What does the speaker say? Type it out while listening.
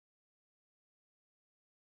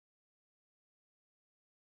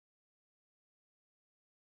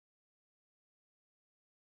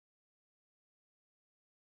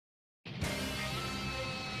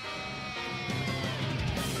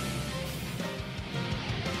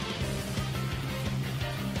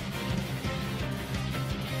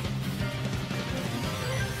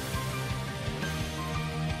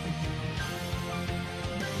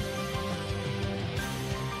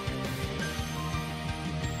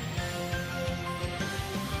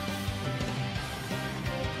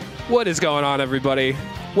What is going on, everybody?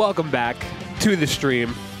 Welcome back to the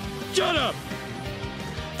stream. Shut up!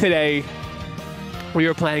 Today, we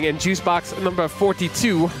were playing in Juice Box number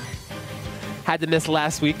 42. Had to miss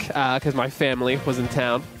last week because my family was in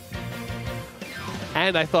town.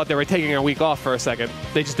 And I thought they were taking a week off for a second.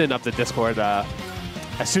 They just didn't up the Discord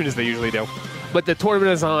as soon as they usually do. But the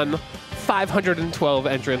tournament is on 512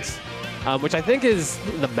 entrants, which I think is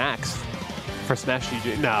the max for Smash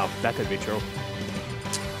GG. No, that could be true.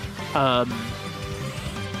 But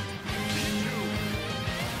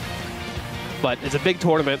it's a big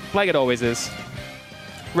tournament, like it always is.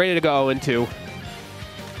 Ready to go into.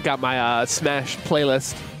 Got my Smash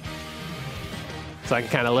playlist, so I can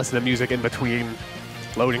kind of listen to music in between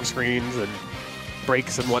loading screens and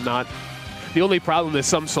breaks and whatnot. The only problem is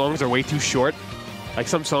some songs are way too short. Like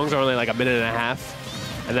some songs are only like a minute and a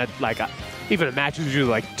half, and that like even a match is usually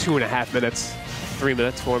like 2.5 minutes, 3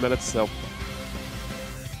 minutes, 4 minutes. So,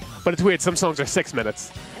 but it's weird. Some songs are 6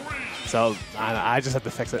 minutes, so I just have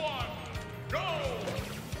to fix it.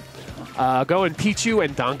 Going Pichu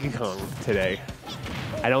and Donkey Kong today.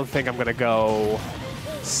 I don't think I'm gonna go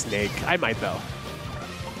Snake. I might though.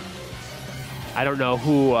 I don't know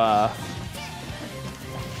who. I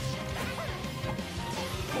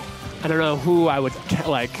don't know who I would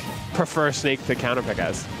like prefer Snake to counterpick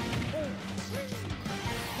as.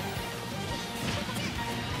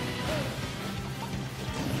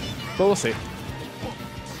 But we'll see.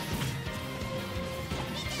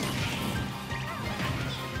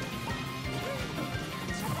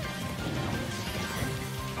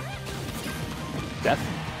 Death?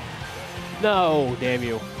 No, damn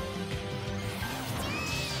you.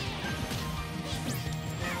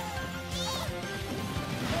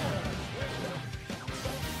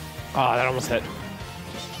 Oh, that almost hit.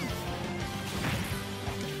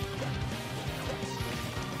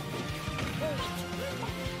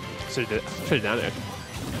 Should have done it.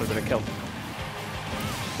 Would have been a kill.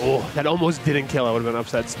 Oh, that almost didn't kill. I would have been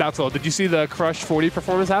upset. Spoutsel, did you see the Crush 40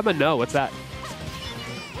 performance happen? No, what's that?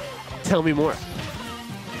 Tell me more.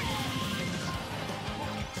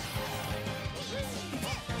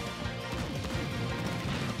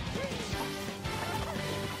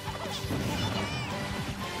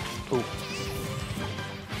 Ooh.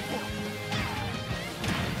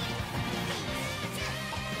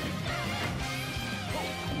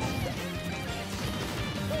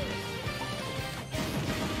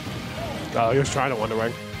 Oh, he was trying to Wonder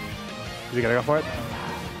Wing. Is he gonna go for it?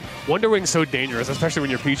 Wonder Wing's so dangerous, especially when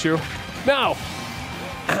you're Pichu. No!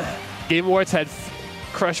 Game Awards had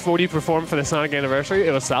Crush 40 perform for the Sonic anniversary.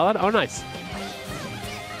 It was solid. Oh, nice.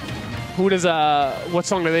 Who does, what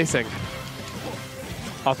song do they sing?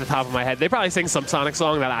 Off the top of my head. They probably sing some Sonic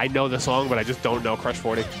song that I know the song, but I just don't know Crush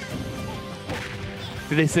 40.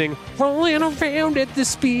 Did they sing, rolling around at the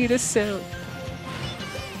speed of sound?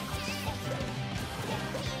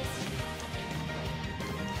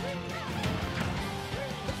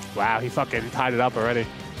 Wow, he fucking tied it up already.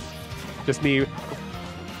 Just me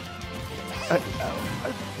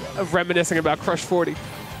reminiscing about Crush 40.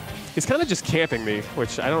 He's kind of just camping me,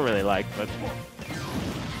 which I don't really like, but...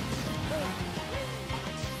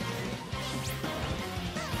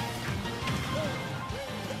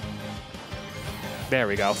 There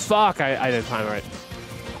we go. Fuck, I didn't time it right.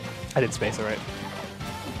 I didn't space it right.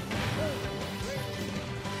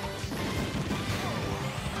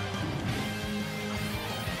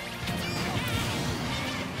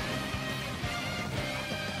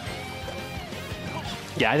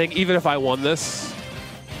 Yeah, I think even if I won this,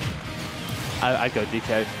 I'd go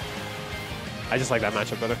DK. I just like that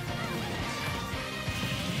matchup better.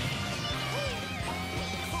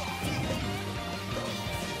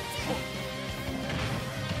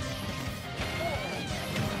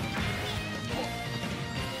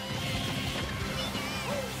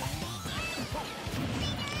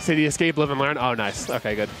 City Escape, Live and Learn. Oh, nice.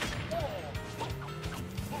 Okay, good.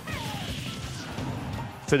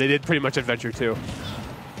 So they did pretty much Adventure 2.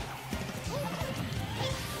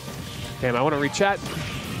 Damn, I want to re-chat.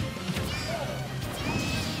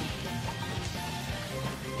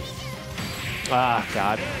 Ah,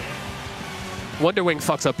 God. Wonder Wing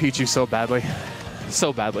fucks up Pichu so badly.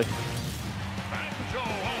 So badly.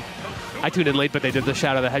 I tuned in late, but they did the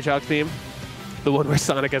Shadow the Hedgehog theme. The one where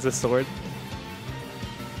Sonic has a sword.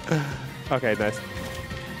 Okay, nice.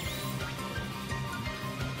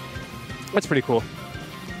 That's pretty cool.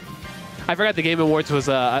 I forgot the Game Awards was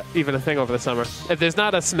even a thing over the summer. If there's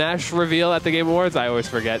not a Smash reveal at the Game Awards, I always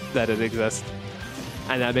forget that it exists.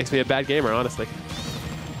 And that makes me a bad gamer, honestly.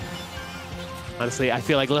 Honestly, I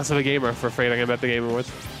feel like less of a gamer for forgetting about the Game Awards.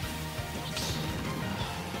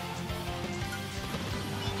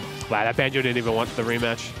 Wow, that Banjo didn't even want the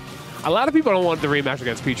rematch. A lot of people don't want the rematch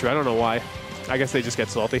against Pichu. I don't know why. I guess they just get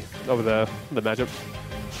salty over the matchup.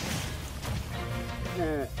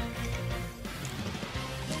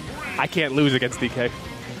 I can't lose against DK.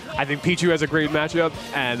 I think Pichu has a great matchup,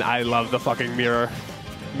 and I love the fucking Mirror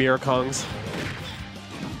Kongs.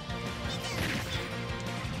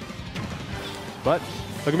 But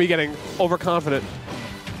look at me getting overconfident.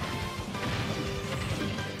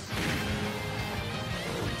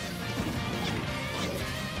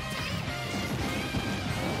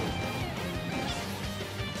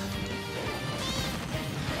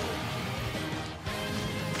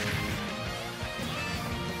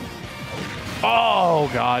 Oh,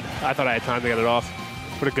 God. I thought I had time to get it off.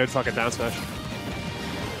 What a good fucking down smash.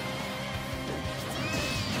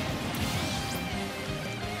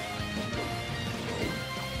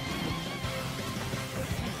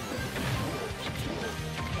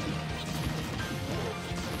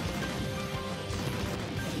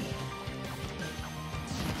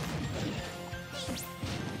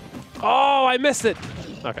 Oh, I missed it.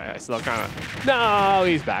 Okay, I still kind of... No,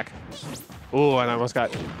 he's back. Ooh, and I almost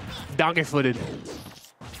got donkey-footed.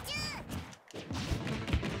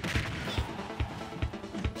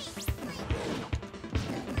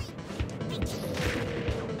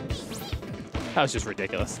 That was just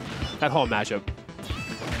ridiculous. That whole matchup.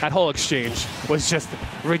 That whole exchange was just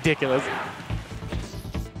ridiculous.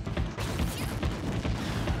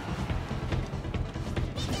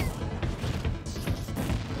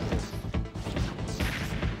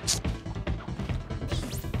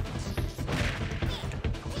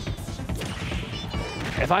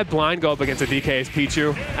 If I blind go up against a DK's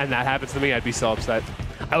Pichu and that happens to me, I'd be so upset.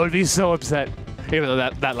 I would be so upset, even though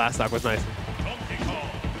that last stock was nice.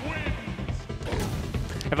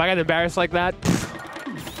 If I got embarrassed like that,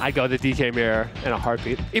 I'd go to DK Mirror in a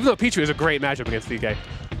heartbeat. Even though Pichu is a great matchup against DK.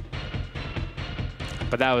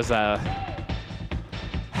 But that was, I'm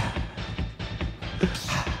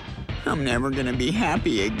never gonna be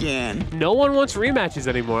happy again. No one wants rematches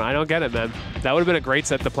anymore. I don't get it, man. That would have been a great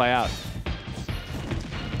set to play out.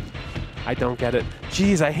 I don't get it.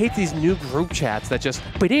 Jeez, I hate these new group chats that just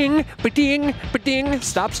ba-ding, ba-ding, ba-ding.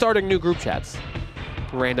 Stop starting new group chats.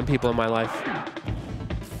 Random people in my life.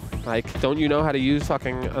 Like, don't you know how to use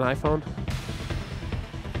fucking an iPhone?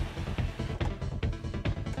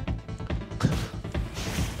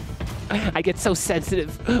 I get so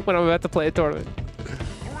sensitive when I'm about to play a tournament.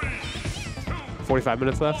 45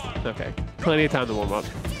 minutes left? Okay. Plenty of time to warm up.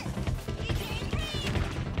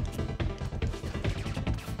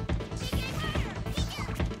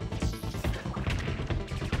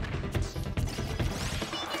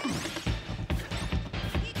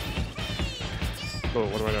 Oh,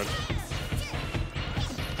 what am I doing?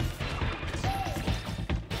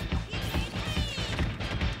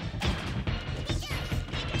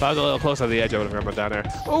 If I was a little closer to the edge, I would have gone down there.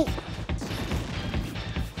 Oh!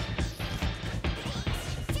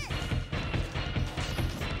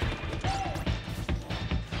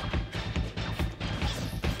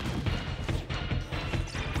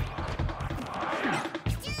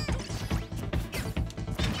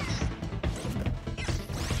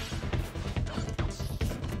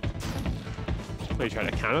 Are you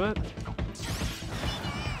trying to counter that?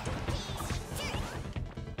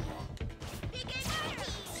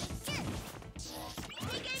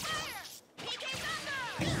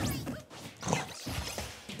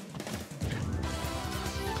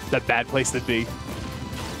 That bad place to be.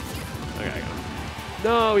 Okay, I got him.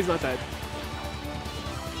 No, he's not dead.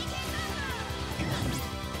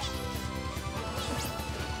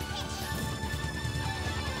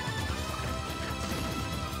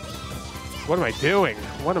 What am I doing?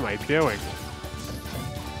 What am I doing?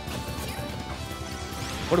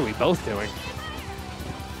 What are we both doing?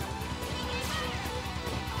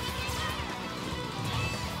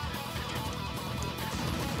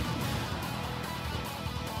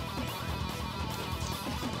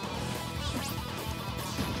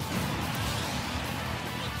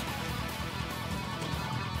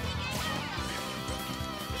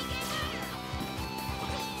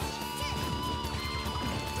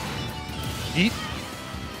 Yeet.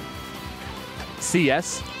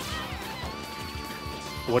 CS.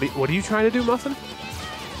 What are you trying to do, Muffin?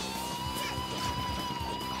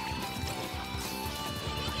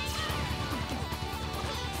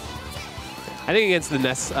 I think against the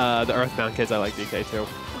the Earthbound kids, I like DK too.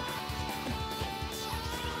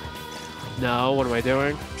 No, what am I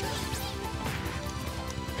doing?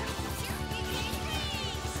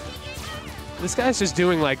 This guy's just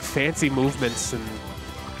doing like fancy movements and.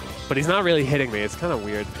 But he's not really hitting me. It's kind of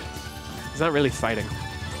weird. He's not really fighting.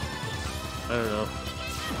 I don't know.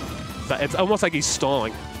 It's almost like he's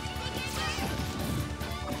stalling.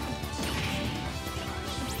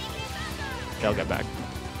 He'll get back.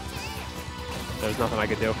 There's nothing I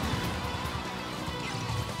can do.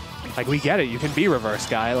 Like, we get it. You can be reverse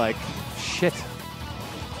guy. Like, shit.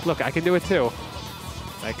 Look, I can do it too.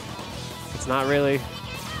 Like, it's not really...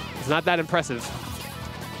 It's not that impressive.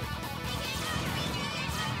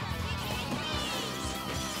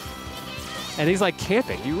 And he's, like,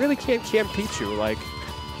 camping. You really can't camp Pichu. Like,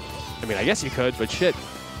 I mean, I guess you could, but shit.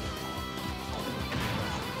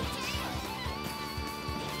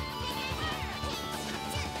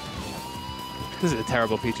 This is a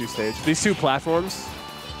terrible Pichu stage. These two platforms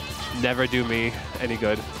never do me any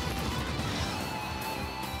good.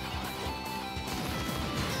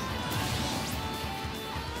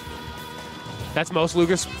 That's most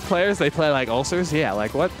Lucas players. They play like ulcers. Yeah,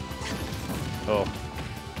 like what? Oh.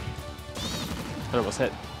 I almost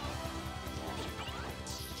hit.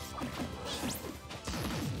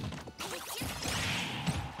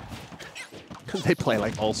 They play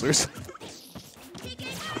like ulcers.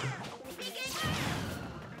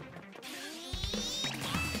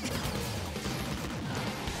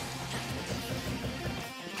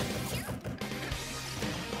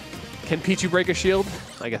 Can Pichu break a shield?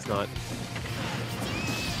 I guess not.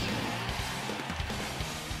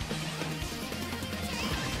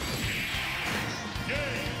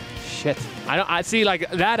 Shit. I see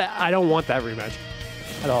like that. I don't want that rematch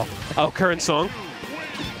at all. Oh, current song.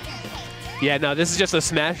 Yeah, no, this is just a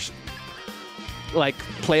Smash like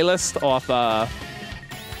playlist off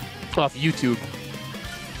YouTube.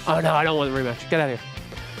 Oh no, I don't want the rematch. Get out of here.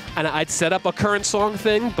 And I'd set up a current song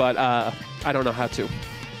thing, but I don't know how to.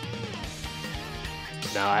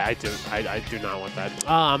 No, I do not want that.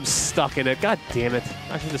 Oh, I'm stuck in it. God damn it.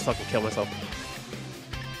 I should just fucking kill myself.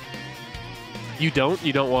 You don't?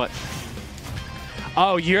 You don't what?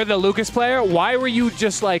 Oh, you're the Lucas player? Why were you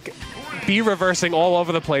just like be reversing all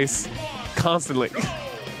over the place constantly?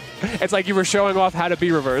 It's like you were showing off how to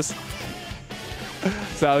be reverse.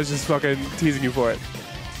 So I was just fucking teasing you for it.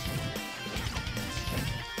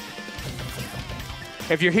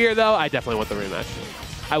 If you're here though, I definitely want the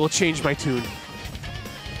rematch. I will change my tune.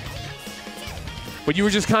 But you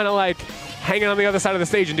were just kind of like hanging on the other side of the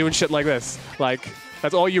stage and doing shit like this. Like,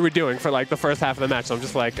 that's all you were doing for like the first half of the match. So I'm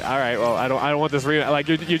just like, all right, well, I don't want this rematch. Like,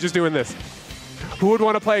 you're just doing this. Who would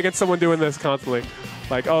want to play against someone doing this constantly?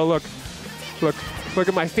 Like, oh, look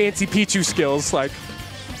at my fancy Pichu skills. Like,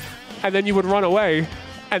 and then you would run away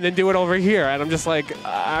and then do it over here. And I'm just like,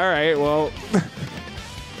 all right, well,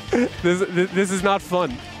 this is not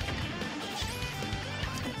fun.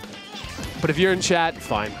 But if you're in chat,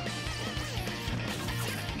 fine.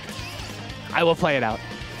 I will play it out.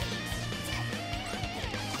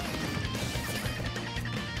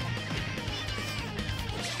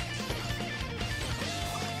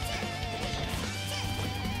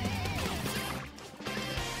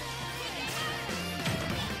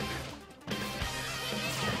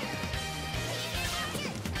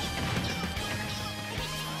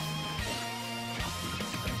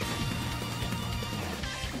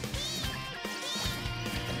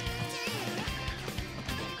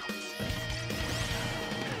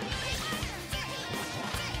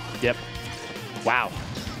 Yep. Wow.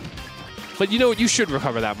 But you know what? You should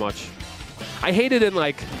recover that much. I hate it in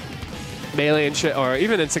like Melee and shit, or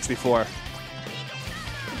even in 64,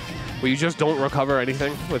 where you just don't recover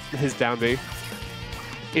anything with his down B.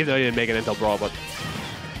 Even though he didn't make it until Brawl, but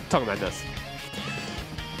talking about this.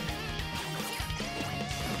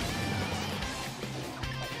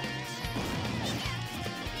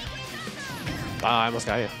 I almost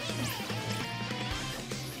got you.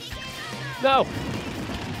 No!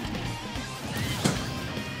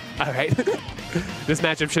 All right. This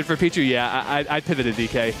matchup should for Pichu. Yeah, I'd pivot a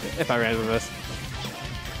DK if I ran with this.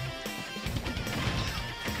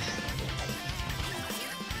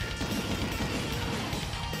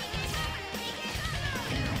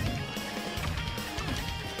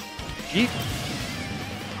 Yeet.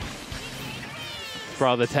 For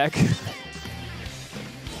all the tech.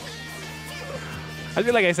 I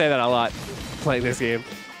feel like I say that a lot playing this game.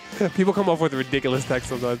 People come off with ridiculous tech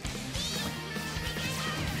sometimes.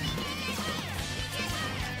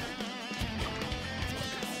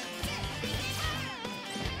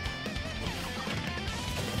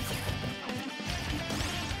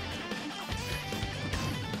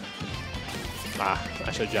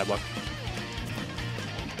 I should have jab blocked.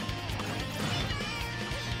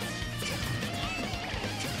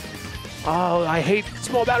 Oh, I hate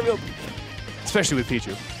small battlefield, especially with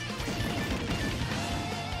Pichu.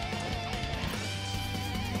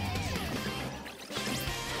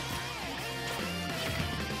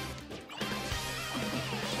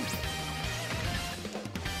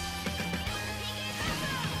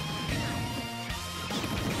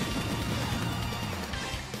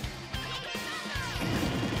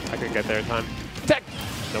 I couldn't get there in time. Tech!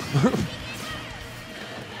 Nope.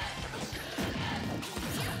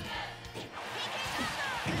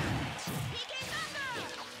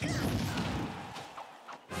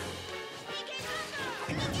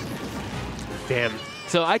 Damn.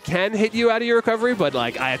 So I can hit you out of your recovery, but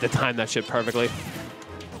like I have to time that shit perfectly.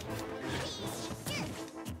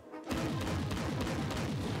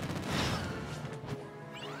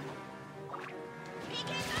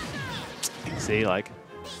 See, like.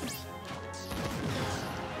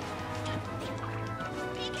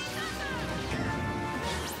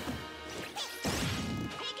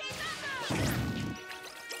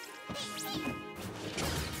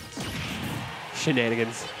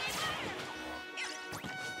 Shenanigans.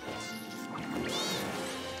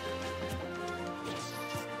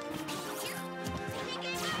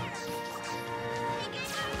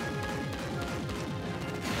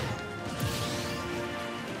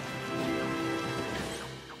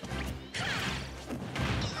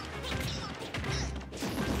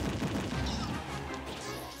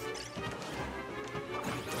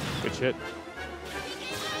 Good shit.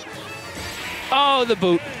 Oh, the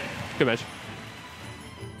boot. Good match.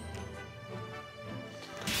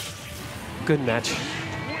 Good match.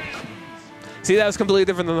 See, that was completely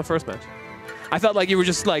different than the first match. I felt like you were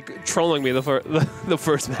just like trolling me the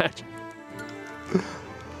first match.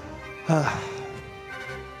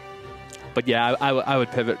 But yeah, I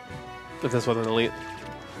would pivot if this wasn't elite.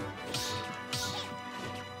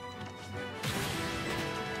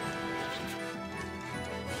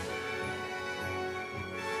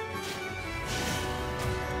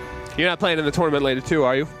 You're not playing in the tournament later too,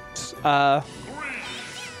 are you?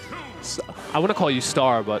 I want to call you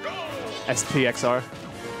Star, but STXR.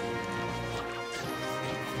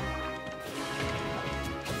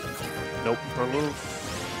 Nope, wrong move.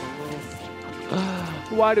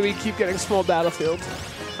 Why do we keep getting small battlefield?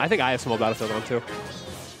 I think I have small battlefield on too.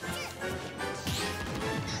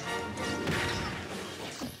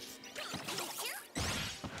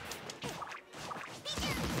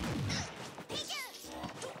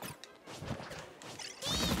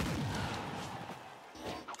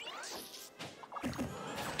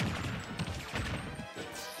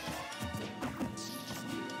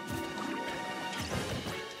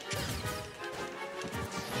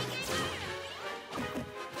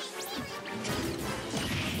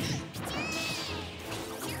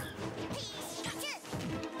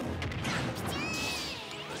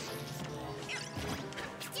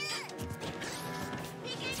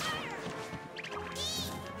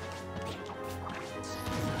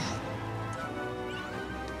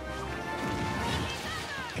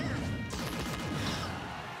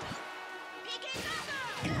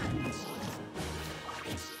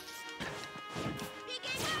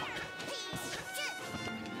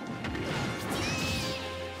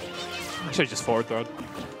 I should have just forward thrown.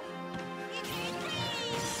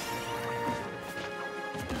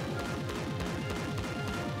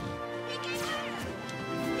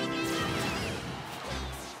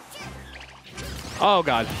 Oh,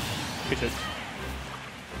 God. Good shit.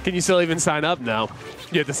 Can you still even sign up? No.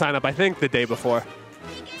 You have to sign up, I think, the day before.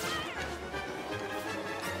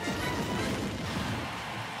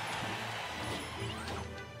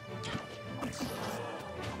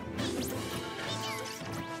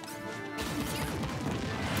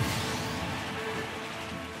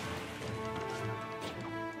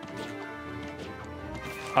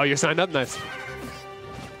 Oh, you're signed up? Nice.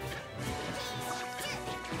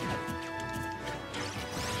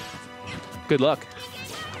 Good luck.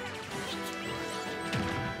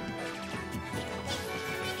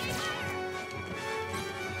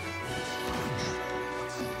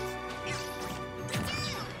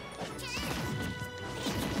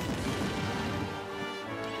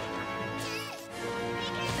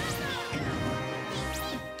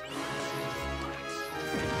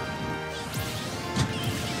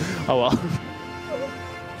 Oh well.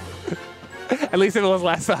 At least if it was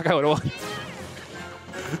last stock, I would have won.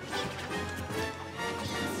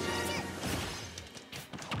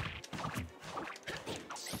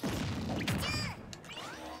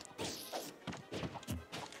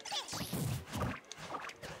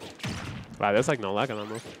 Wow, there's like no lag on that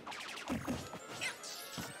move.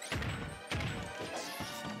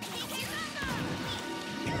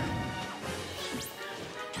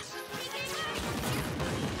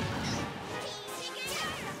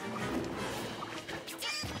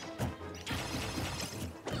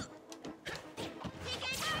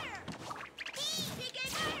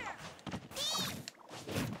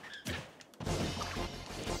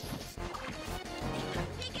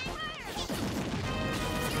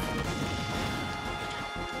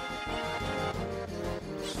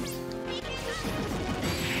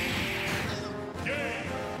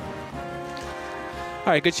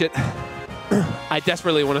 right, good shit. I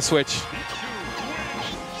desperately want to switch.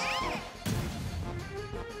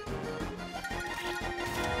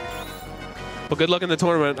 Well, good luck in the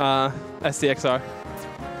tournament, STXR.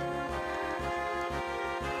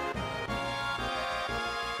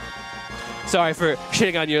 Sorry for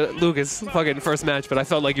shitting on your Lucas fucking first match, but I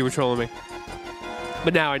felt like you were trolling me.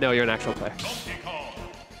 But now I know you're an actual player.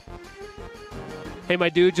 Hey, my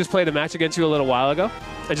dude just played a match against you a little while ago.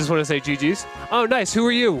 I just want to say GG's. Oh, nice. Who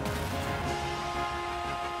are you?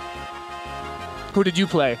 Who did you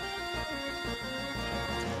play?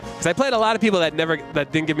 Because I played a lot of people that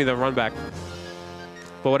didn't give me the run back.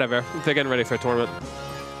 But whatever. They're getting ready for a tournament.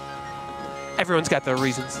 Everyone's got their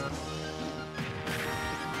reasons.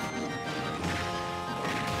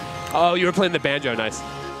 Oh, you were playing the banjo. Nice.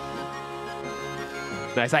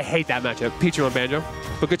 Nice. I hate that matchup. Pichu on banjo.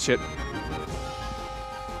 But good shit.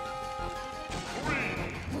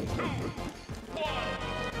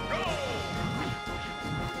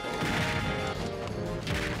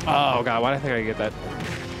 Oh, God. Why did I think I could get that?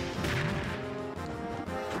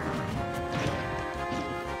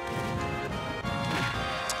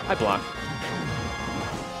 I block.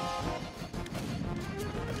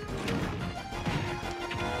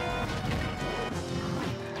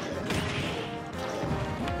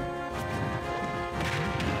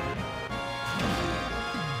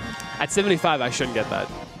 At 75, I shouldn't get that,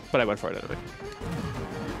 but I went for it anyway.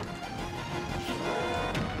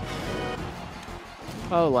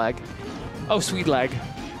 Oh, lag. Oh, sweet lag.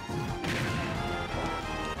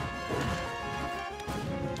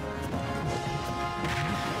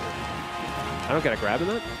 I don't get a grab in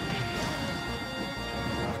that?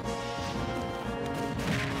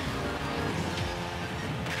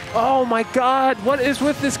 Oh my God, what is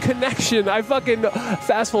with this connection? I fucking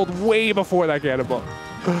fast-fold way before that cannonball.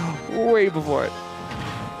 Way before it.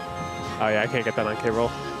 Oh yeah, I can't get that on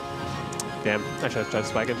K-roll. Damn, I should have tried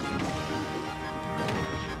spiking.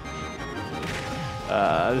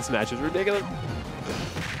 This match is ridiculous.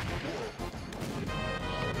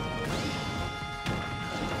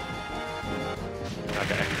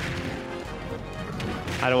 Okay.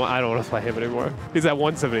 I don't want to play him anymore. He's at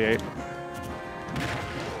 178.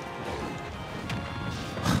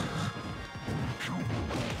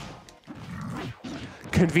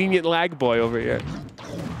 Convenient lag boy over here.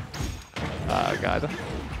 Oh, God.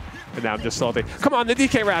 And now I'm just salty. Come on, the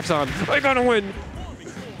DK wrap's on. We're gonna win.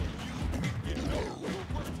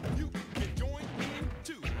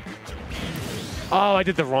 Oh, I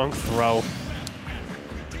did the wrong throw.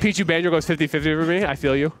 Pichu Banjo goes 50-50 for me. I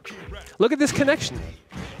feel you. Look at this connection.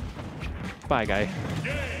 Bye, guy.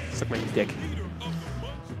 Suck my dick.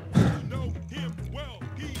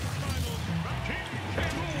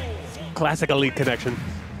 Classic elite connection.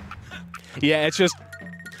 Yeah, it's just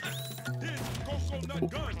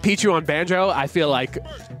Pichu on banjo. I feel like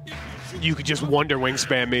you could just Wonder Wing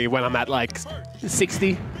spam me when I'm at like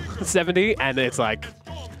 60, 70, and it's like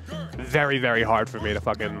very, very hard for me to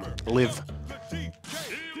fucking live.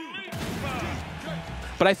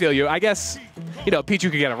 But I feel you. I guess, you know,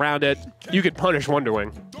 Pichu could get around it. You could punish Wonder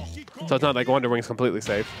Wing. So it's not like Wonder Wing's completely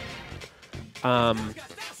safe. I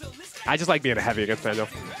just like being a heavy against banjo.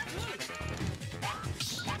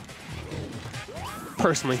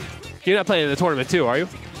 Personally. You're not playing in the tournament too, are you?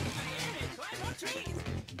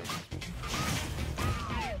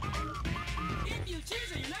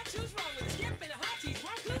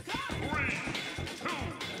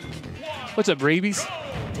 What's up, rabies?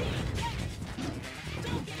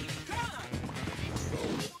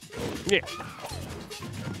 Yeah.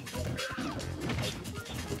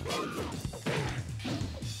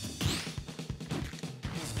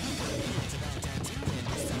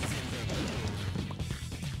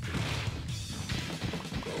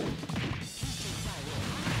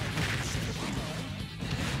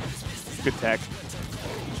 Good tech.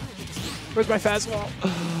 Where's my fastball?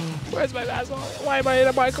 Where's my fastball? Why am I in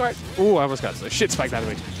a minecart? Ooh, I almost got the shit spiked out of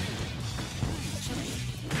me.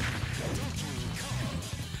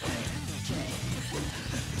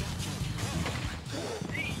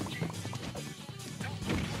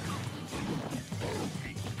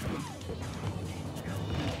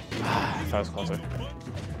 That was closer.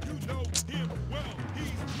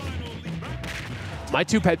 My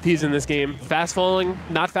two pet peeves in this game, fast falling,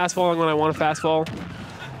 not fast falling when I want to fast fall,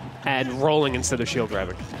 and rolling instead of shield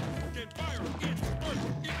grabbing.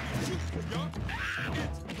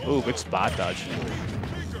 Ooh, good spot dodge.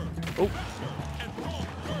 Oh.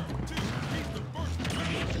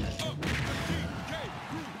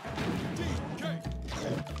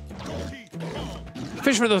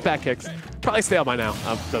 Fish for those back kicks. Probably stale by now.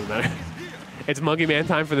 Doesn't matter. It's Monkey Man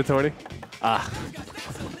time for the tourney.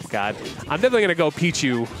 God. I'm definitely going to go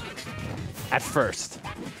Pichu at first.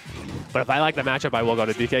 But if I like the matchup, I will go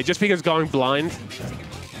to DK. Just because going blind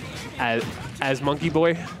as Monkey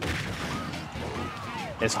Boy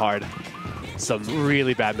is hard. Some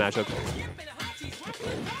really bad matchup.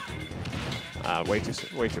 Way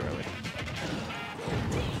too early.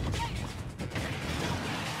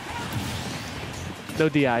 No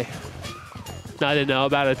DI. No, I didn't know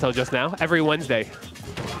about it until just now. Every Wednesday,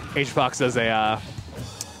 HBox does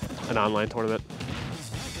an online tournament.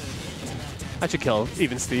 I should kill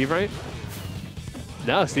even Steve, right?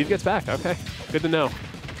 No, Steve gets back. Okay, good to know.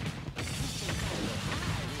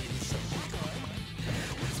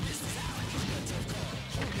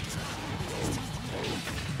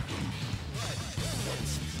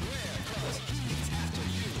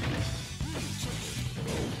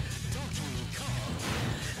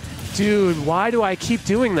 Dude, why do I keep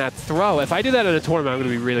doing that throw? If I do that in a tournament, I'm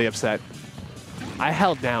going to be really upset. I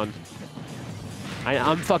held down.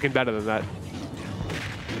 I'm fucking better than that.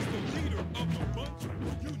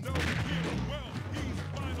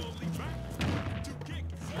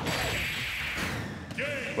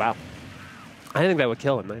 Wow. I think that would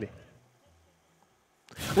kill him, 90.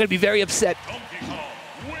 I'm going to be very upset.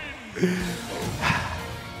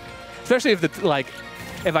 Especially if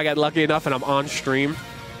if I get lucky enough and I'm on stream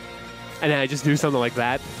and then I just do something like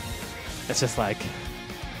that. It's just like,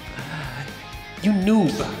 you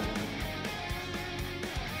noob.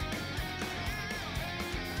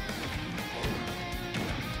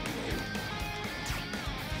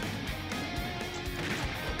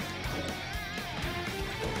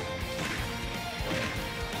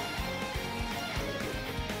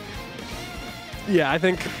 Yeah, I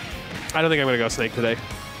don't think I'm gonna go Snake today.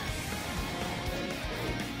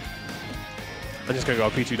 I'm just gonna go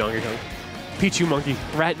Pichu Donkey Kong. Pichu Monkey,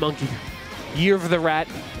 Rat Monkey. Year of the Rat,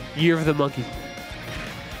 Year of the Monkey.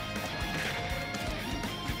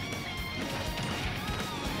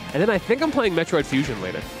 And then I think I'm playing Metroid Fusion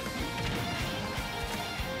later.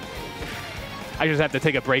 I just have to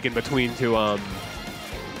take a break in between to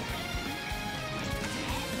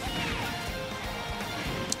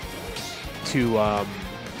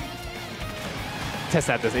test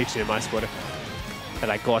out this HDMI splitter that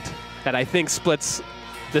I got, that I think splits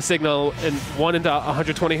the signal in one into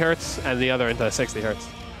 120 hertz and the other into 60 hertz,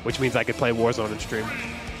 which means I could play Warzone and stream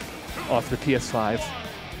off the PS5.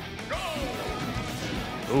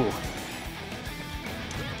 Ooh.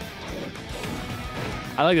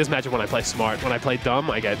 I like this matchup when I play smart. When I play dumb,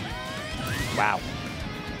 I get, wow.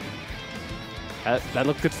 That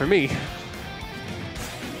looked good for me.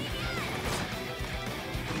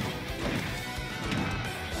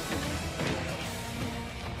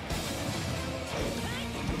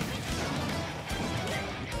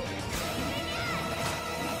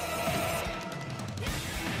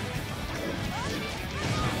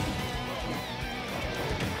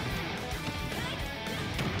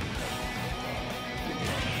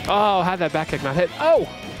 Oh, had that back kick not hit. Oh!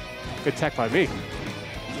 Good tech by me.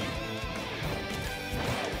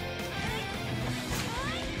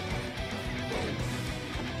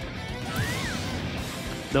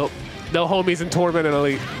 Nope. No homies in Tournament and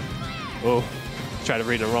Elite. Oh, try to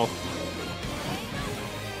read and roll.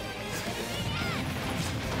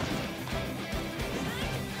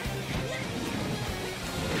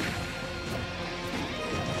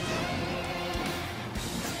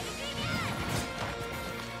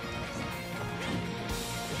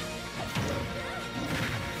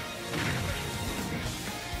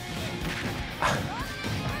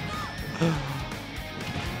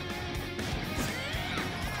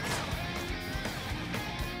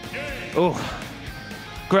 Oh,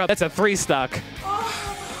 grub. That's a 3-stock.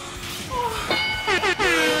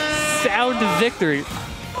 Sound of victory.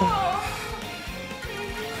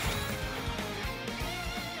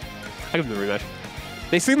 I give them the rematch.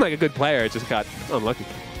 They seem like a good player. It just got unlucky.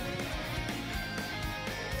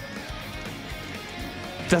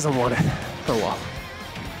 Doesn't want it. Oh well.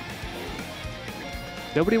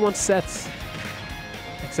 Nobody wants sets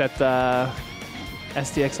except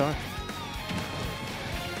SDXR.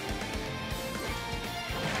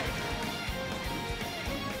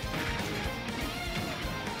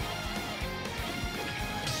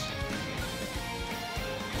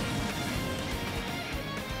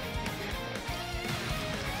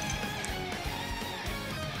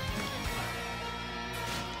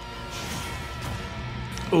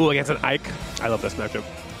 Ooh, against an Ike. I love this matchup.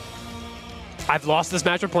 I've lost this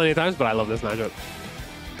matchup plenty of times, but I love this matchup.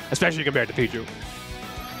 Especially compared to Pichu.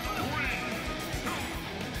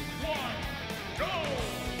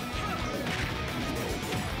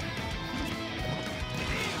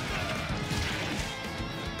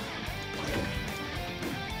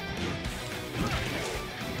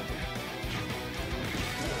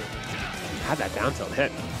 Had that down tilt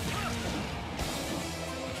hit.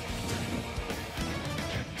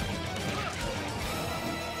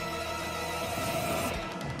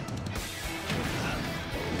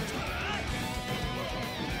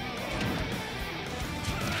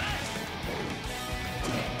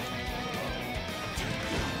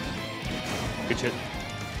 Good shit.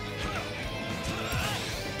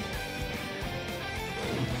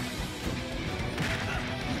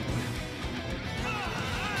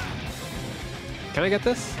 Can I get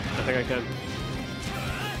this? I think I can.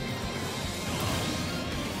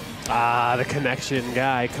 Ah, the connection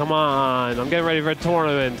guy. Come on. I'm getting ready for a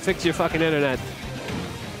tournament. Fix your fucking internet.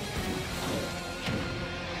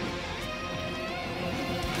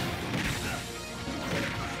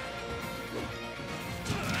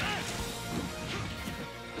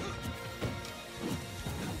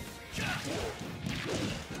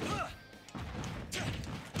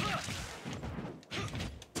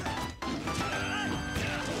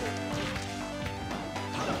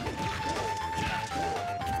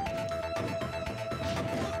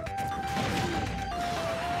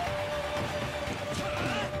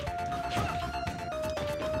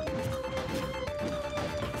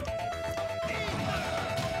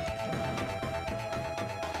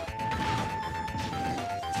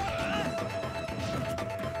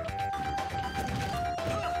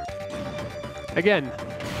 Again.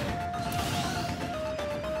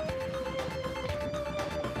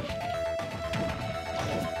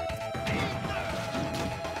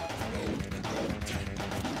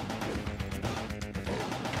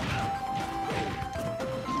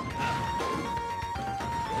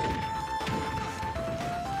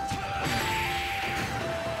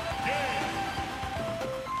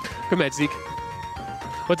 Good match, Zeke.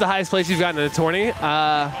 What's the highest place you've gotten in a tourney?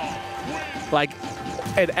 Like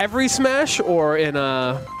at every Smash or in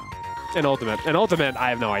Ultimate? In Ultimate, I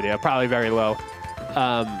have no idea. Probably very low.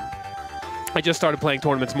 I just started playing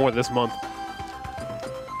tournaments more this month.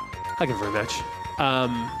 I give a rematch.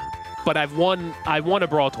 But I won a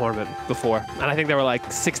Brawl tournament before, and I think there were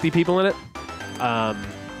like 60 people in it.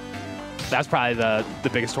 That's probably the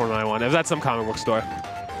biggest tournament I won. It was at some comic book store.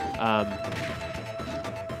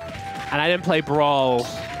 And I didn't play Brawl.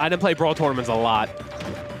 I didn't play Brawl tournaments a lot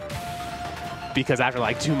because after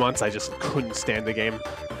like 2 months, I just couldn't stand the game.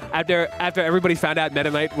 After everybody found out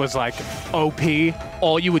Meta Knight was like OP,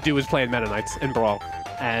 all you would do was play in Meta Knights in Brawl,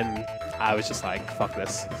 and I was just like, fuck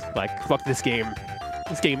this. Like, fuck this game.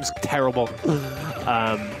 This game's terrible.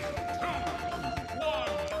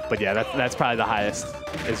 But yeah, that's probably the highest.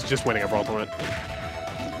 Is just winning a Brawl tournament.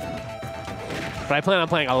 But I plan on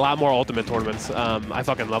playing a lot more Ultimate tournaments. I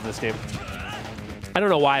fucking love this game. I don't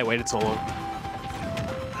know why I waited so long.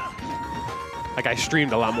 Like, I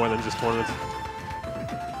streamed a lot more than just tournaments.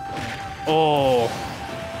 Oh.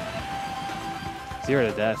 0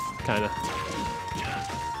 to death, kind of.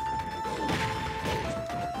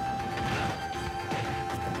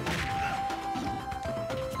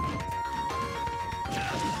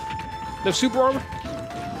 No super armor?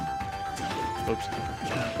 Oops.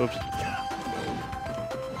 Oops.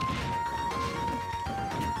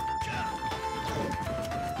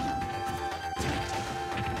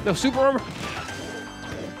 No super armor?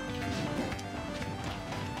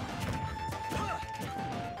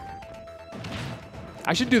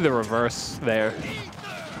 I should do the reverse there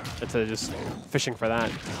instead of just fishing for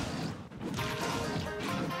that.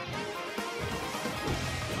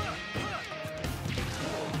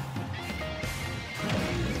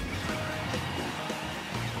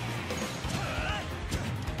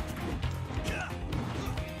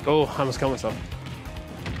 Oh, I almost killed myself.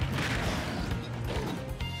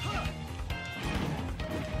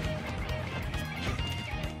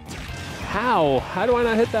 How? How do I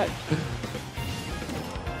not hit that?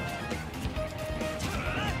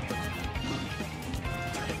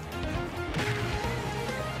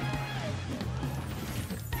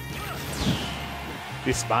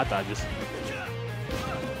 These spot dodges.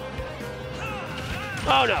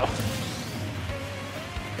 Oh no!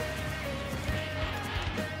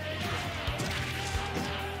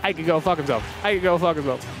 I could go fuck himself. I could go fuck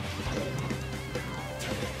himself.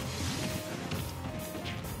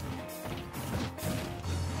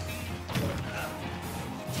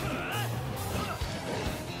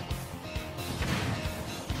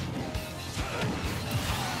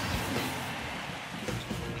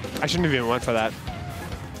 I shouldn't have even went for that.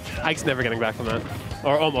 Ike's never getting back from that.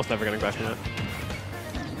 Or almost never getting back from that.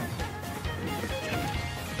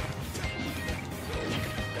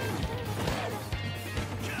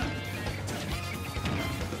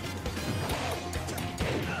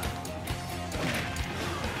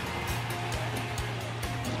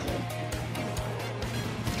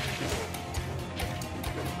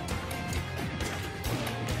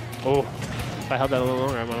 Oh, if I held that a little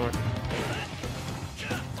longer, I might have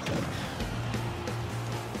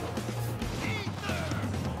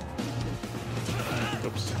won.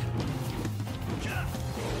 Oops.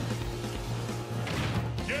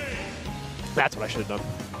 That's what I should have done.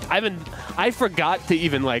 I forgot to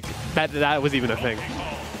even like that was even a thing.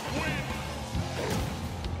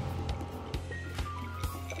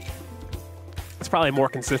 It's probably more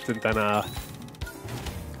consistent than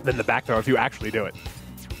the back throw if you actually do it.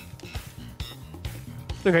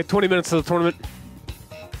 Okay, 20 minutes of the tournament.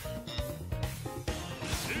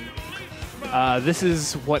 This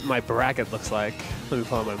is what my bracket looks like. Let me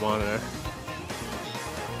pull out my monitor.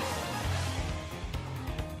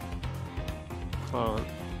 Hold on.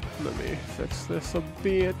 Let me fix this a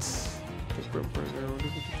bit.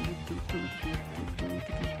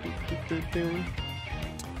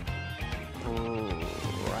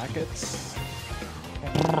 Brackets.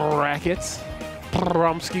 Brackets.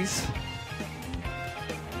 Bromskis.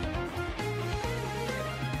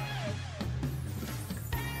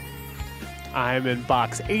 I'm in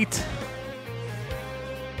box 8.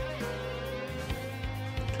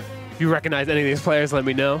 If you recognize any of these players, let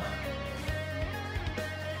me know.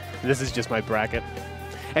 This is just my bracket.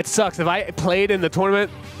 It sucks. If I played in the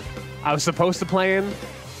tournament I was supposed to play in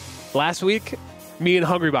last week, me and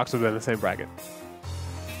Hungrybox would have been in the same bracket.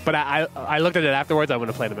 But I looked at it afterwards. I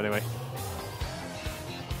wouldn't have played them anyway.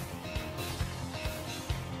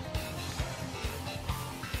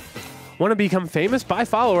 Want to become famous? Buy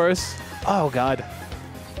followers. Oh, God.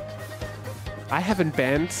 I haven't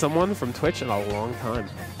banned someone from Twitch in a long time.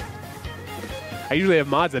 I usually have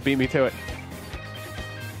mods that beat me to it.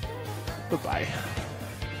 Goodbye.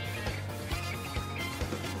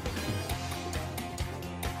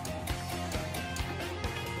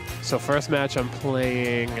 So first match, I'm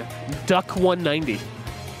playing Duck 190.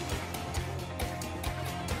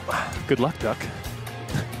 Good luck, Duck.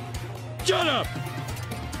 Shut up!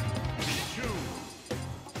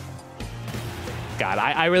 God,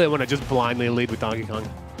 I really want to just blindly lead with Donkey Kong.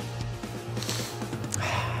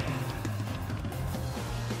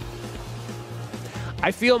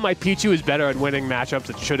 I feel my Pichu is better at winning matchups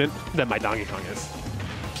it shouldn't than my Donkey Kong is.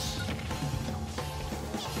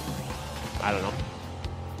 I don't know.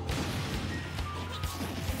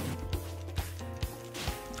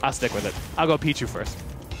 I'll stick with it. I'll go Pichu first.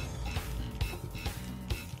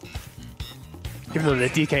 Even though the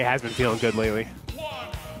DK has been feeling good lately.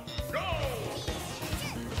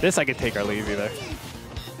 This I could take or leave either.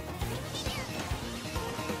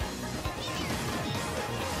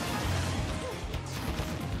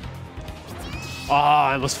 Oh,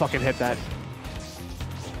 I almost fucking hit that.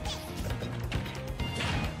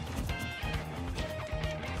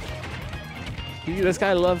 This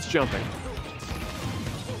guy loves jumping.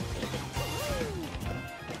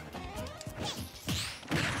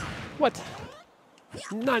 What?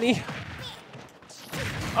 Nani?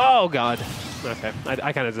 Oh, God. Okay,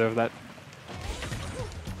 I kind of deserve that.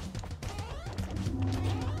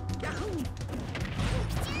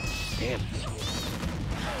 Damn.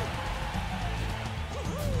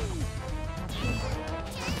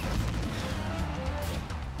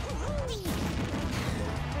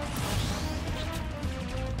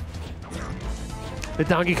 The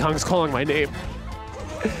Donkey Kong's calling my name.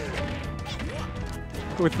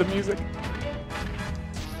 With the music.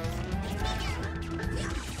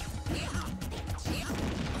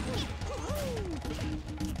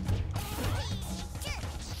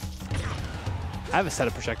 I have a set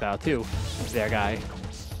of projectile too. There, guy.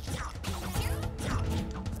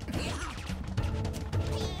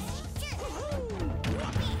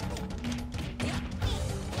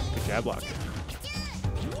 Good jab block.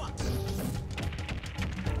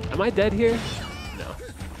 Am I dead here? No.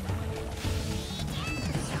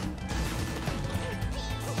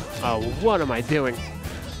 Oh, what am I doing?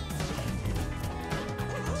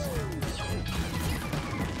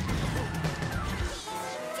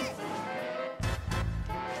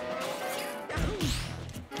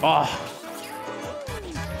 Oh.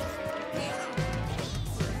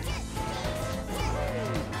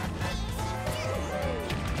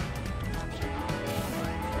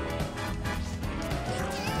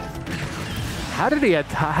 How did he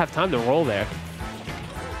have time to roll there?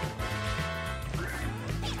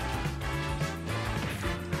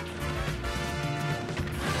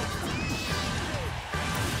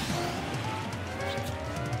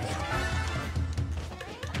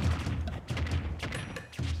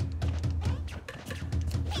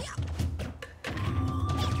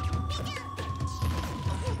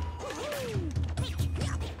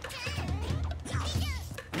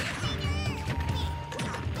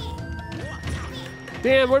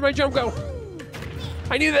 Damn, where'd my jump go?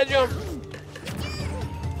 I need that jump.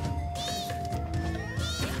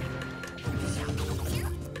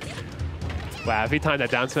 Wow, if he timed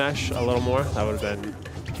that down smash a little more, that would have been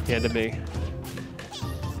the end of me.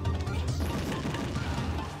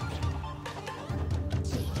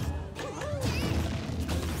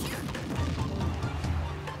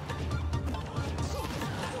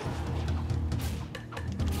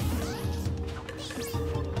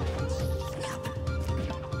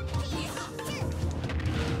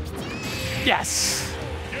 Yes!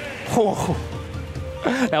 Oh.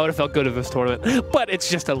 That would have felt good in this tournament, but it's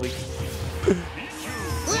just a leak.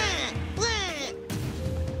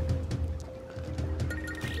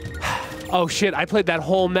 Oh shit, I played that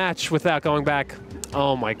whole match without going back.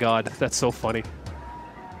 Oh my god, that's so funny.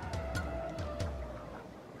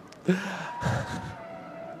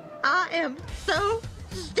 I am so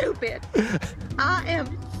stupid. I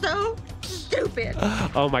am so stupid.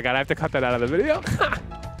 Oh my god, I have to cut that out of the video.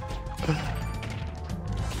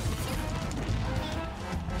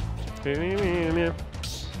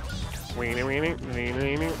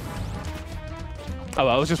 Oh,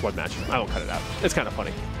 well, it was just one match. I won't cut it out. It's kind of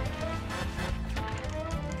funny.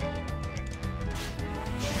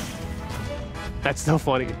 That's so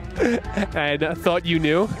funny. And thought you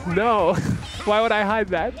knew? No. Why would I hide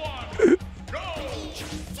that?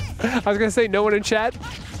 I was gonna say no one in chat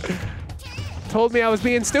told me I was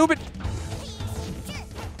being stupid.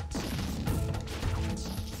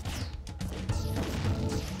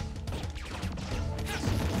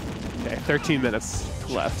 Okay, 13 minutes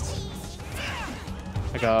left.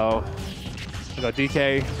 I go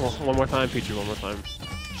DK one more time, Pichu one more time.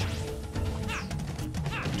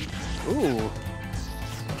 Ooh.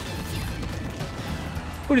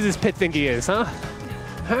 Who does this Pit think he is, huh?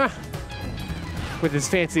 Huh? With his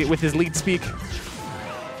lead speak.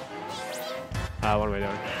 What am I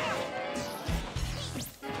doing?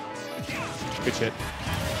 Good shit.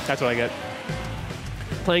 That's what I get.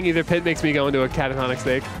 Playing either Pit makes me go into a catatonic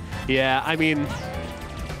state. Yeah, I mean,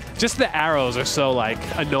 just the arrows are so, like,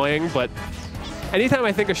 annoying, but anytime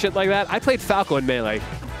I think of shit like that, I played Falco in Melee,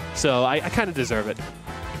 so I kind of deserve it.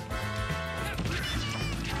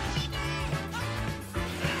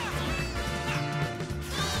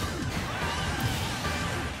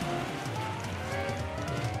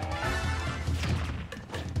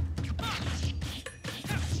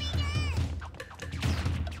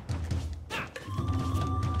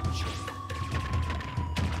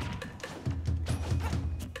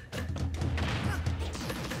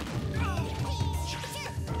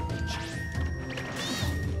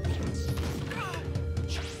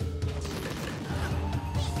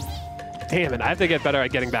 Damn it, I have to get better at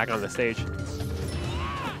getting back on the stage.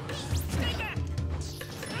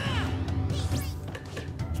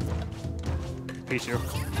 Pichu.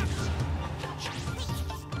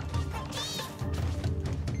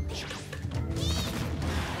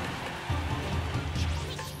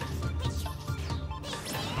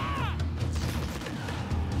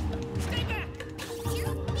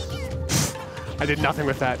 I did nothing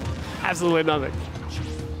with that. Absolutely nothing.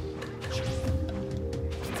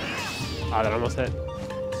 Oh, that almost hit.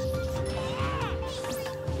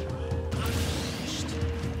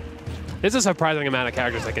 There's a surprising amount of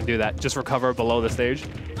characters that can do that. Just recover below the stage.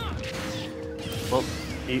 Well,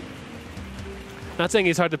 not saying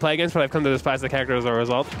he's hard to play against, but I've come to despise the character as a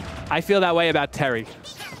result. I feel that way about Terry.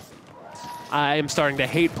 I am starting to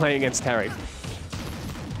hate playing against Terry.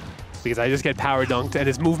 Because I just get power dunked, and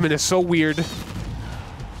his movement is so weird.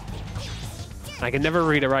 I can never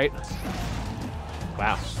read it right.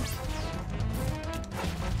 Wow.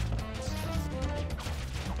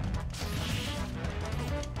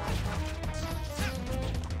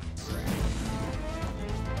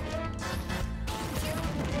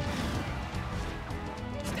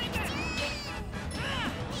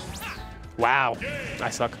 Wow, I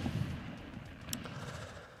suck.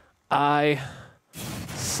 I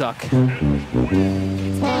suck.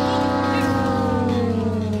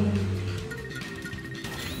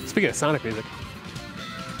 Speaking of Sonic music,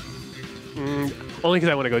 only because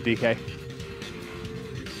I want to go DK.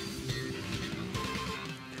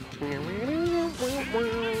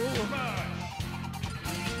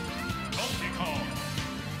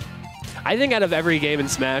 I think out of every game in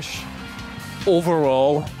Smash,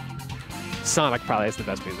 overall, Sonic probably has the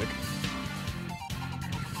best music.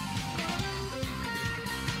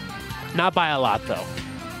 Not by a lot, though,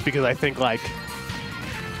 because I think, like,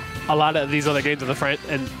 a lot of these other games on the front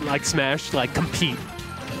and, like, Smash, like, compete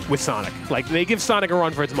with Sonic. Like, they give Sonic a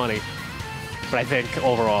run for its money, but I think,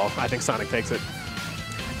 overall, I think Sonic takes it.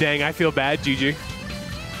 Dang, I feel bad, GG.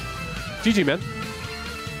 GG, man.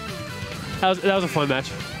 That was a fun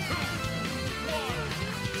match.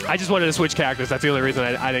 I just wanted to switch characters. That's the only reason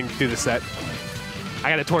I didn't do the set. I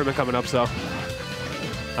got a tournament coming up, so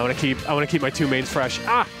I want to keep my two mains fresh.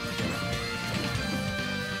 Ah.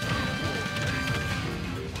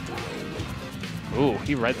 Ooh,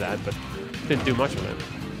 he read that, but didn't do much with it.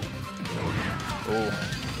 Ooh.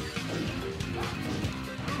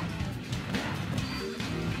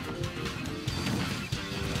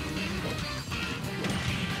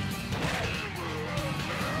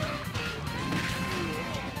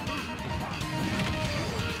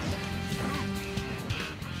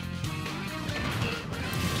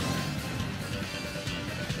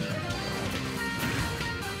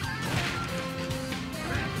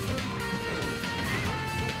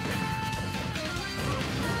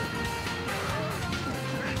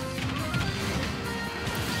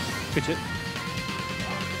 Good shit.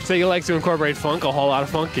 So you like to incorporate funk, a whole lot of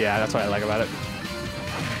funk? Yeah, that's what I like about it.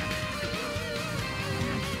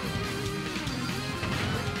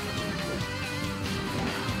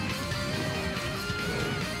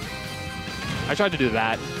 I tried to do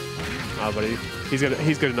that, but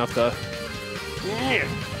he's good enough to.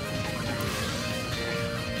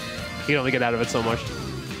 You can only get out of it so much.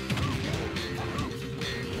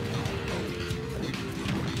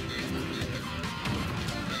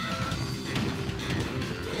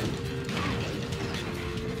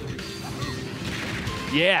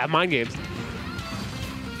 Yeah, mind games.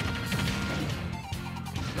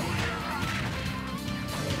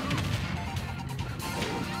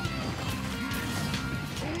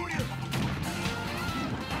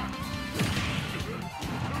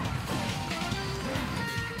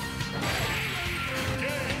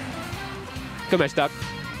 Good match, Doc.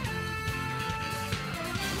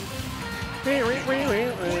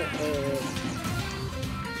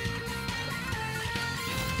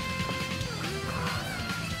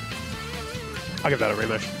 I'll give that a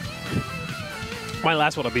rematch. My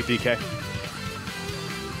last one will be DK.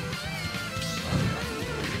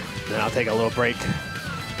 Then I'll take a little break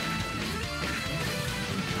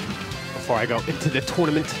before I go into the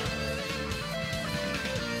tournament.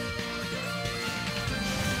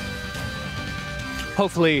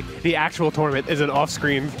 Hopefully, the actual tournament isn't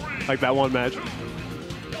off-screen like that one match.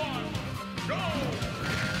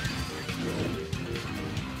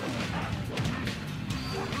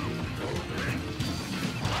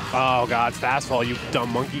 Oh God, fastfall, you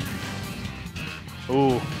dumb monkey.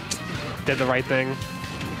 Ooh, did the right thing.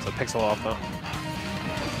 So pixel off though.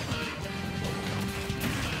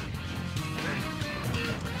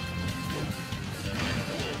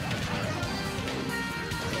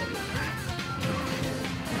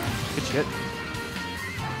 Good shit.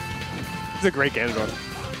 It's a great Ganondorf.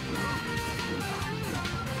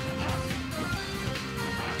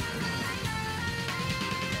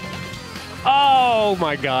 Oh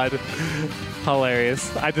my God.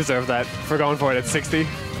 Hilarious. I deserve that for going for it at 60. I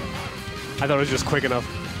thought it was just quick enough.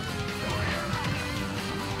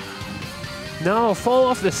 No, fall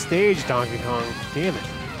off the stage, Donkey Kong. Damn it.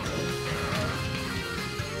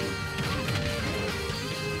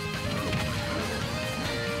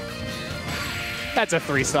 That's a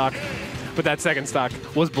 3 stock. But that second stock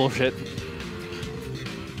was bullshit.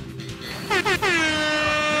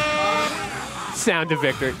 Sound of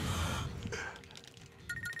victory.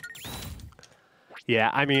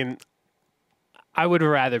 Yeah, I mean, I would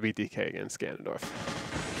rather be DK against Ganondorf.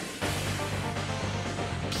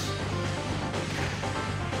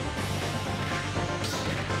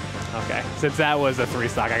 Okay, since that was a 3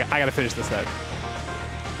 stock, I gotta finish the set.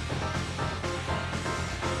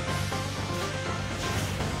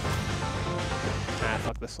 Ah,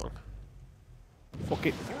 fuck this song. Fuck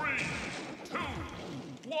it. 3, 2,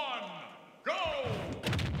 1, go!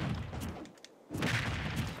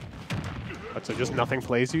 What, so just nothing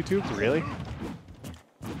plays YouTube? Really?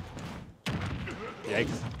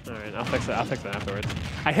 Yikes. Alright, I'll fix that afterwards.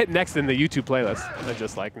 I hit next in the YouTube playlist. I'm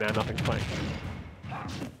just like, nah, nothing's playing.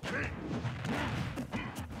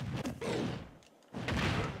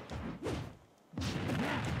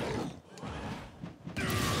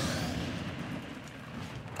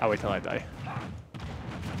 I'll wait till I die.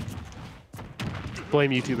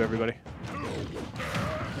 Blame YouTube, everybody.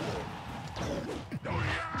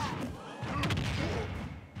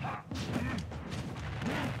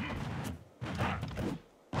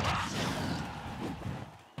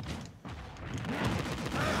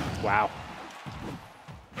 Wow.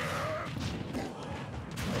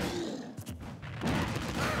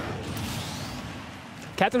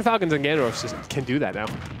 Captain Falcons and Ganondorf just can do that now.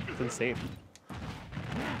 It's insane.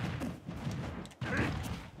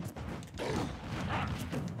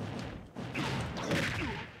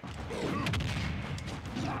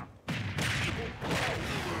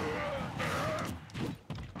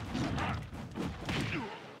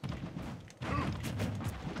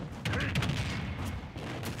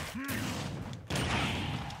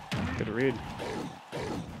 Good read.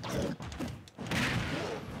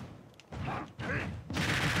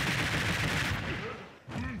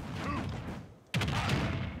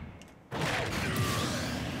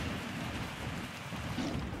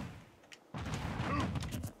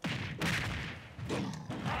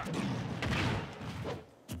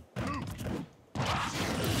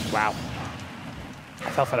 Wow. I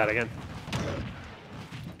fell for that again.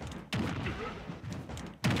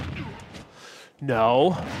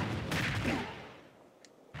 No.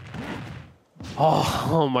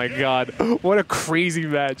 Oh my God. What a crazy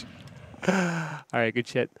match. All right, good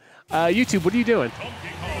shit. YouTube, what are you doing?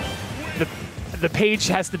 The page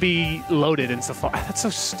has to be loaded in Safari. That's so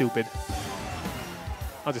stupid.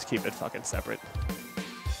 I'll just keep it fucking separate.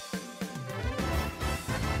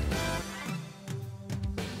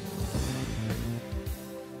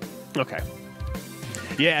 Okay.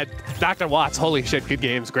 Yeah, Dr. Watts, holy shit, good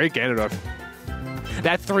games. Great Ganondorf.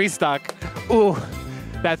 That 3-stock. Ooh,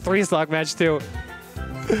 that 3-stock match too.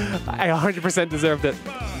 I 100% deserved it.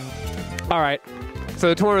 All right, so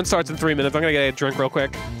the tournament starts in 3 minutes. I'm gonna get a drink real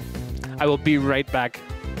quick. I will be right back.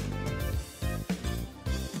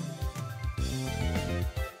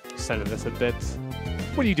 Center this a bit.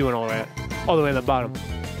 What are you doing all the way at the bottom?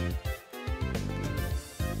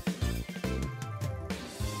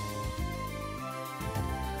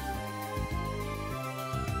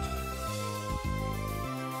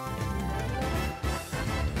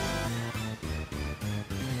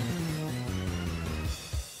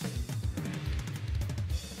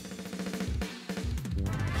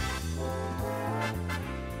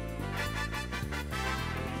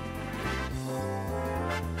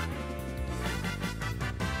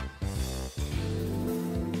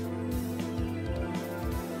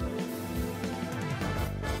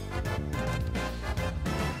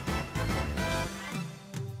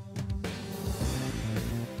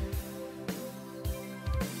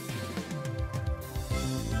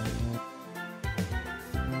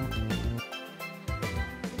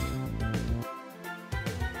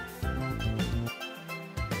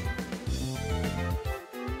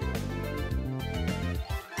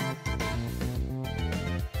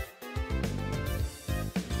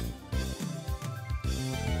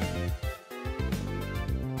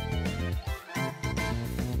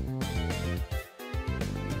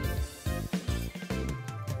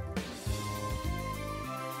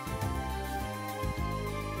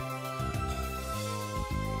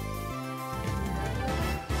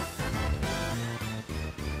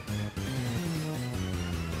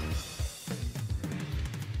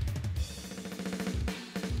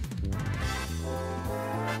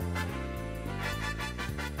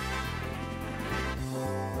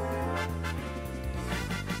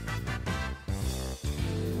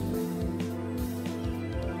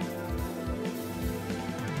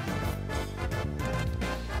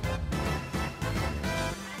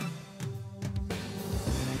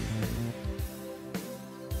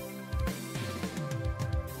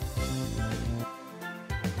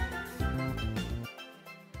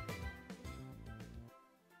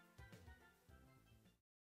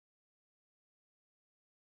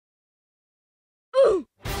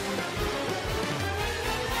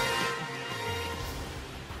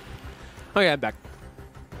 Okay, I'm back.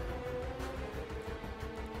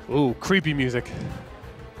 Ooh, creepy music.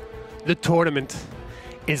 The tournament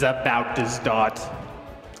is about to start.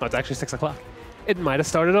 Oh, it's actually 6 o'clock. It might have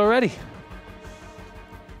started already.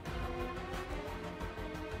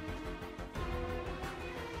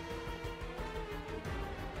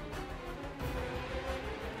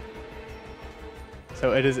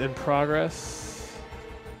 So it is in progress.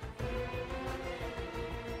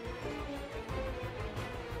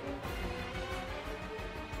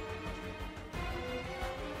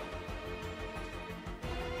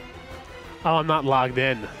 Oh, I'm not logged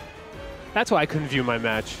in. That's why I couldn't view my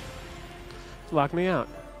match. Lock me out.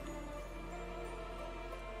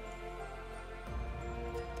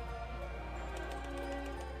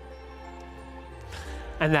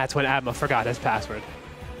 And that's when Atma forgot his password.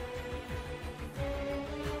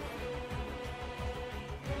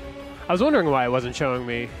 I was wondering why it wasn't showing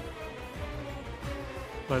me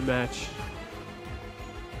my match.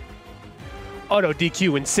 Auto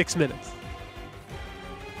DQ in 6 minutes.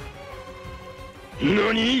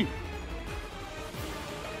 NANI?!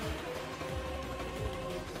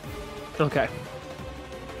 Okay.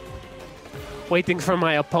 Waiting for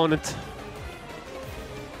my opponent.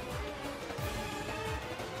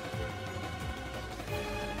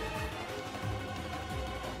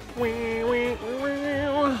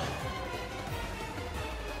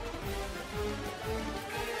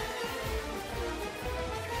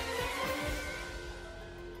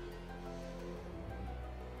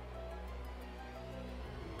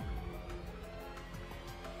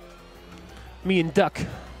 Me and Duck.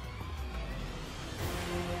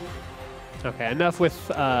 Okay, enough with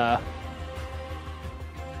the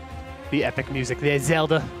epic music. There's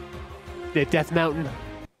Zelda. There's Death Mountain.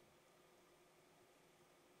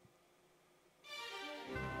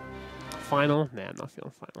 Final? Nah, I'm not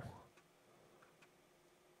feeling final.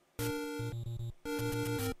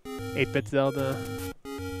 8-bit Zelda.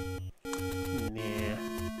 Nah.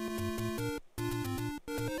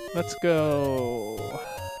 Let's go.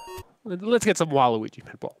 Let's get some Waluigi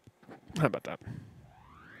Pinball. How about that?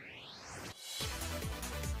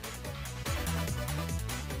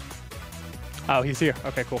 Oh, he's here.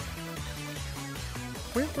 Okay, cool.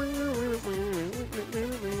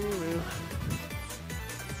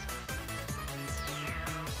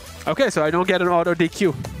 Okay, so I don't get an auto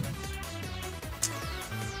DQ.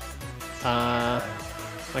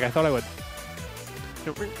 Like I thought I would.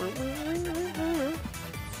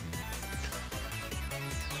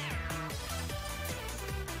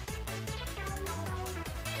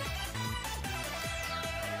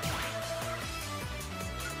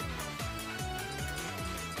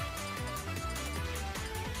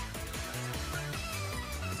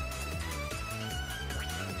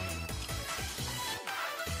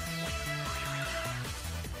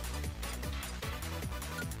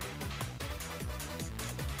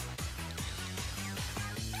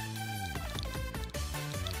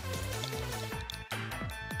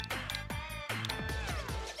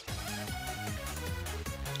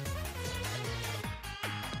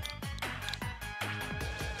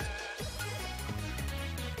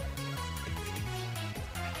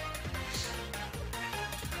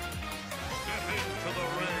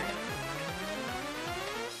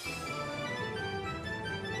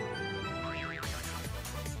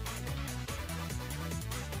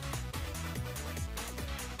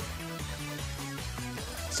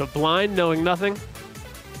 So blind, knowing nothing.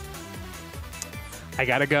 I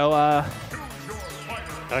gotta go,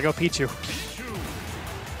 Pichu.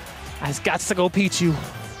 I just got to go Pichu.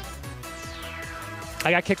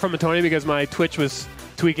 I got kicked from a tourney because my Twitch was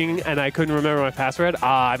tweaking and I couldn't remember my password.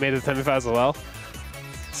 I made it to semifinals as well.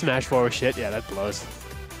 Smash 4 was shit. Yeah, that blows.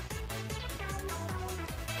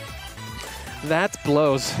 That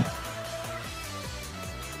blows.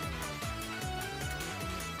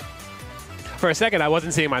 For a second, I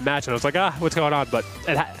wasn't seeing my match, and I was like, what's going on? But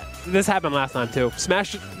this happened last time, too.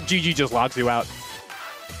 Smash GG just logs you out.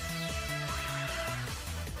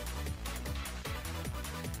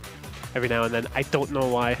 Every now and then. I don't know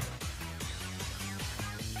why.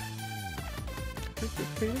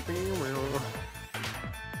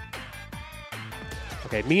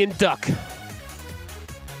 Okay, me and Duck.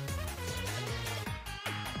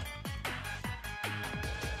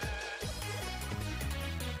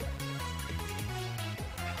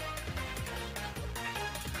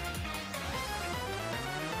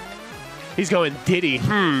 He's going Diddy.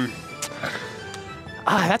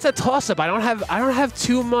 That's a toss-up. I don't have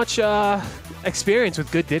too much experience with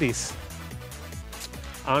good Diddies.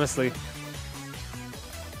 Honestly.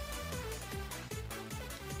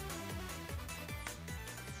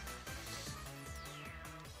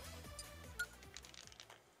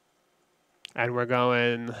 And we're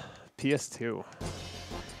going PS2.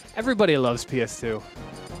 Everybody loves PS2.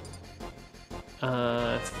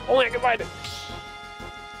 Only I can find it.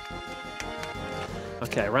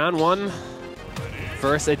 Okay, round one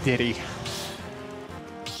versus a Diddy.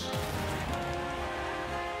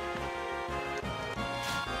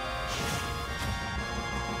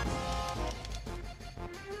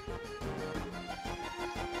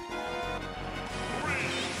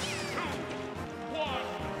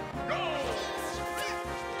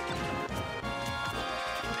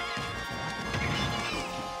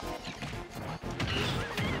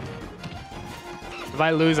 If I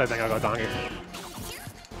lose, I think I'll go Donkey.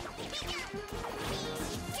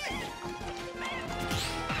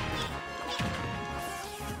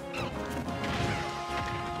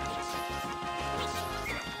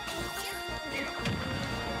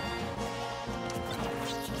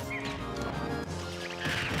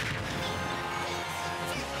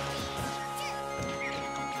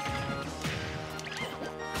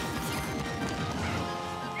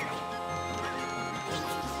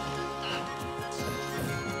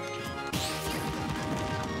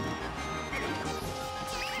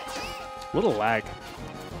 Little lag.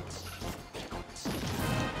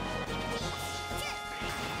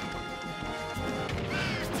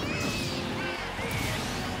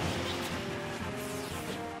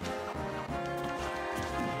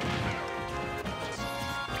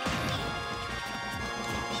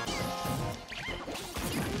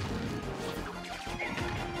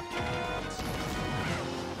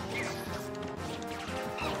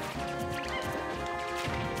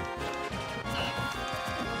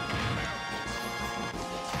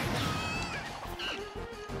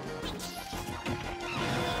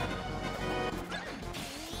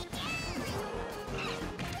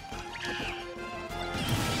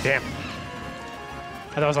 Damn.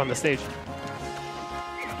 I thought I was on the stage.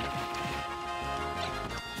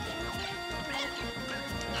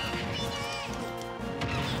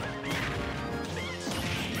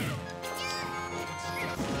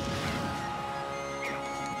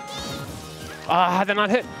 How did I not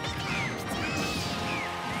hit?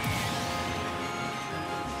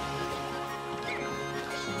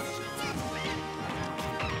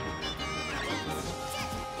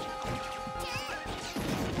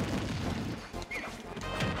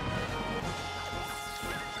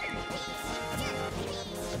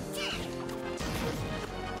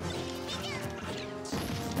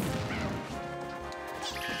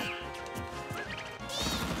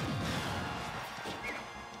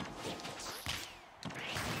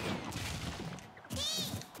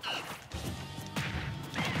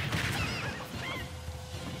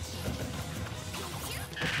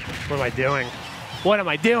 What am I doing? What am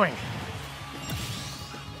I doing?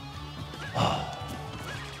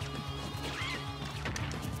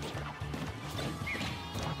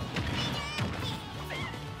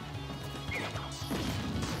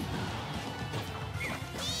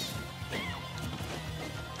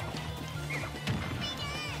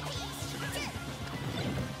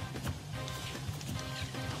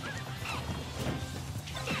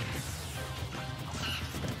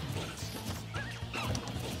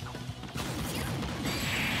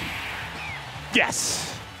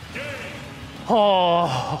 Yes.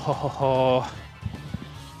 Oh.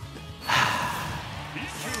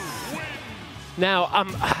 Now,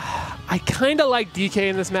 I kind of like DK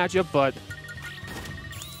in this matchup, but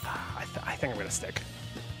I think I'm going to stick.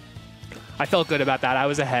 I felt good about that. I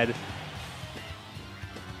was ahead.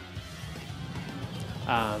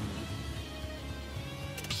 I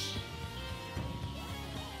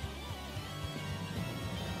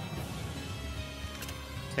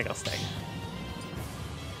think I'll stay.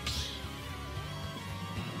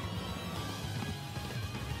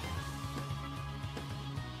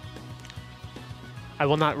 I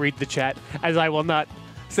will not read the chat, as I will not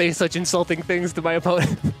say such insulting things to my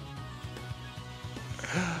opponent.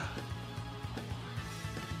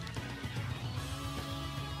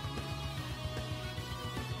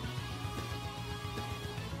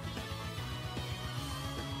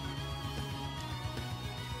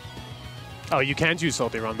 Oh, you can choose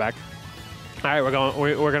Salty Run back. All right, we're gonna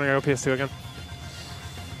go PS2 again.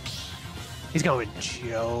 He's going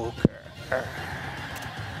Joker.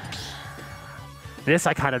 This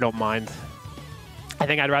I kind of don't mind. I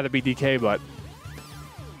think I'd rather be DK, but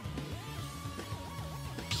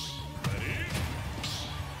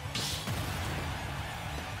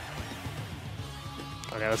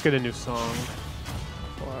okay, let's get a new song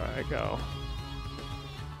before I go.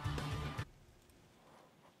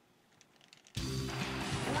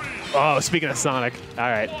 Oh, speaking of Sonic,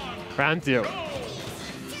 all right, round 2.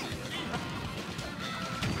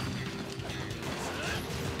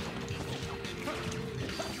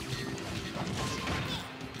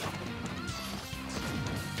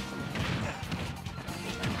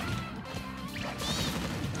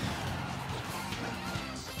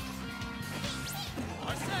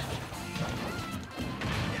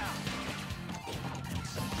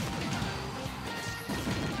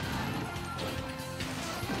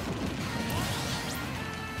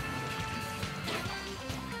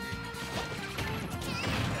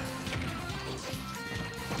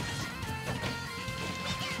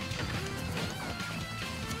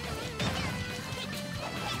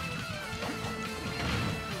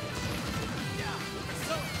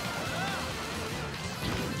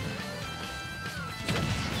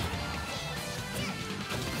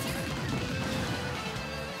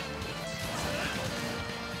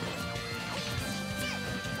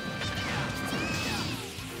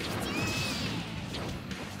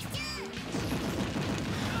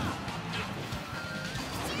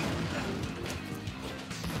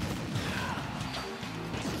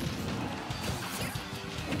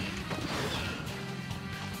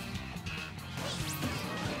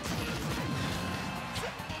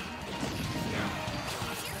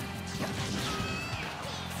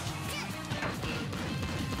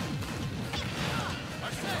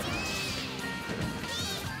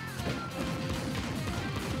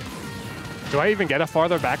 Do I even get a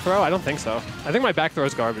farther back throw? I don't think so. I think my back throw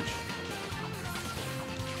is garbage.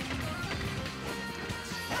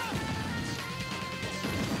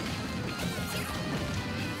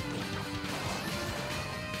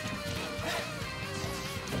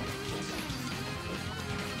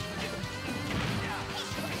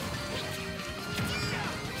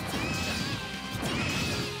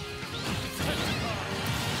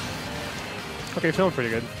 Okay, feeling pretty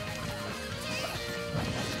good.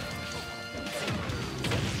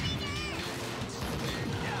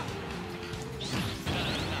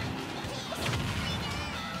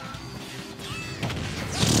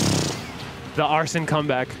 The arson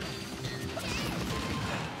comeback.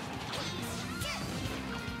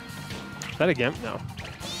 Is that a gimp? No.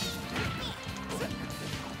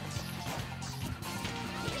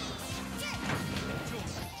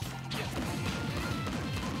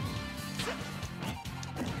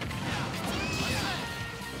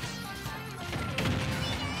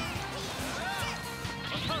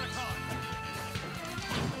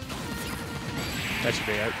 That should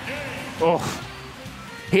be it. Oh.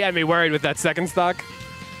 He had me worried with that second stock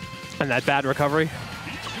and that bad recovery.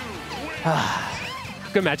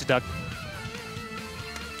 Good match, Doug.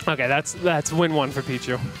 Okay, that's win one for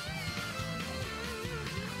Pichu.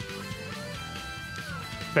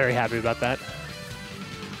 Very happy about that.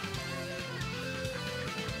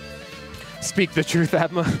 Speak the truth,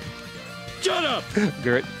 Atma. Shut up!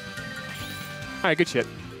 Gert. All right, good shit.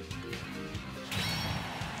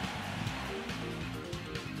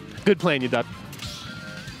 Good playing, you duck.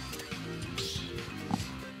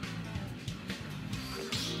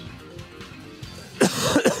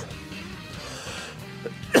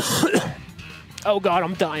 Oh God,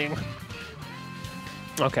 I'm dying.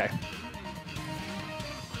 Okay.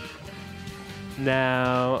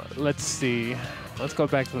 Now, let's see. Let's go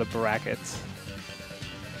back to the brackets.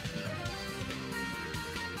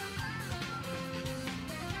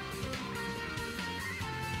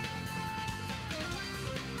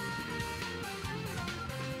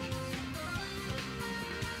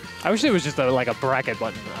 I wish there was just like a bracket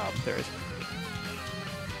button. Oh, there is.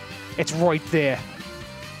 It's right there.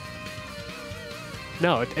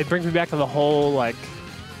 No, it brings me back to the whole, like,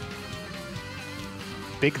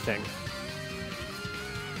 big thing.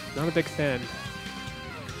 Not a big fan.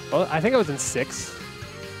 Well, I think I was in 6.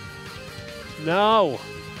 No!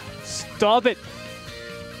 Stop it!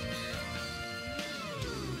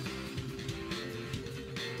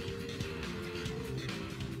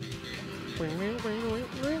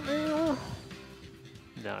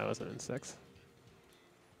 No, I wasn't in 6.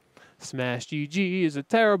 Smash GG is a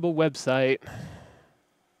terrible website.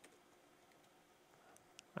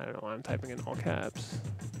 I don't know why I'm typing in all caps.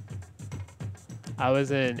 I was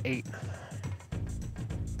in 8.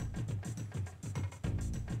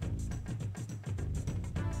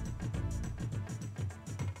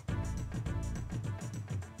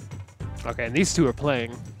 Okay, and these two are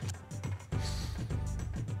playing.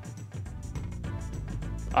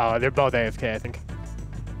 Oh, they're both AFK, I think.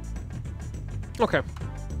 Okay.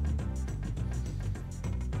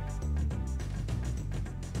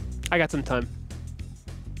 I got some time.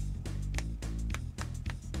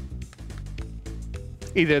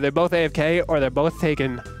 Either they're both AFK or they're both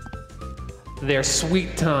taking their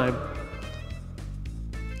sweet time.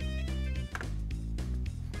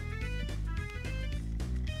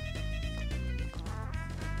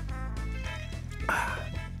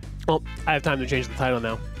 Well, I have time to change the title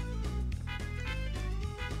now.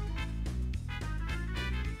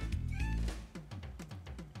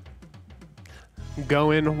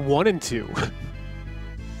 Going 1 and 2.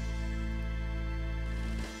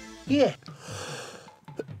 Yeah.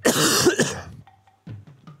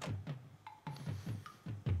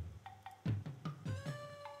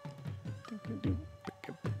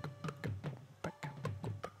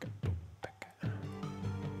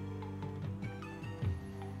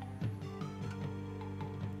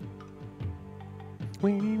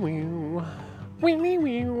 Weenie wee, weenie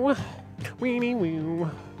wee, weenie wee.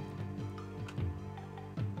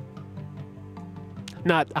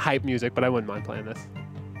 Not hype music, but I wouldn't mind playing this.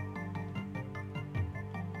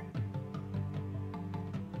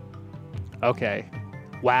 Okay.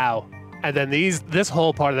 Wow. And then this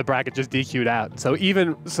whole part of the bracket just DQ'd out. So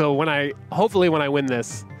hopefully when I win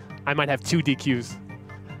this, I might have 2 DQs.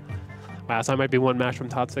 Wow, so I might be 1 match from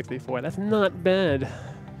top 64. That's not bad.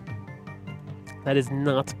 That is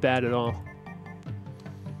not bad at all.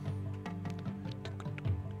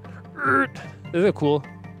 Isn't it cool?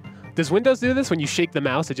 Does Windows do this? When you shake the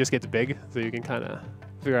mouse, it just gets big, so you can kind of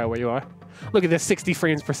figure out where you are. Look at this, 60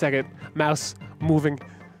 frames per second. Mouse moving.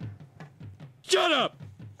 Shut up!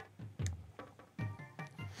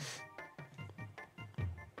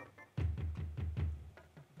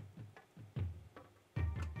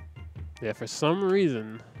 Yeah, for some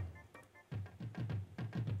reason.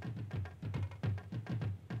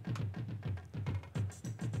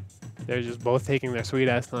 They're just both taking their sweet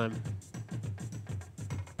ass time.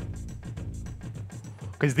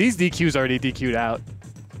 Because these DQs already DQ'd out.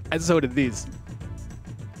 And so did these.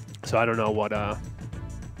 So I don't know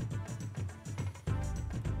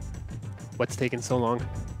what's taking so long.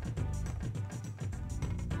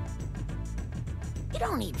 You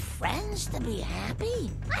don't need friends to be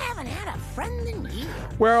happy. I haven't had a friend in years.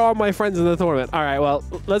 Where are all my friends in the tournament? All right, well,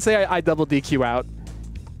 let's say I double DQ out.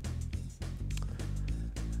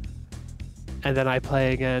 And then I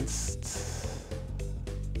play against...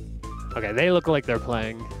 Okay, they look like they're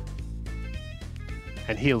playing.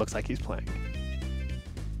 And he looks like he's playing.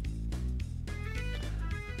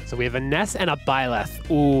 So we have a Ness and a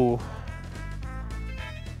Byleth. Ooh.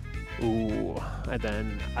 Ooh. And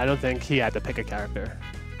then I don't think he had to pick a character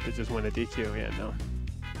to just win a DQ. Yeah, no.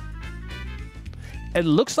 It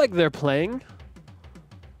looks like they're playing,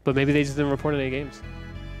 but maybe they just didn't report any games.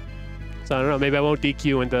 So I don't know. Maybe I won't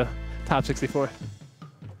DQ into top 64. That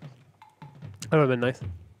would have been nice.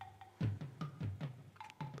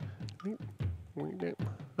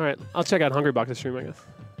 All right, I'll check out Hungrybox's stream, I guess.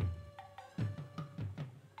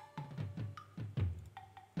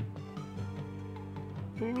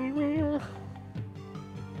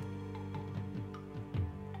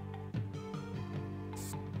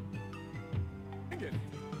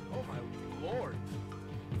 Oh my lord.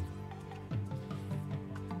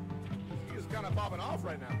 He is kind of popping off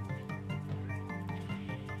right now.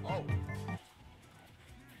 Oh.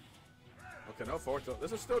 Okay, no forward tilt.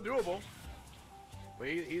 This is still doable. But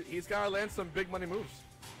he's got to land some big money moves.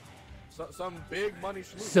 Some big money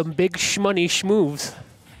schmoves. Some big shmoney schmoves.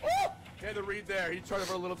 Oh! He had to read there. He tried it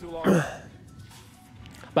for a little too long.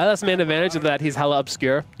 Byleth's main advantage is that he's hella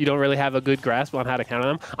obscure. You don't really have a good grasp on how to counter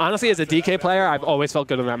them. Honestly, as a DK player, I've always felt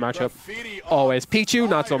good in that matchup. Always. Pichu,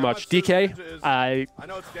 not so much. DK, I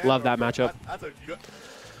love that matchup.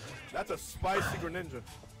 That's a spicy Greninja.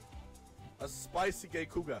 A spicy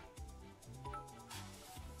Gekuga.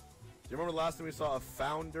 Do you remember the last time we saw a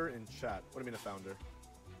founder in chat? What do you mean a founder?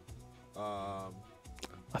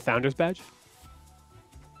 A founder's badge?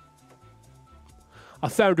 A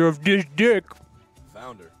founder of this dick.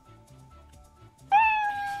 Founder.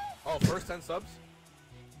 Oh, first 10 subs?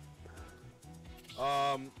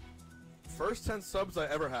 First 10 subs I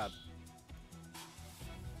ever had.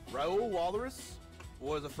 Raul Walrus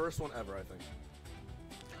was the first one ever, I think.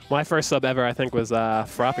 My first sub ever, I think, was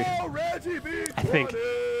Froppy. Oh, Reggie B. I think.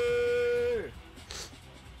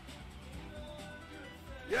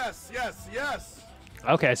 Yes, yes, yes.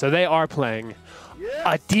 Okay, so they are playing. Yes.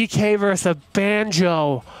 A DK versus a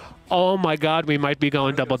Banjo. Oh my god, we might be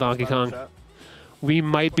going double Donkey Kong. We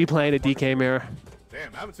might be playing a DK mirror.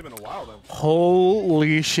 Damn, I haven't seen him in a while then.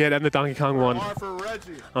 Holy shit, and the Donkey Kong won. For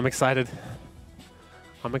Reggie. I'm excited.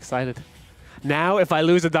 I'm excited. Now, if I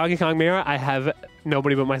lose a Donkey Kong mirror, I have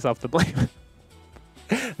nobody but myself to blame.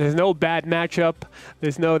 There's no bad matchup.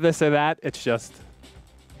 There's no this or that. It's just...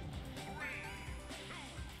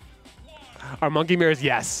 Our monkey mirrors,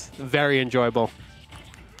 yes. Very enjoyable.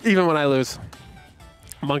 Even when I lose.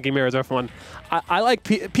 Monkey mirrors are fun. I like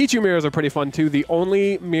Pichu mirrors are pretty fun too. The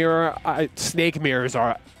only mirror, snake mirrors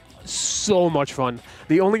are so much fun.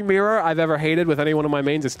 The only mirror I've ever hated with any one of my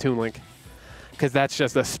mains is Toon Link, because that's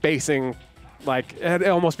just a spacing, like it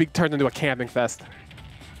almost turns into a camping fest,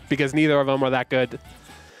 because neither of them are that good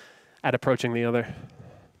at approaching the other.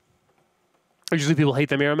 Usually people hate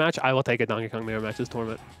the mirror match. I will take a Donkey Kong mirror match this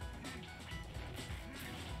tournament.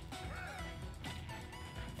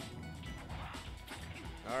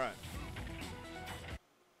 All right.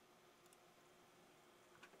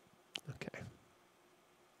 Okay.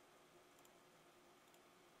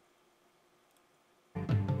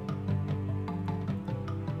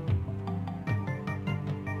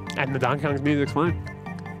 And the Donkey Kong's music's fine.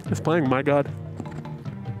 It's playing, my god.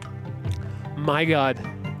 My god.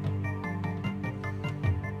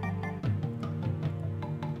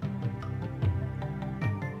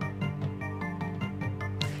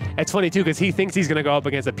 It's funny too, because he thinks he's gonna go up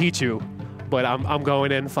against a Pichu, but I'm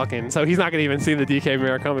going in fucking, so he's not gonna even see the DK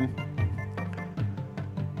mirror coming.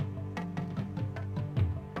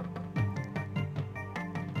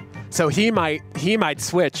 So he might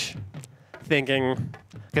switch, thinking,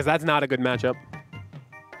 because that's not a good matchup.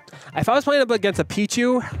 If I was playing up against a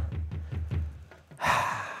Pichu,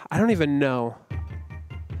 I don't even know.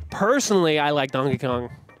 Personally, I like Donkey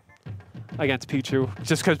Kong against Pichu,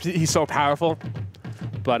 just because he's so powerful.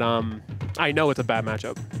 But I know it's a bad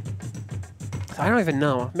matchup. I don't even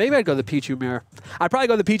know. Maybe I'd go the Pichu mirror. I'd probably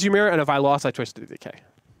go the Pichu mirror, and if I lost, I'd switch to the DK.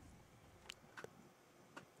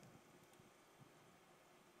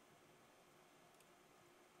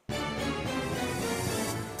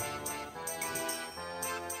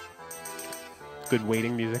 Good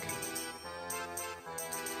waiting music.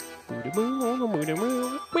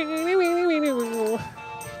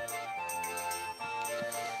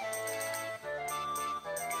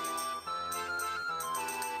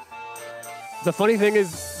 The funny thing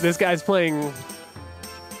is, this guy's playing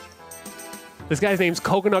This guy's name's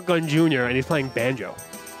Coconut Gun Jr. and he's playing banjo.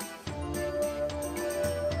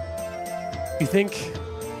 You think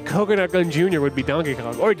Coconut Gun Jr. would be Donkey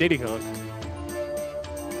Kong or Diddy Kong?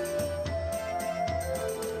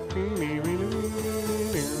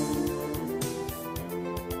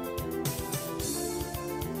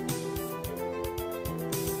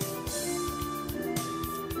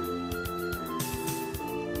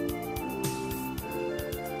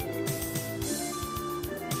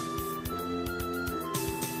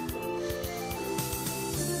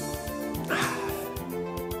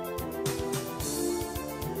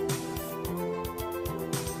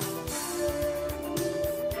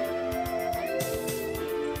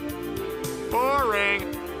 Boring.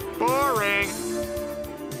 Boring.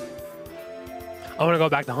 I want to go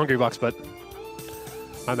back to Hungry Bucks, but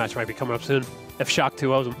my match might be coming up soon. If Shock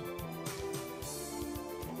 2 owes him.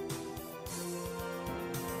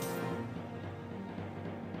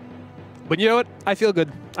 But you know what? I feel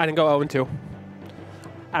good. I didn't go 0-2.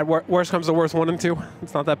 At worst comes the worst, 1-2.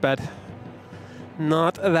 It's not that bad.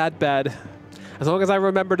 Not that bad. As long as I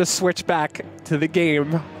remember to switch back to the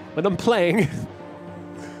game when I'm playing,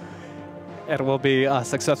 it will be a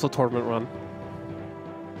successful tournament run.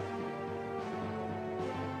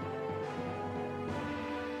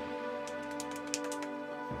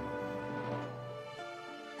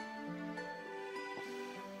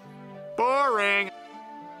 Boring.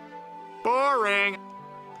 Boring.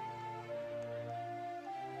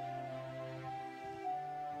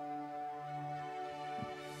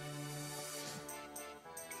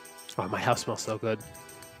 Oh, my house smells so good.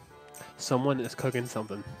 Someone is cooking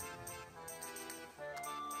something.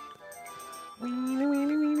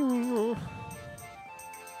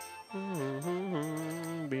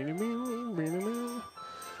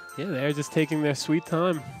 Yeah, they're just taking their sweet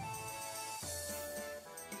time.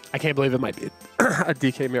 I can't believe it might be a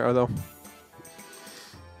DK mirror, though.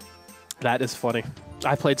 That is funny.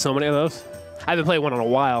 I played so many of those. I haven't played one in a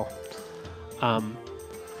while.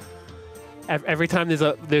 Every time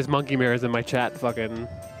there's monkey mirrors in my chat, fucking,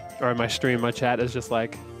 or in my stream, my chat is just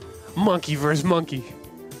like, monkey versus monkey.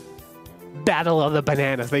 Battle of the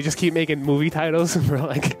Bananas. They just keep making movie titles, and we're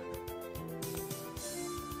like,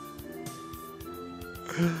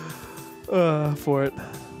 for it.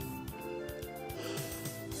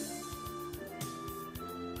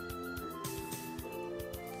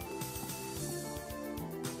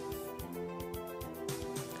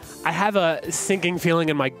 I have a sinking feeling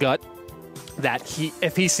in my gut that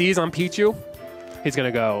if he sees on Pichu, he's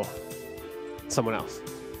gonna go someone else,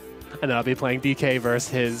 and then I'll be playing DK versus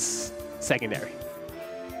his secondary.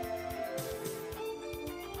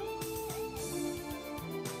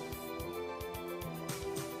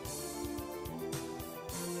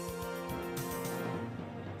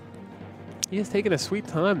 He is taking a sweet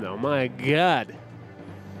time, though. My God.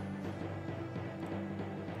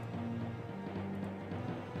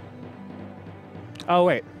 Oh,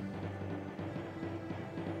 wait.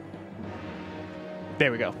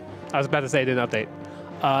 There we go. I was about to say it didn't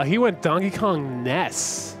update. He went Donkey Kong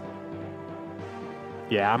Ness.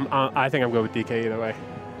 Yeah, I think I'm good with DK either way.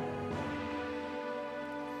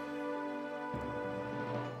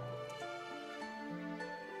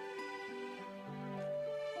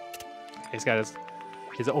 He's got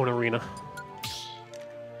his own arena.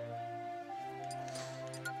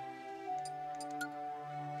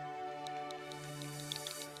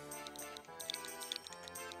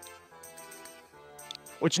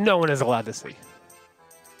 Which no one is allowed to see.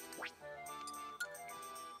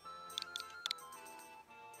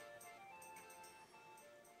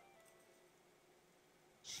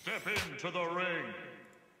 Step into the ring.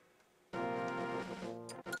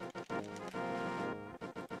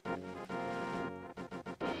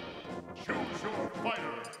 Choose your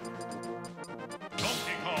fighter.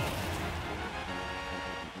 Donkey Kong.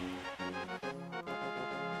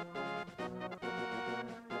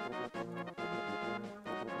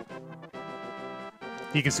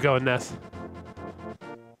 He gets to go in Ness.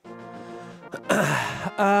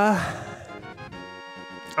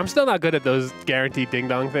 I'm still not good at those guaranteed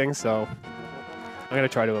ding-dong things, so I'm going to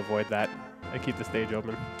try to avoid that and keep the stage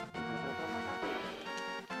open.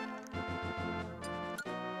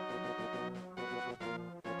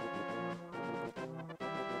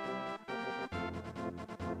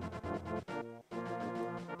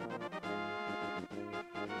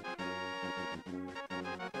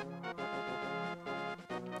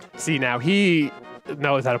 See, now he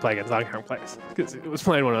knows how to play against Donkey Kong players because it was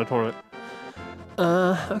playing one on a tournament.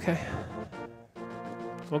 Okay.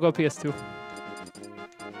 We'll go PS2.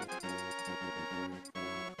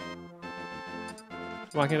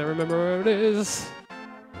 Why can't I remember where it is?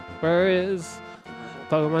 Where is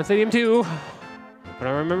Pokemon Stadium 2? I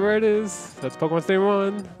don't remember where it is. That's Pokemon Stadium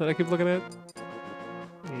 1 that I keep looking at.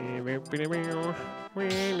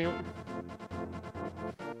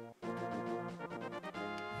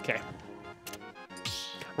 Okay.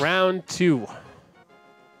 Round 2.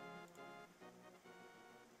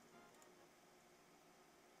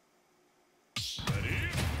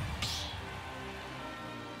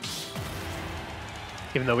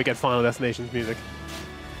 Even though we get Final Destinations music.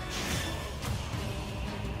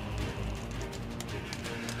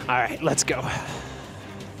 All right, let's go.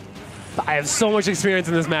 I have so much experience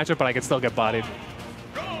in this matchup, but I can still get bodied.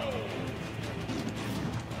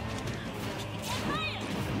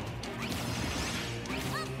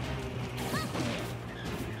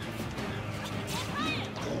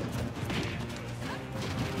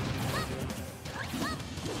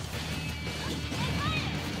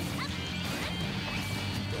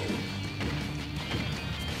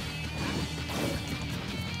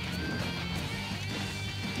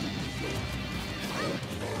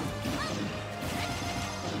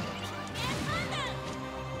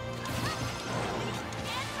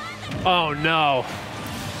 Oh no.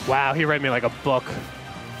 Wow, he read me like a book.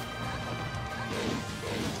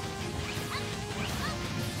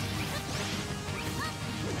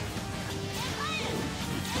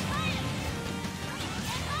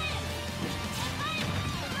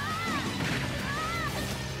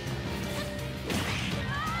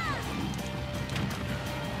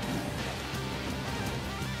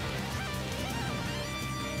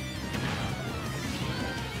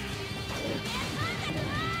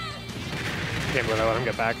 Can't believe I let him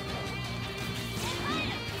get back.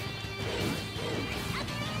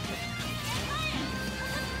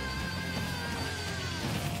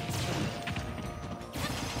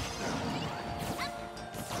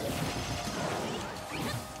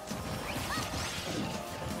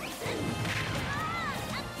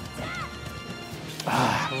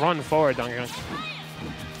 Run forward, Donkey Kong.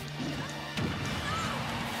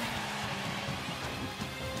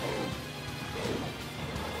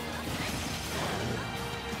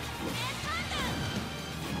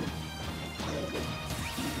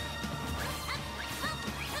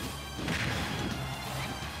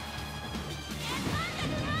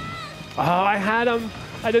 Oh, I had him.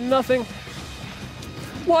 I did nothing.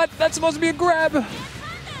 What? That's supposed to be a grab.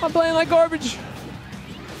 I'm playing like garbage.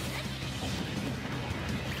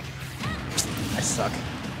 I suck.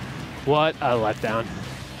 What a letdown.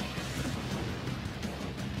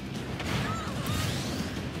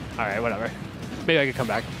 All right, whatever. Maybe I could come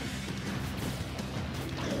back.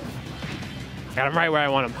 Got him right where I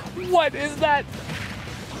want him. What is that?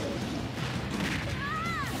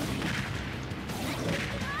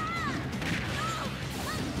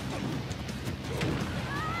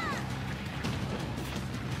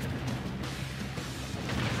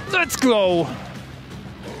 Let's go!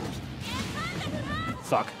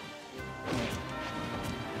 Fuck.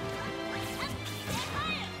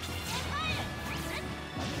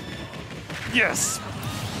 Yes!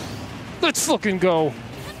 Let's fucking go!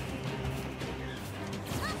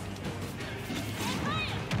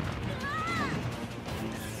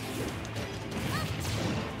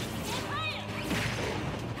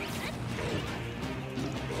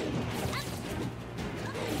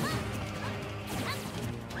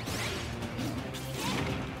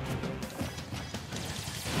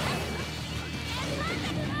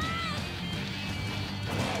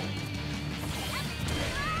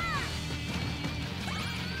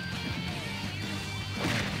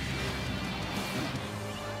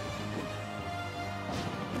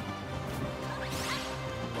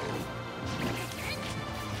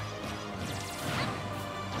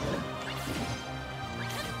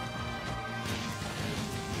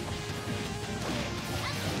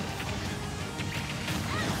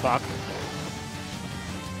 Fuck.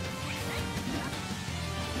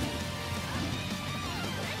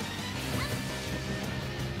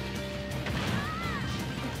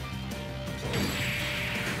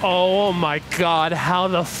 Oh my god, how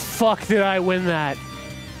the fuck did I win that?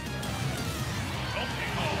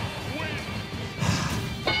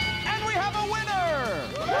 And we have a winner!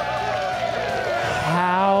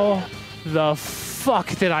 How the fuck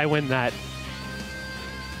did I win that?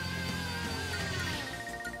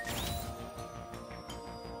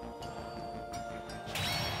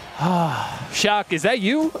 Shock, is that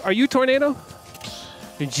you? Are you Tornado?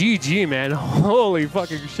 GG, man. Holy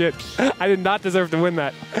fucking shit. I did not deserve to win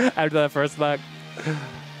that after that first leg.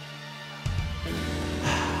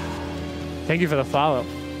 Thank you for the follow.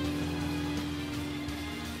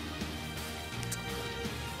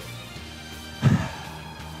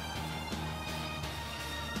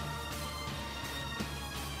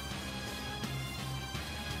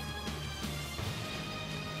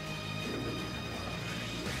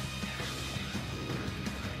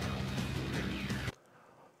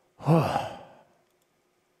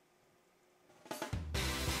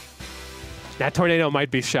 That tornado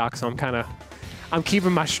might be shock, so I'm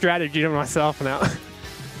keeping my strategy to myself now.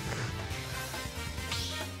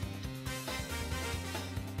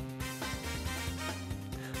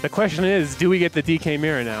 The question is, do we get the DK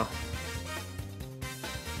mirror now?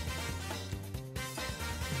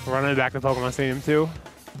 Running back to Pokemon Stadium 2.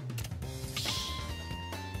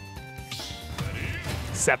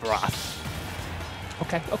 Sephiroth.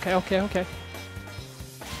 Okay.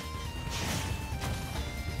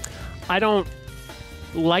 I don't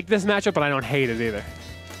like this matchup, but I don't hate it either.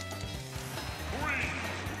 3,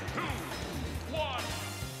 2, 1,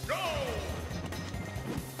 go!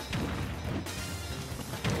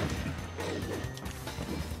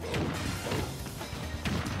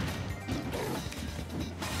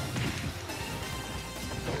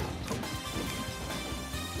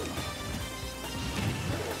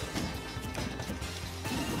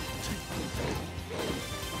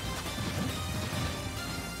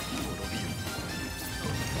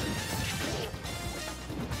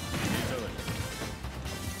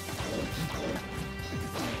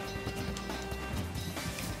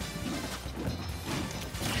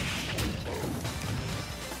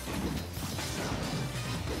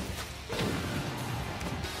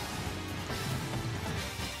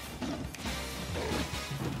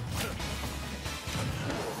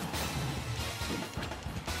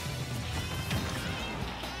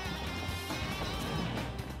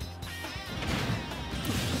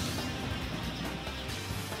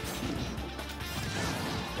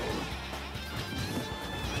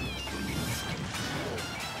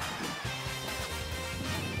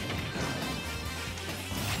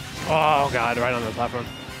 Oh god, right on the platform.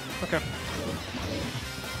 Okay.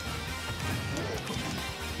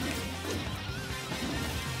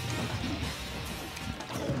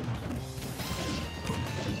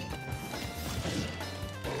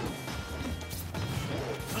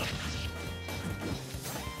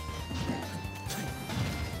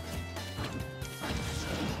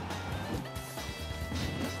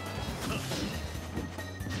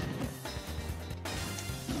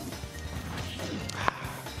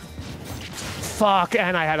 Fuck,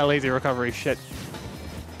 and I had a lazy recovery. Shit.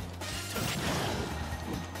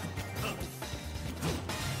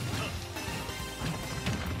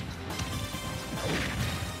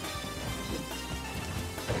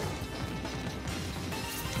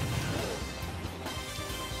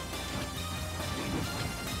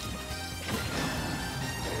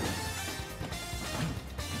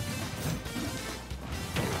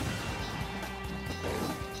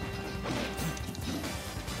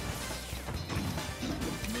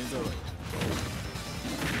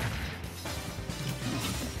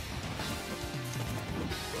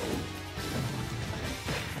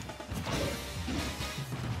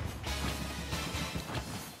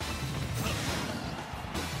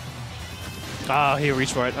 Oh, he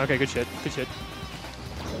reached for it. Okay, good shit. Good shit.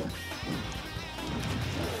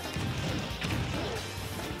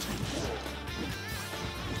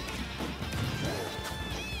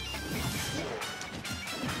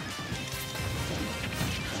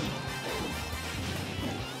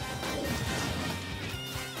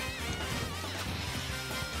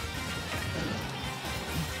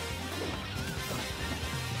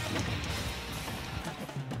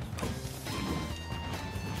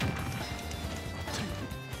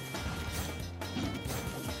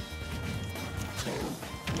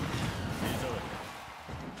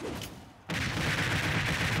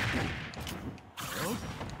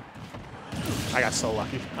 I got so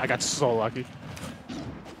lucky. I got so lucky.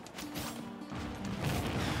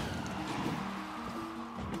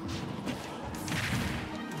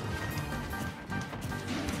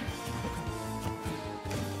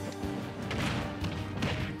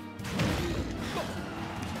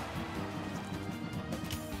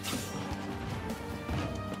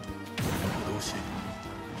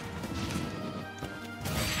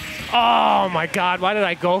 Oh my god, why did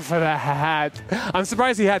I go for that? I'm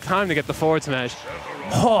surprised he had time to get the forward smash.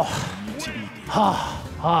 Oh. Oh.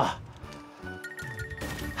 Oh.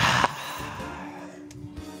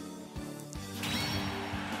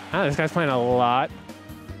 Ah, this guy's playing a lot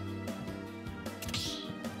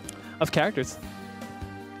of characters.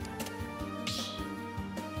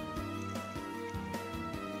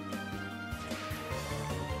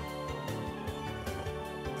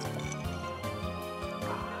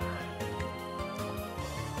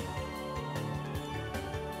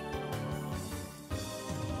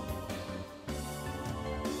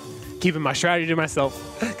 Keeping my strategy to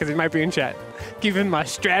myself, because he might be in chat. Keeping my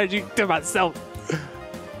strategy to myself.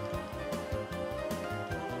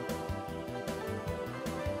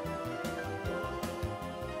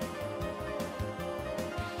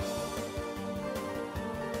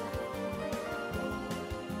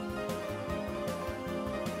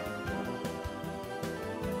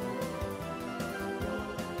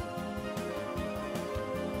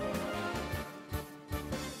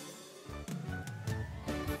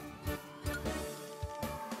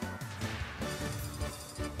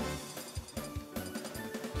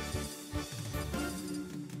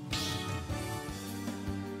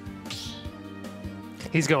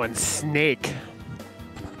 He's going Snake.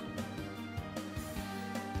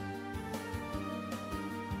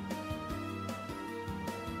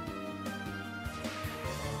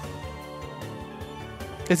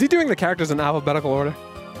 Is he doing the characters in alphabetical order?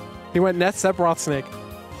 He went Ness, Sephiroth, Snake.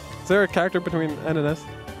 Is there a character between N and S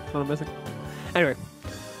that I'm missing? Anyway.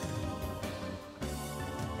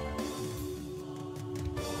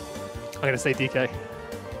 I'm gonna say DK.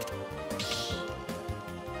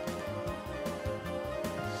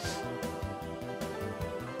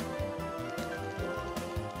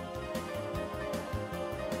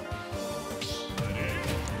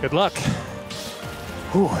 Good luck.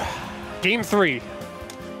 Whew. Game 3.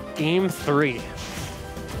 Game 3.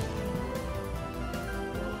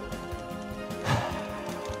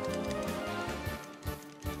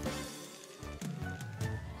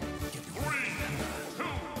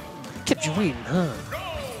 Kept you waiting, huh?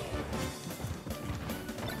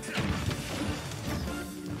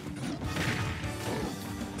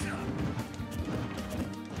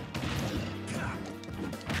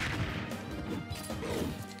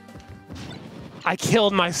 I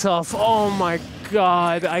killed myself. Oh my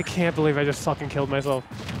god. I can't believe I just fucking killed myself.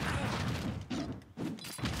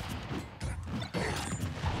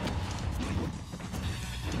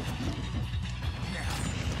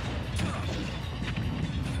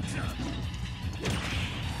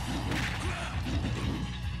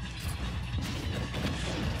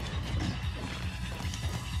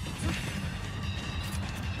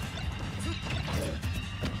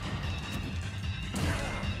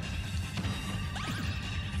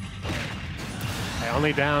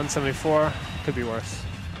 Only down 74. Could be worse.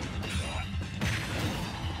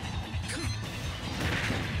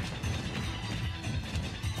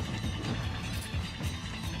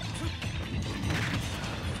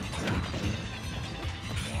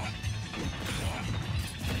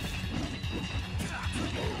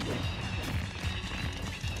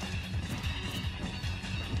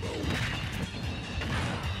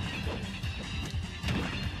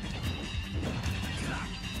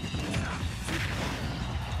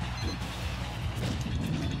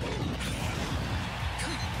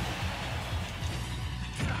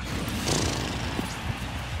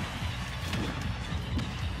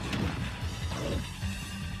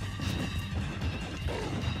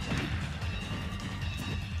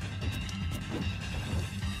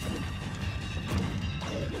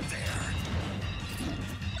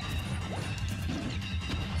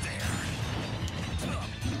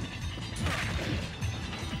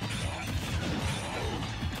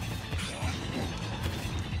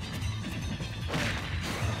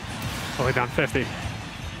 Only down 50.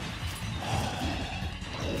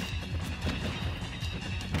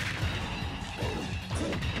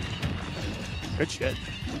 Good shit.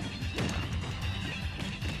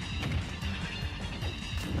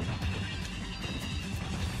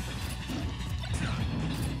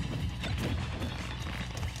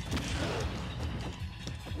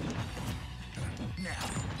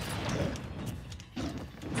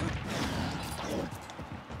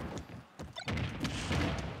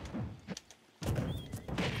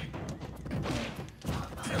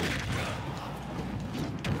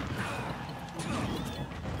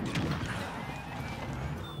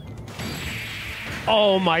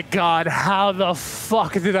 Oh my god, how the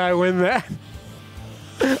fuck did I win that?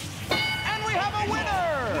 And we have a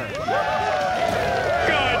winner!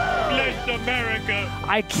 God bless America!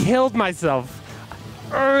 I killed myself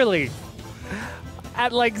early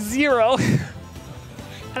at like 0 and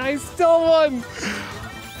I still won.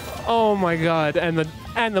 Oh my god, and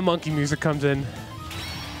the monkey music comes in.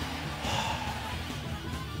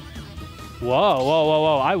 Whoa, whoa, whoa,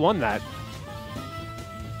 whoa, I won that.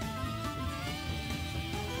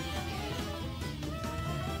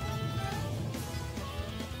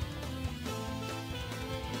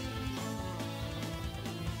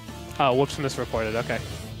 Oh, whoops, misreported. Okay.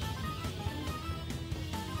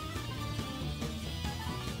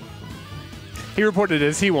 He reported it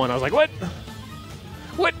as he won. I was like, what?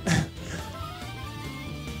 What?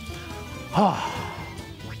 Oh.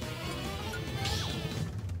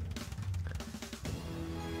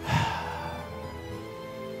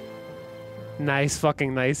 Nice,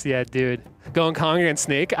 fucking nice. Yeah, dude. Going Kong against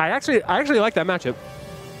Snake. I actually like that matchup.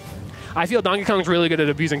 I feel Donkey Kong's really good at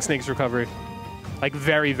abusing Snake's recovery. Like,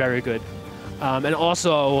 very, very good. And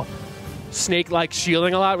also, Snake likes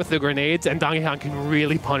shielding a lot with the grenades, and Donkey Kong can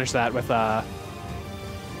really punish that with the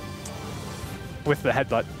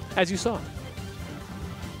headbutt, as you saw.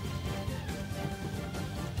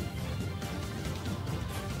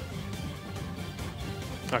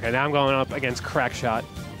 Okay, now I'm going up against Crackshot.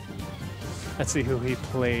 Let's see who he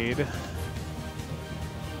played.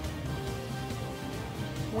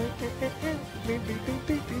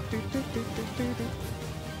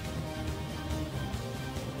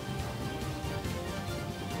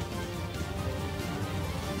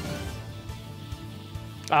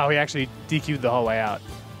 Oh, he actually DQ'd the whole way out.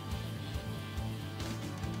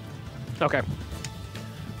 Okay.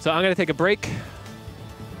 So I'm going to take a break.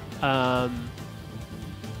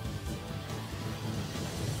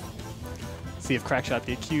 See if Crackshot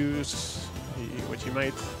DQs, which he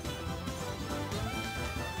might.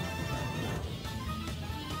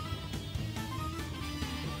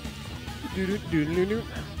 Doo-doo-doo-doo-doo.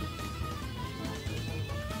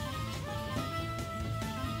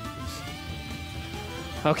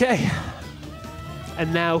 Okay.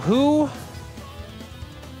 And now who?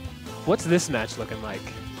 What's this match looking like?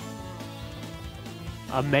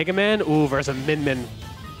 A Mega Man? Ooh, versus a Min Min.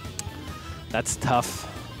 That's tough.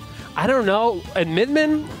 I don't know. And Min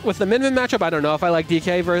Min, with the Min Min matchup, I don't know if I like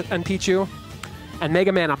DK and Pichu. And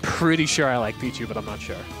Mega Man, I'm pretty sure I like Pichu, but I'm not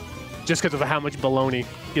sure. Just because of how much baloney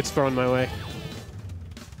gets thrown my way.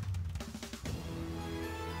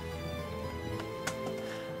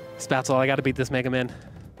 Spatzel, I gotta beat this Mega Man.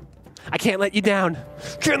 I can't let you down.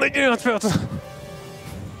 Can't let you down, Spatzel.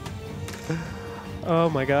 Oh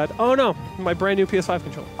my god. Oh no, my brand new PS5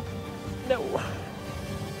 controller. No.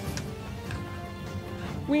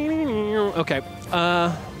 Okay.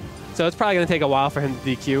 So it's probably gonna take a while for him to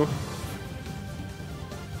DQ.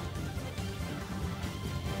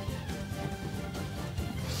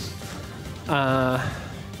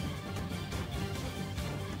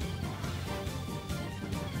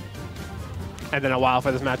 And then a while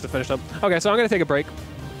for this match to finish up. Okay, so I'm gonna take a break.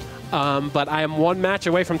 But I am one match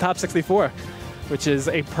away from top 64, which is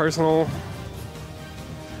a personal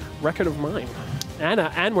record of mine.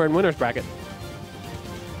 And we're in winner's bracket.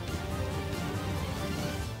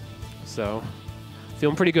 So,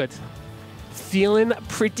 feeling pretty good. Feeling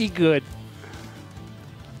pretty good.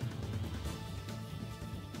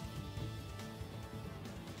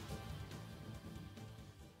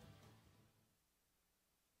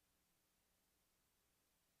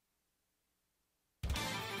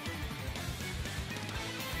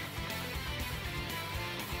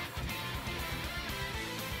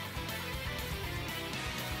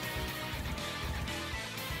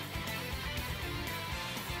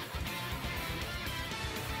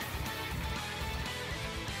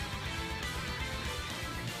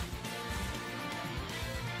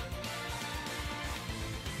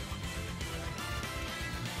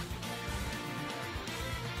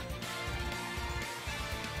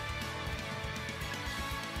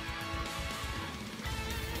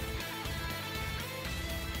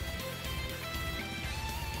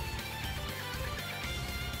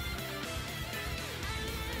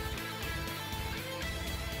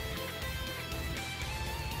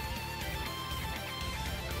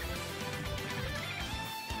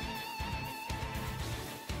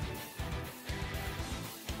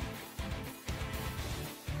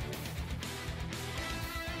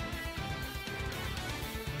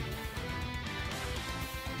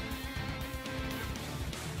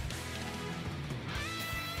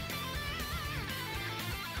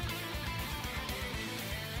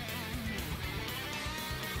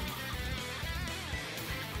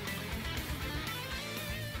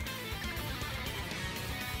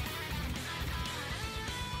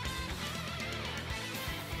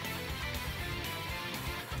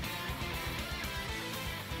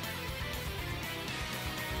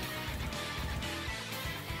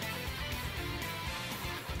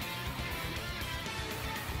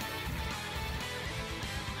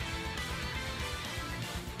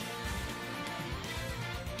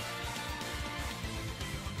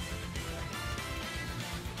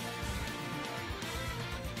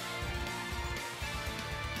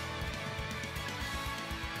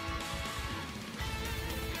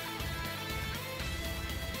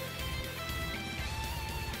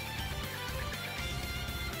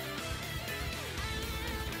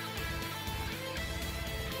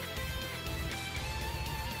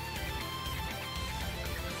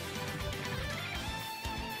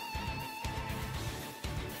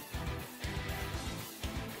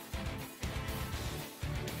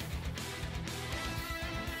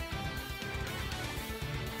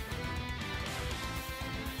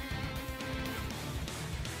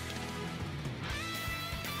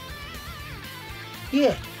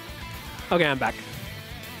 Yeah. Okay, I'm back.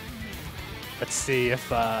 Let's see if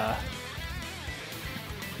oh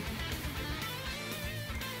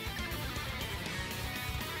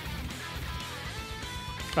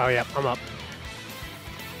yeah, I'm up.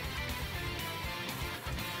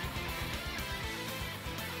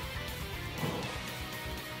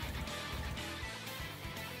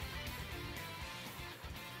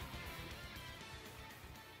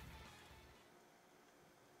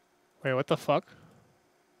 Wait, what the fuck?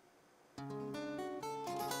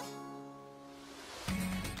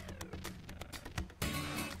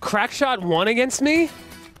 Crackshot won against me?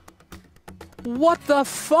 What the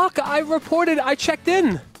fuck? I checked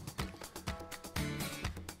in.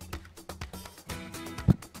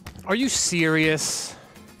 Are you serious?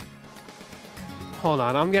 Hold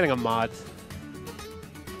on, I'm getting a mod.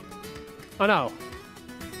 Oh no.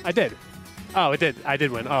 I did. Oh, it did. I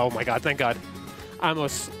did win. Oh my god, thank god. I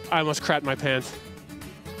almost crapped my pants.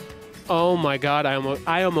 Oh my god,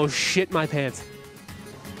 I almost shit my pants.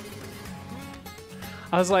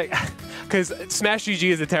 I was like, because Smash GG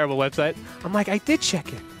is a terrible website. I'm like, I did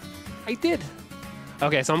check it. I did.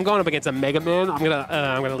 Okay, so I'm going up against a Mega Man. I'm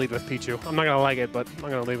gonna lead with Pichu. I'm not gonna like it, but I'm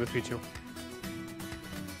gonna lead with Pichu.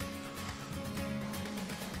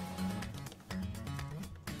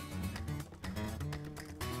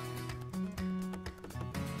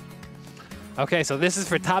 Okay, so this is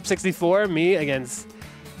for top 64. Me against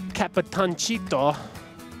Capitancito.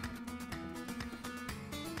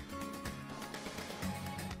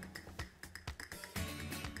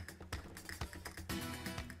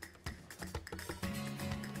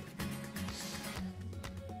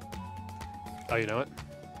 Oh, you know it?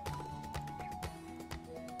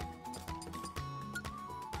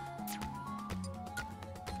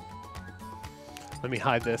 Let me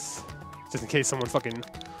hide this, just in case someone fucking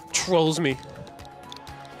trolls me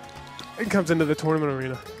and comes into the tournament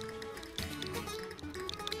arena.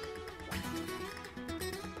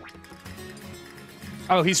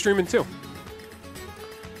 Oh, he's streaming too.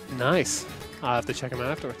 Nice. I'll have to check him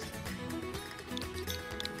out afterwards.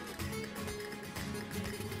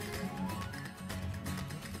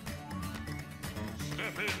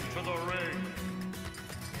 Step into the ring.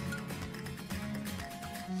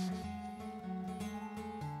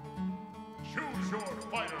 Choose your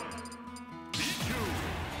fighter.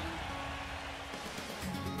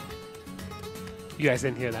 You guys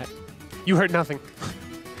didn't hear that. You heard nothing.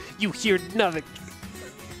 You heard nothing.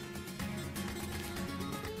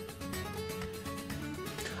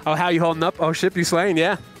 Oh, how you holding up? Oh, shit, you slaying?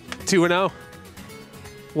 Yeah. 2-0.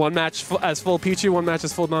 One match as full Pichu, one match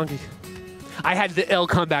as full Donkey. I had the ill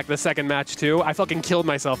comeback the second match, too. I fucking killed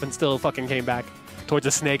myself and still fucking came back towards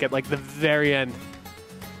a snake at, like, the very end.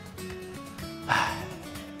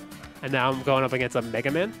 And now I'm going up against a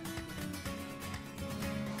Mega Man.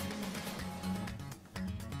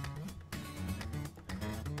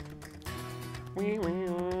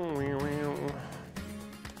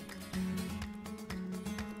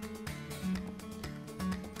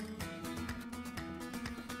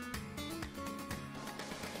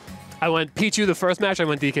 I went Pichu the first match, I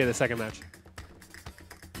went DK the second match.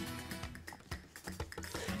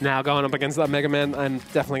 Now going up against that Mega Man, I'm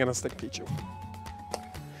definitely gonna stick Pichu.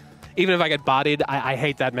 Even if I get bodied, I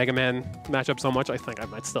hate that Mega Man matchup so much, I think I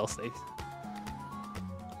might still stay.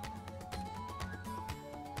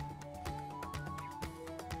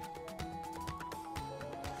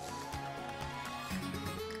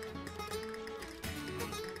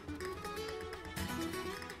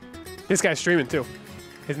 This guy's streaming too.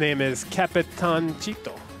 His name is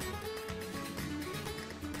Capitancito.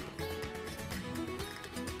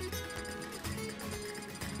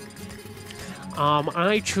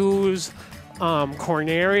 I choose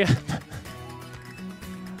Corneria.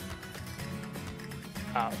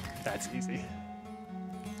 Oh, that's easy.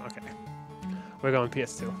 Okay. We're going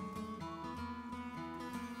PS2.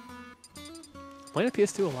 Playing a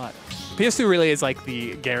PS2 a lot. PS2 really is like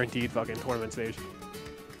the guaranteed fucking tournament stage.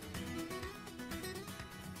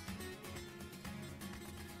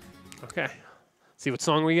 Okay. See what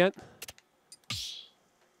song we get?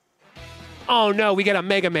 Oh no, we get a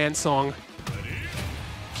Mega Man song.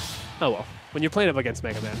 Oh well, when you're playing up against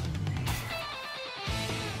Mega Man.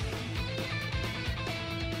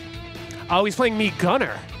 Oh, he's playing Meat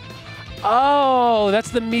Gunner. Oh,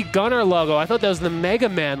 that's the Meat Gunner logo. I thought that was the Mega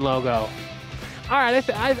Man logo. All right,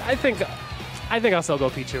 I think I'll still go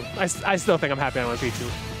Pichu. I still think I'm happy I went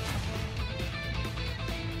Pichu.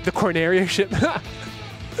 The Corneria ship.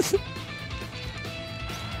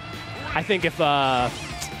 I think if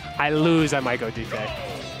I lose, I might go DK.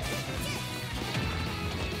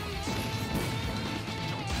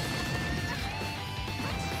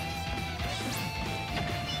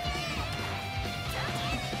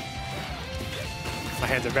 My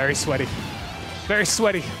hands are very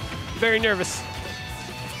sweaty, very nervous.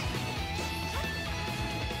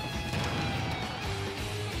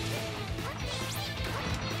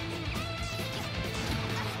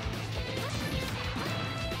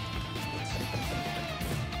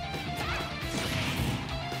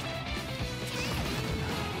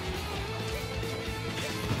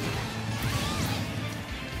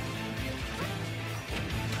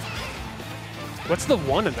 What's the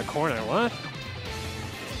one in the corner? What?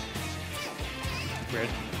 Weird.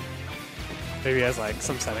 Maybe he has like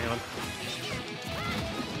some setting on.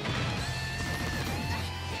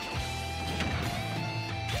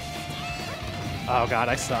 Oh god,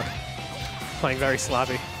 I suck. Playing very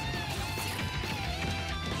sloppy.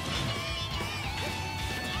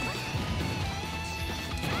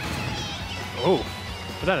 Oh,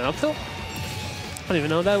 was that an up tilt? I don't even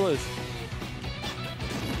know what that was.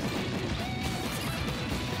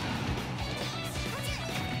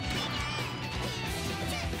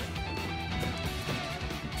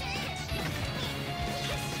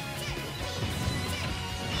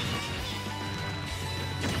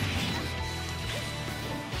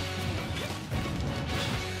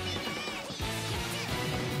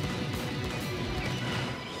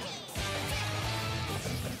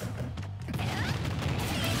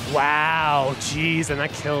 Wow, jeez, and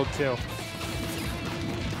that killed too.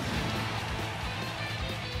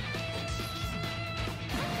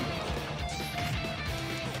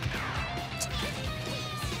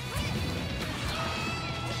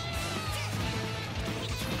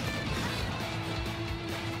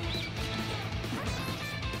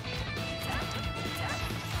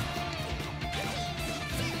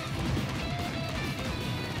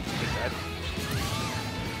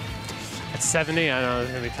 At 70, I know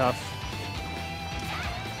it's gonna be tough.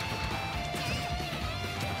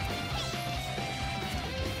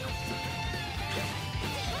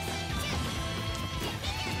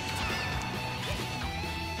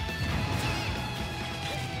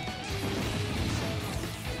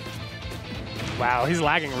 Wow, he's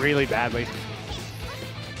lagging really badly.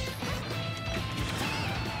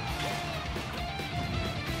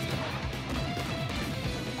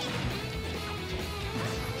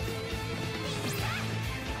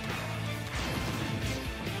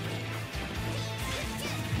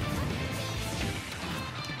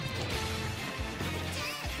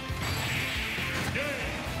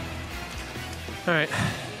 All right.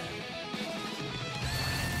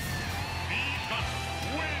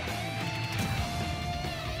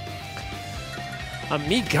 A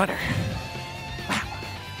Mii Gunner. Wow.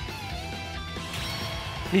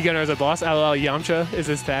 Mii Gunner is a boss. LOL Yamcha is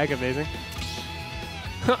his tag. Amazing.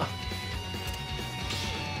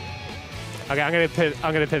 Okay, I'm gonna pivot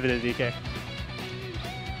to DK.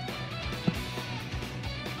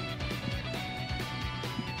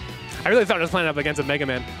 I really thought I was playing up against a Mega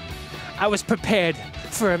Man. I was prepared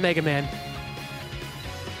for a Mega Man.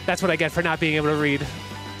 That's what I get for not being able to read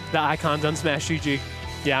the icons on Smash GG.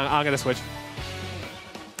 Yeah, I'm gonna switch.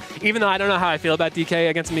 Even though I don't know how I feel about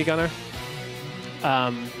DK against Mii Gunner,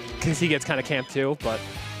 because he gets kind of camped too, but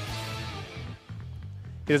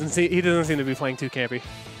he doesn't seem to be playing too campy.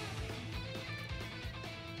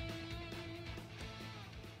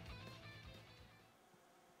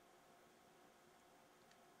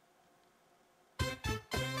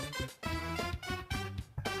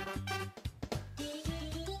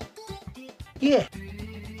 Yeah.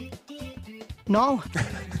 No.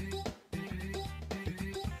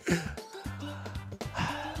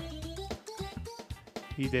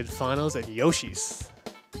 He did finals at Yoshi's.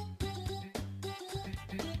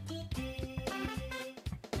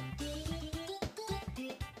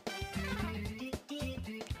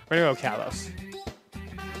 We're gonna go Kalos.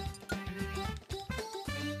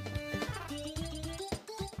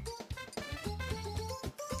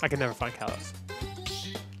 I can never find Kalos.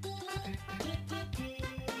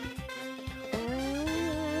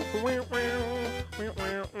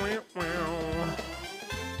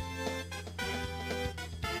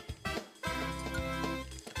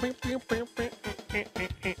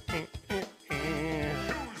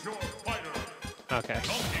 Okay.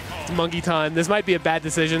 It's monkey time. This might be a bad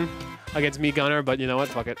decision against Mii Gunner, but you know what?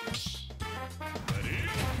 Fuck it. Let's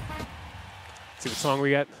see what song we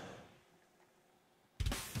get.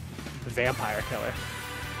 Vampire Killer.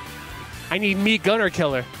 I need Mii Gunner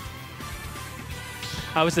Killer.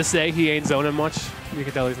 I was to say he ain't zoning much. You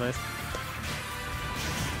can tell he's nice.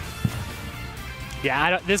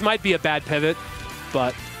 Yeah, this might be a bad pivot,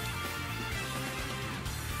 but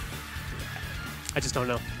I just don't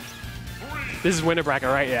know. This is winner bracket,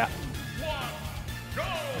 right? Yeah.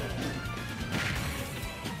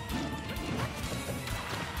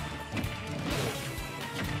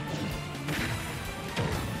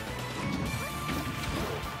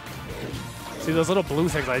 See those little blue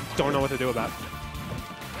things I don't know what to do about.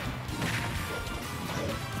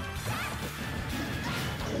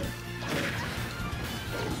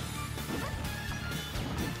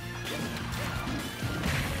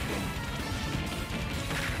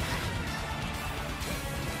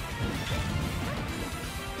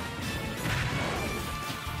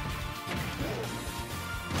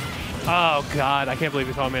 Oh, God. I can't believe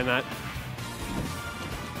you called me on that.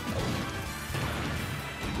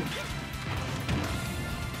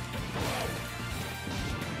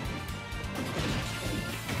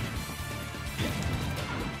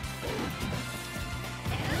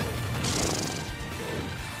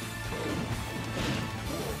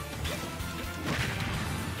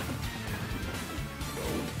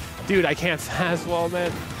 Dude, I can't fast wall,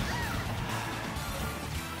 man.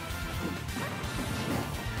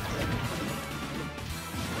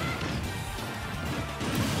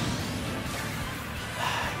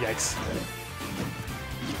 Yikes.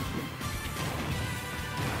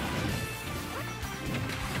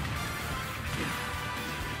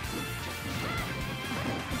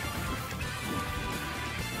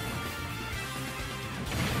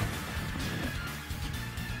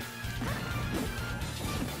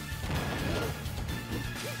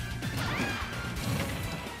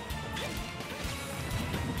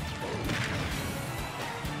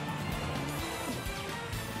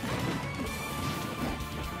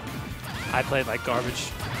 I played like garbage.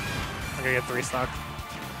 I'm gonna get 3 stock.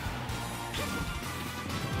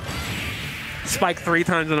 Spike 3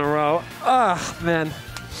 times in a row. Ah, man.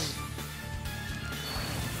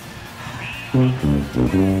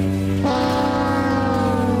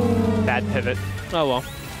 Bad pivot. Oh well.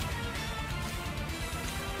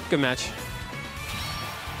 Good match.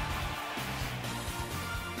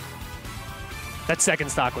 That second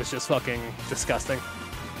stock was just fucking disgusting.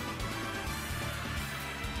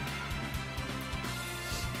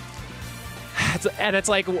 And it's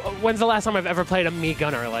like, when's the last time I've ever played a Mii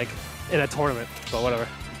Gunner, like, in a tournament? But whatever.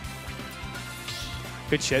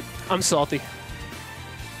 Good shit. I'm salty.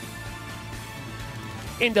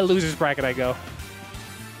 Into loser's bracket I go.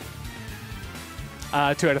 2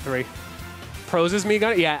 out of 3. Proza's Mii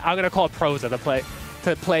Gunner? Yeah, I'm gonna call Proza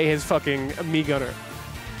to play his fucking Mii Gunner.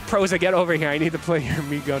 Proza, get over here. I need to play your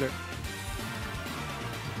Mii Gunner.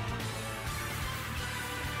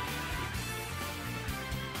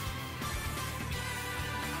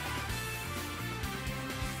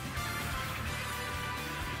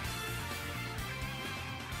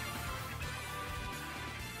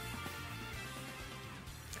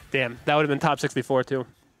 Damn, that would have been top 64 too.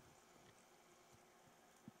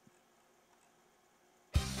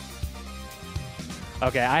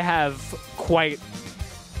 Okay, I have quite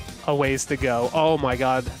a ways to go. Oh my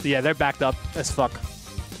god. Yeah, they're backed up as fuck.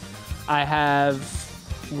 I have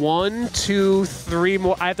 1, 2, 3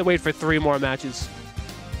 more. I have to wait for 3 more matches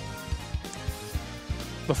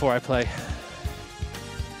before I play.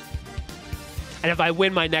 And if I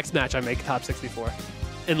win my next match, I make top 64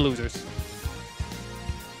 in losers.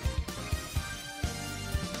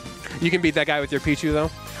 You can beat that guy with your Pichu, though.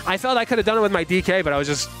 I felt I could have done it with my DK, but I was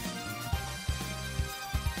just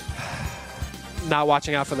not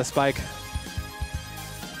watching out for the spike.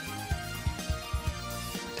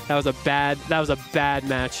 That was a bad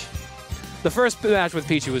match. The first match with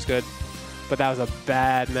Pichu was good, but that was a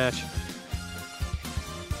bad match.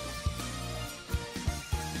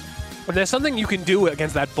 And there's something you can do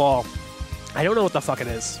against that ball. I don't know what the fuck it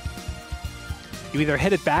is. You either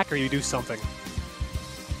hit it back or you do something.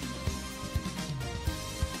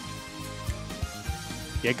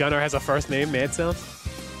 Yeah, Gunner has a first name, Mad Sounds.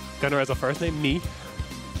 Gunner has a first name, me.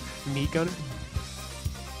 Me Gunner.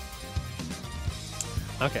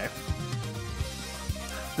 Okay.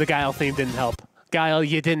 The Guile theme didn't help. Guile,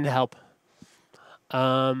 you didn't help.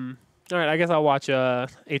 All right, I guess I'll watch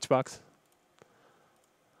HBox.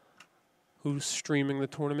 Who's streaming the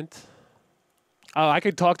tournament? Oh, I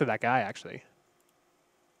could talk to that guy, actually.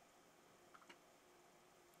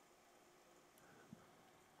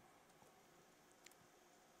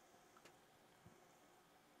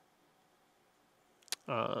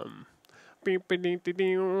 Oh, the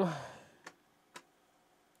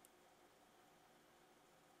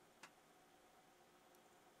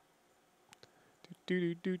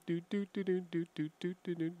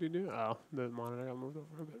monitor got moved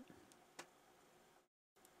over a bit.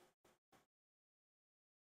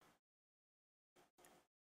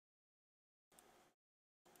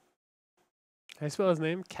 Can I spell his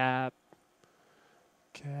name?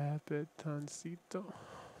 Capitancito.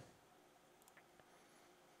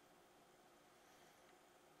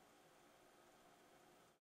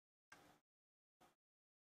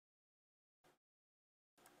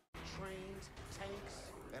 Trains, tanks,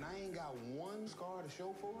 and I ain't got one scar to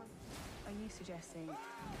show for it? Are you suggesting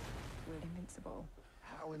we're invincible?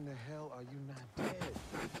 How in the hell are you not dead?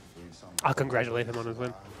 I'll congratulate him on his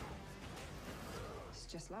win. It's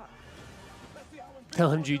just luck. Tell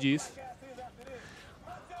him GG's.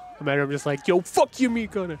 I'm just like, yo, fuck you, Mii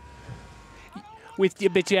Gunner. with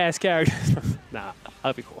your bitch ass characters. Nah,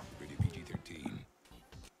 that'd be cool.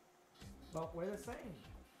 But we're the same,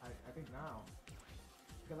 I think now.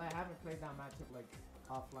 Because I haven't played that matchup like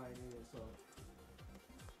offline either, so.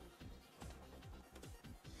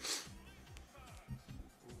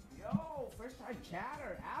 Yo, first time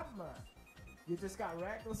chatter, Abma. You just got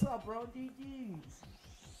wrecked. What's up, bro? GG's.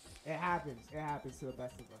 It happens. It happens to the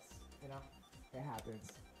best of us. You know? It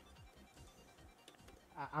happens.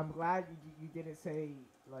 I'm glad you didn't say,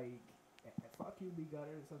 like, fuck you, be gutter,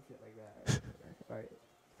 or some shit like that. Right?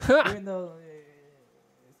 Even though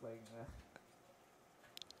it's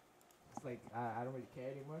like, I don't really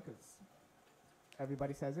care anymore because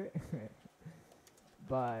everybody says it.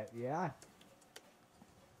 But, yeah.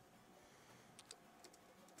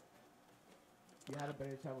 You had a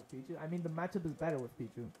better chat with Pichu. I mean, the matchup is better with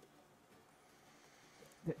Pichu.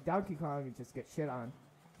 Donkey Kong, you just get shit on.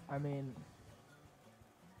 I mean,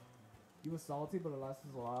 you were salty, but a loss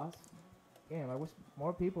is a loss. Damn, I wish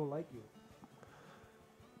more people like you.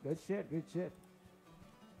 Good shit, good shit.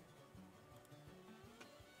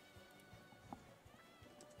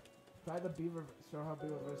 Try the Beaver, show how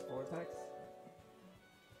Beaver reverse Vortex.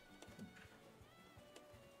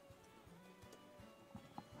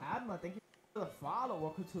 Adma, thank you for the follow.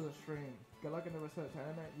 Welcome to the stream. Good luck in the rest of the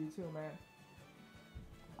tournament. You too, man.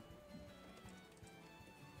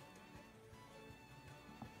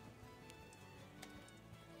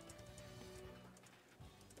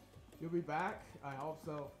 You'll be back? I hope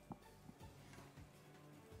so.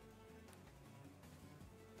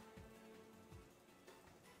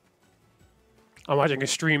 I'm watching a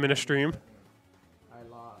stream in a stream. I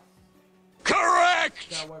lost. Correct!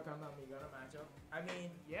 Gotta work on that Migana matchup. I mean,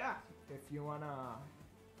 yeah. If you wanna...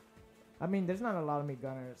 I mean, there's not a lot of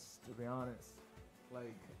Miganers, to be honest.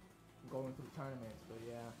 Like, going through tournaments, but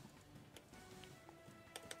yeah.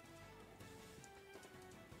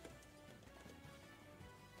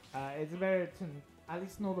 It's better to at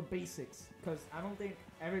least know the basics, because I don't think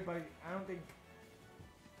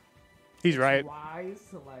He's it's right. wise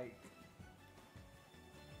to like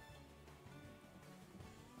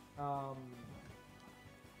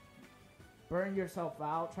burn yourself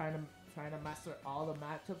out trying to master all the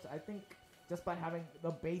matchups. I think just by having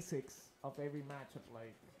the basics of every matchup,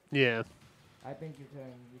 like Yeah. I think you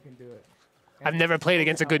can do it. I've never played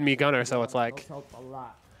against a good me gunner, so it's like. Those help a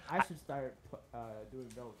lot. I should start doing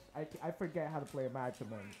those. I forget how to play a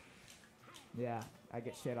matchup, and yeah, I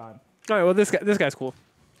get shit on. All right, well this guy's cool.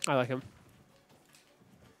 I like him.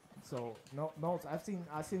 So notes. I've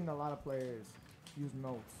seen a lot of players use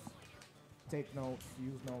notes, take notes,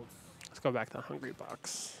 use notes. Let's go back to Hungry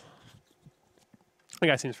Box. The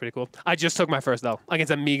guy seems pretty cool. I just took my first though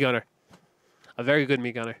against a me gunner, a very good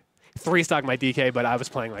me gunner. 3-stock my DK, but I was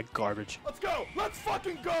playing like garbage. Let's go! Let's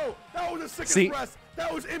fucking go! That was a sick press.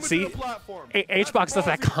 That was in between the platform. H-Box does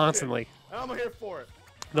that constantly. And I'm here for it.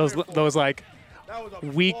 Those like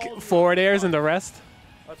weak forward airs and the rest.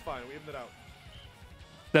 That's fine. We evened it out.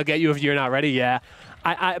 They'll get you if you're not ready. Yeah,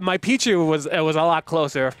 my Pichu was a lot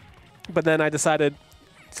closer, but then I decided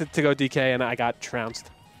to go DK and I got trounced.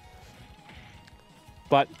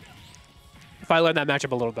 But if I learned that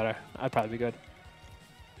matchup a little better, I'd probably be good.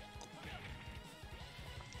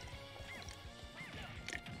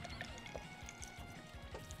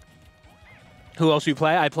 Who else you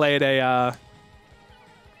play? I played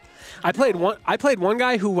one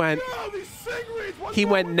guy who went. He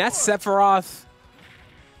went Ness, Sephiroth,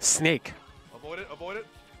 Snake. Avoid it. Avoid it.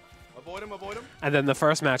 Avoid him. Avoid him. And then the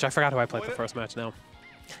first match, I forgot who I played the first match now.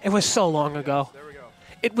 It was so long ago. There we go.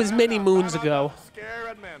 It was many moons ago. Scare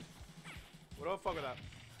Red Man. We don't fuck with that.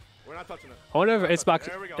 We're not touching it. I wonder if Xbox,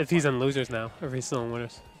 if he's in losers now, or if he's still in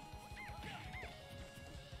winners.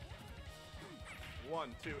 1,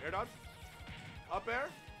 2, air dodge. Up air.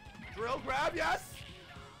 Drill grab, yes.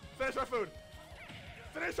 Finish our food.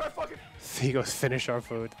 Finish our fucking. He goes finish our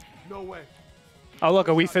food. No way. Oh look,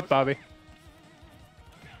 a Wii Fit Bobby.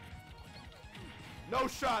 No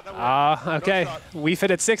shot. Okay. No Wii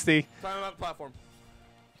Fit at 60. Time him out the platform.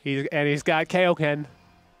 He's got Kaioken.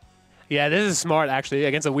 Yeah, this is smart actually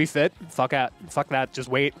against a Wii Fit. Fuck that. Just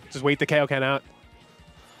wait the Kaioken out.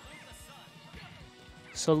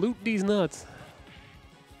 Salute these nuts.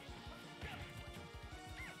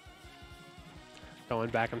 Going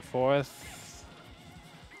back and forth.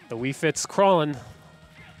 The Wii Fit's crawling.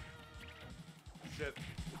 Shit.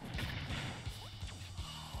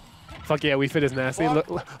 Fuck yeah, Wii Fit is nasty.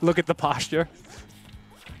 Look at the posture.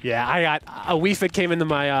 Yeah, I got a Wii Fit came into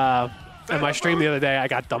my stream the other day. I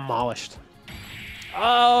got demolished.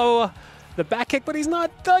 Oh, the back kick, but he's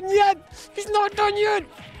not done yet. He's not done yet.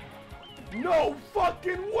 No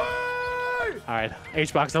fucking way! All right,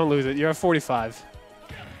 H-Box, don't lose it. You're at 45.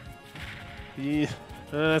 Yeah.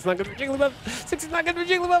 That's not good for Jigglypuff. 6 is not good for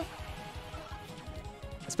Jigglypuff.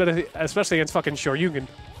 Especially against fucking Shoryuken.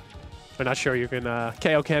 Or not Shoryuken,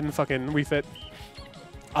 Kaioken fucking Wii Fit.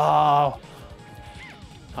 Oh.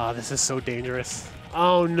 Oh, this is so dangerous.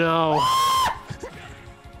 Oh, no.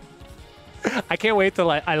 I can't wait till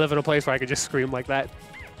I live in a place where I can just scream like that.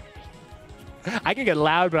 I can get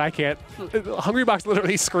loud, but I can't. Hungrybox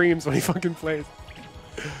literally screams when he fucking plays.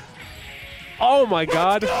 Oh, my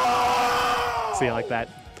God. See, I like that.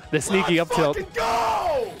 The sneaky up tilt.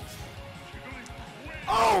 Go!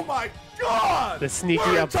 Oh my God! The sneaky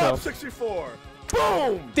We're in up tilt. top 64.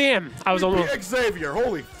 Boom! Damn! I was We almost beat Xavier.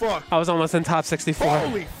 Holy fuck! I was almost in top 64.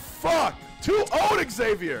 Holy fuck! 2-0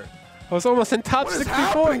 Xavier. I was almost in top What is 64.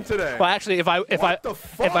 happening today? Well, actually, if I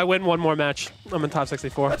fuck? win one more match, I'm in top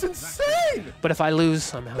 64. That's insane. But if I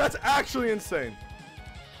lose, I'm out. That's actually insane.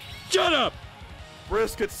 Shut up!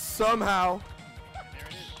 Brisket somehow,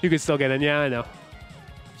 You could still get in. Yeah, I know.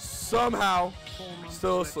 somehow,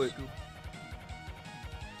 still asleep.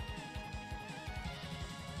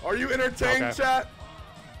 Are you entertained, Okay. chat?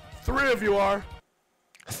 3 of you are.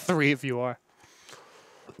 3 of you are.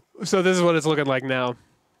 So this is what it's looking like now.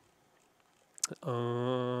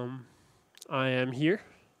 I am here.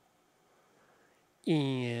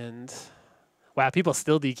 And wow, people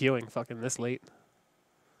still DQing fucking this late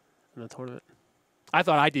in the tournament. I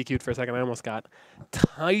thought I DQ'd for a second. I almost got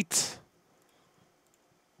tight.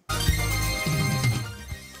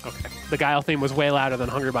 Okay. The Guile theme was way louder than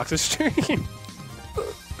Hungrybox's stream.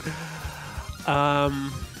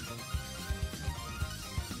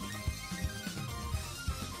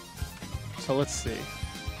 So let's see.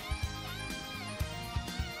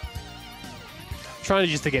 Trying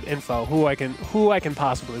just to get info who I can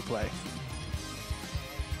possibly play.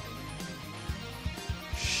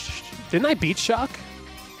 Didn't I beat Shock?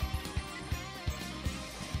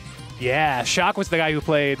 Yeah, Shock was the guy who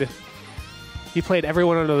played. He played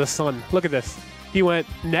everyone under the sun. Look at this. He went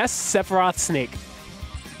Ness, Sephiroth, Snake.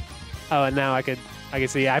 Oh, and now I could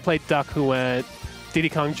see. I played Duck, who went Diddy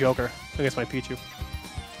Kong, Joker. I guess my Pichu.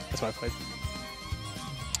 That's what I played.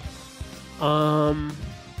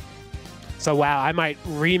 So wow, I might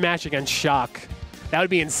rematch against Shock. That would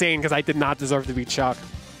be insane because I did not deserve to beat Shock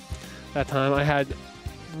that time. I had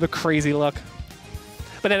the crazy luck.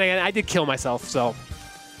 But then again, I did kill myself, so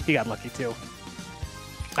he got lucky too.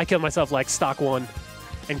 I killed myself like stock 1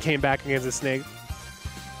 and came back against the Snake.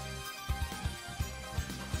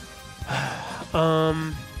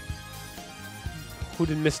 Who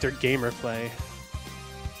did Mr. Gamer play?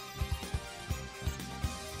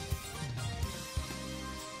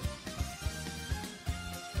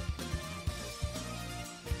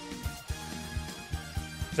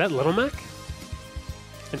 Is that Little Mac?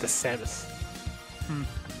 Into Samus.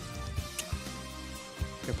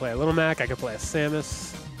 I could play a Little Mac, I could play a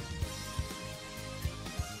Samus.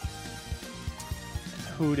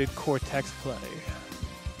 Who did Cortex play?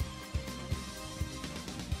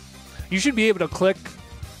 You should be able to click,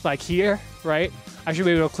 like here, right? I should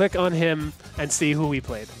be able to click on him and see who he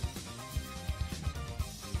played.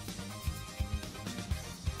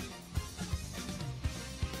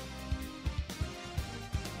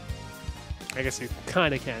 I guess you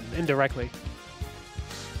kind of can, indirectly.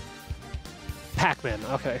 Pac-Man,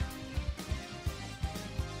 okay.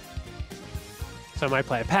 So I might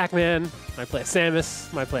play a Pac-Man, might play a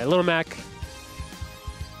Samus, might play a Little Mac.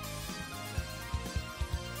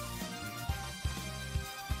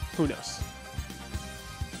 Who knows?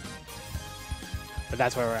 But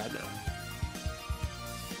that's where we're at now.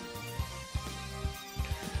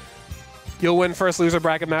 You'll win first loser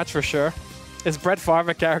bracket match for sure. Is Brett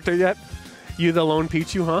Favre a character yet? You the lone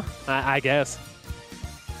Pichu, huh? I guess.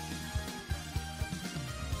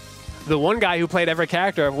 The one guy who played every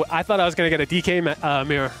character, I thought I was going to get a DK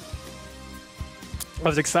mirror. I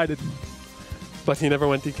was excited. But he never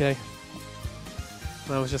went DK.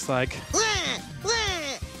 And I was just like...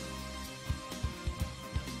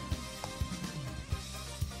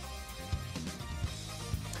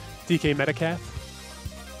 DK Metacalf?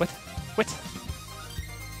 What? What?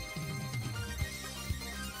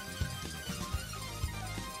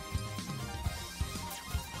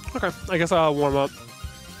 Okay, I guess I'll warm up.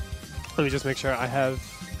 Let me just make sure I have...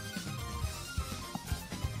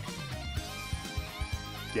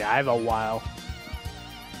 Yeah, I have a while.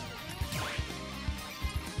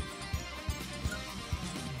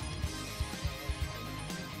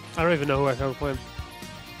 I don't even know who I can play.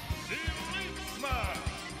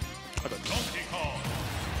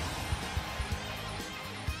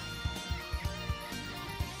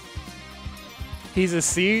 He's a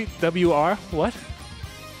CWR? What?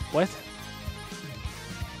 What?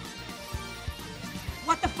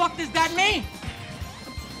 What the fuck does that mean?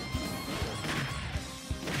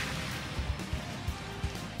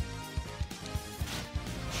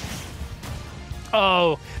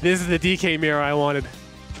 Oh, this is the DK mirror I wanted.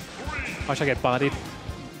 Watch I get bodied.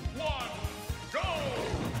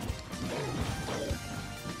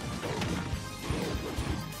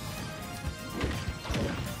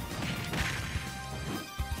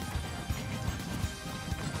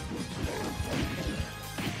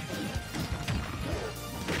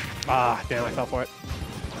 Ah, damn, I fell for it.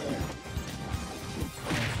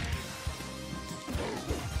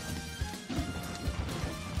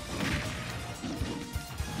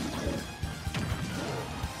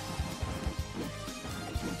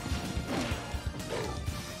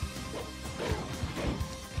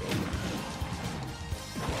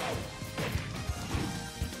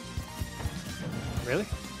 Really?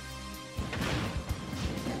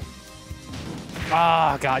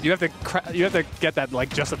 Ah, God, you have to get that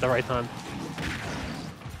like just at the right time.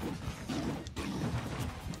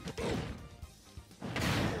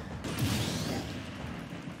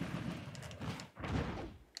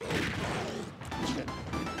 Shit.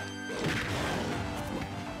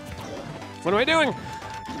 What am I doing?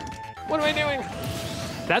 What am I doing?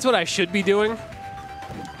 That's what I should be doing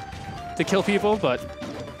to kill people, but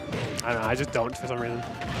I don't know, I just don't for some reason.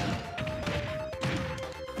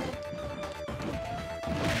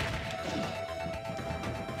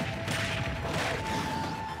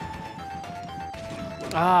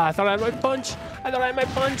 Ah, I thought I had my punch. I thought I had my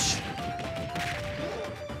punch.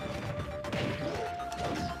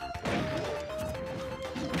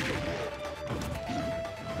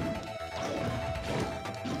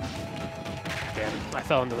 Damn, I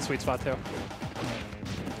fell into the sweet spot too.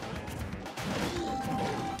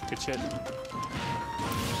 Good shit.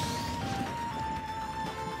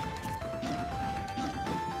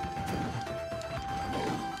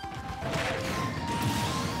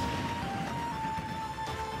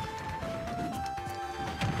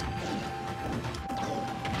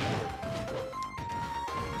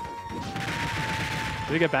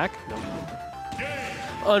 Did he get back? No.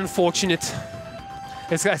 Unfortunate.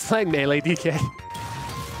 This guy's playing melee DK.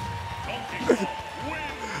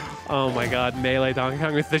 Oh my god, melee Donkey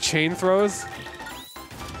Kong with the chain throws.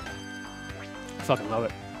 Fucking love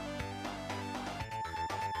it.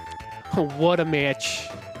 What a match.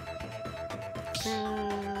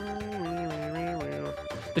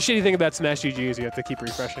 The shitty thing about Smash GG is you have to keep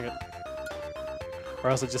refreshing it. Or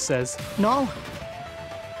else it just says, no.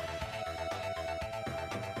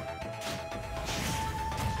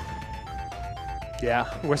 Yeah,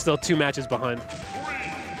 we're still 2 matches behind. 3,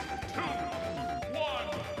 2,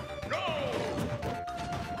 1, go!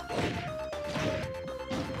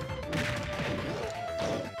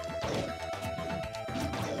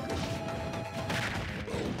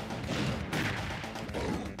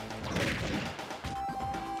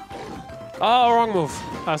 Oh, wrong move.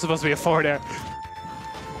 I was supposed to be a forward air.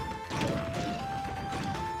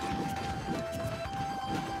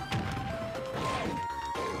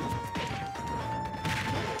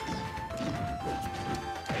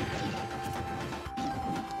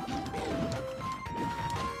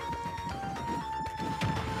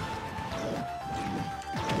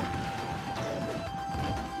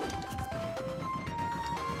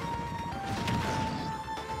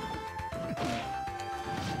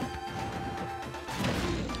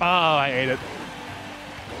 Oh, I ate it.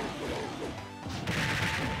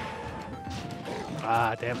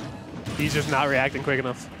 Ah, damn. He's just not reacting quick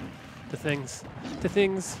enough to things. To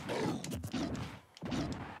things.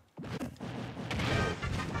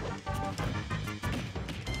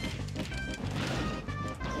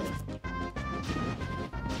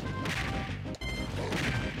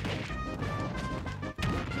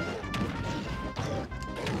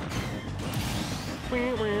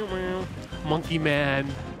 Monkey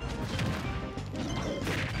Man.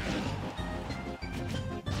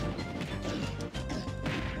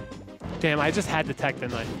 Damn, I just had to tech,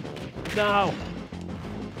 didn't I? No!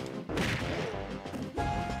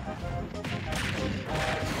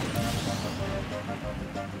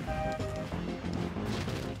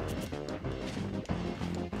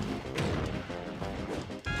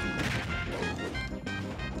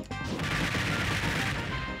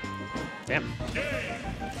 Damn.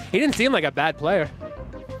 He didn't seem like a bad player.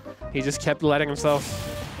 He just kept letting himself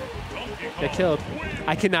get killed.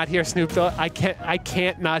 I cannot hear Snoop Dogg. I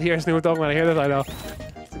can't not hear Snoop Dogg when I hear this, I know.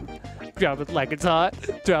 Drop it like it's hot.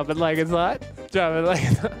 Drop it like it's hot. Drop it like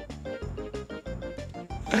it's hot.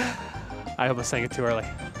 I almost sang it too early.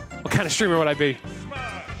 What kind of streamer would I be?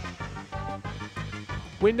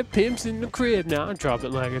 When the pimp's in the crib, now I dropped it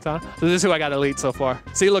like it's on. So this is who I got elite so far.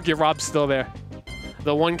 See, look, your Rob's still there.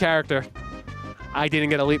 The one character I didn't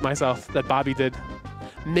get elite myself that Bobby did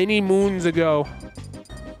many moons ago.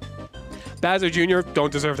 Bowser Jr.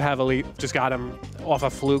 don't deserve to have elite. Just got him off a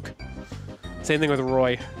fluke. Same thing with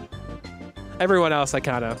Roy. Everyone else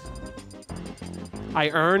I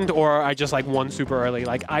earned or I just like won super early.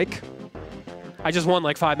 Like Ike, I just won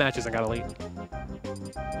like 5 matches and got elite.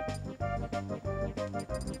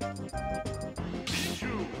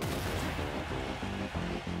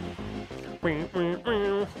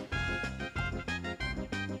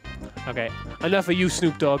 Okay, enough of you,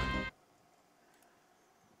 Snoop Dogg.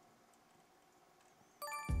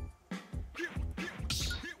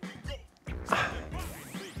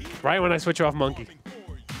 Right when I switch off Monkey,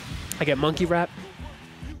 I get Monkey Rap.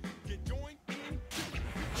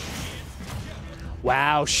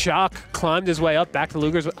 Wow, Shock climbed his way up back to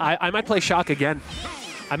Luger's. I might play Shock again.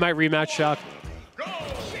 I might rematch Shock.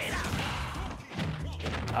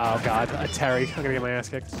 Oh God, a Terry. I'm gonna get my ass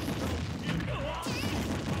kicked.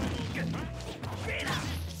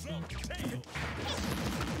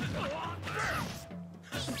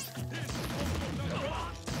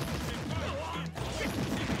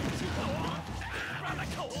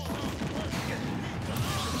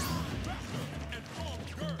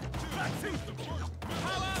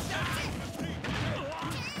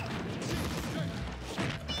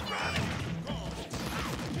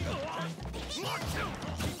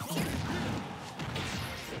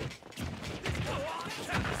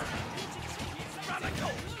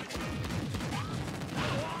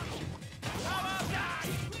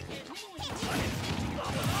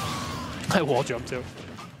 I wall jump too.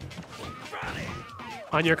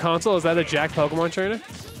 On your console, is that a Jack Pokemon trainer?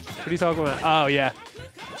 What are you talking about? Oh yeah.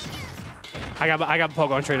 I got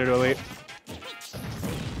Pokemon trainer to elite.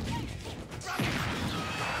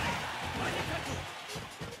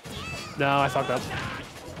 No, I fucked up.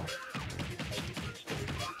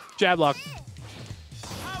 Jab lock.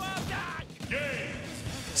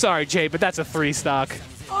 Sorry, Jay, but that's a 3 stock.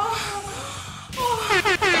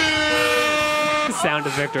 Sound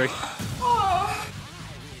of victory.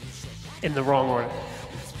 In the wrong order.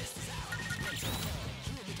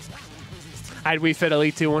 I had Wii Fit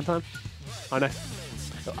Elite 2 one time. Oh no.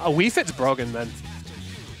 A Wii Fit's broken then.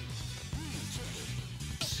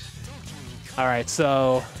 Alright,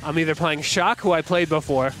 so I'm either playing Shock, who I played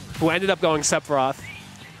before, who ended up going Sephiroth,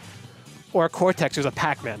 or Cortex, who's a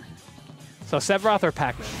Pac-Man. So Sephiroth or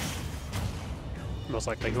Pac-Man? Most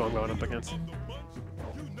likely who I'm going up against.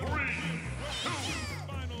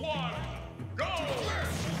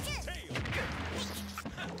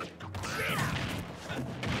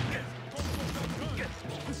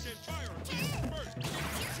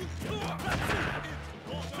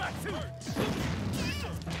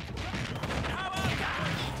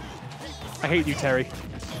 I hate you, Terry.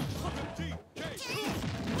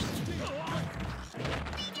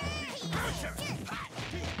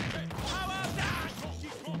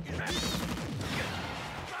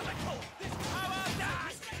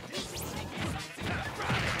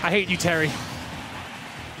 I hate you, Terry.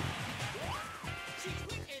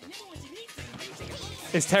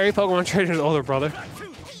 Is Terry Pokemon Trainer's older brother?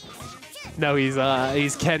 No, he's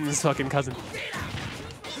Ken's fucking cousin.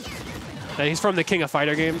 And he's from the King of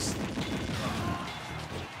Fighter games.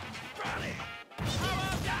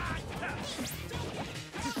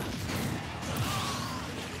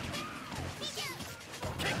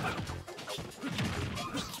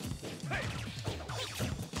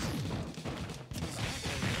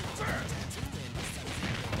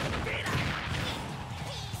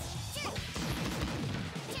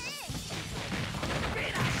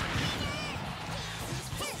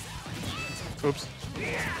 Oops.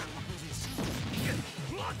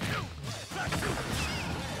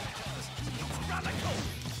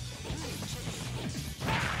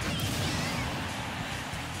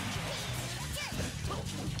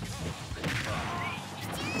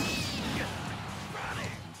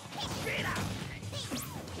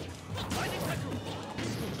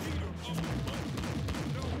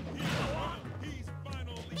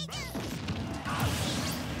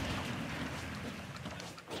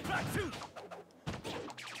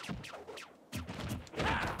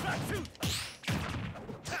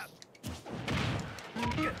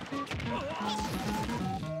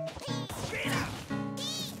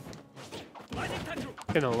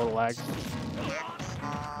 Getting a little lag.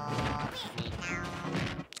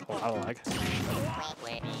 A lot of lag.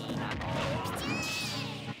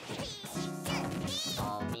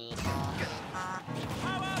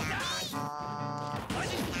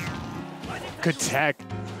 Good tech.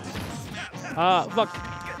 Fuck.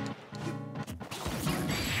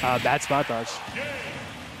 Bad spot dodge.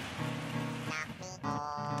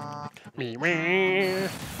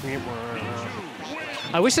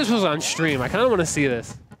 I wish this was on stream. I kind of want to see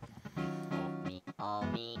this.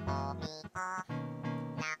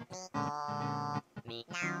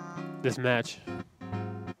 This match.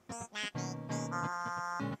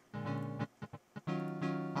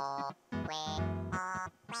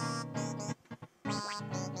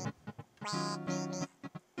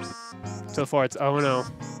 So far it's 0-0.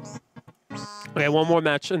 Okay, one more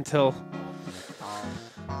match until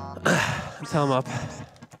I'm up.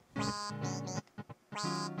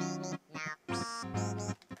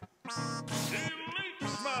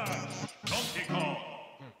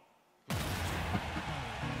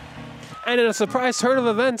 And in a surprise turn of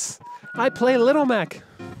events, I play Little Mac.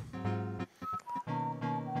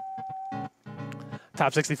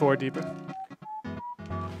 Top 64 deeper.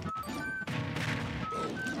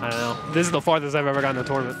 I don't know. This is the farthest I've ever gotten in a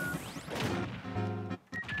tournament.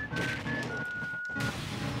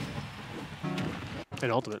 In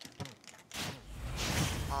Ultimate.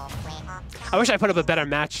 I wish I put up a better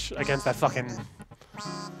match against that fucking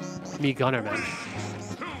me Gunner, man.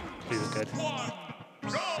 He was good.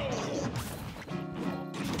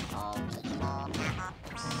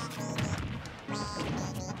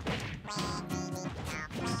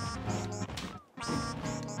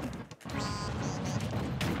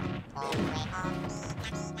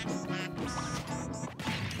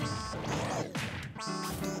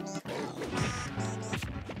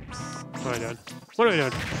 What am I doing? What am I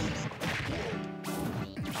doing?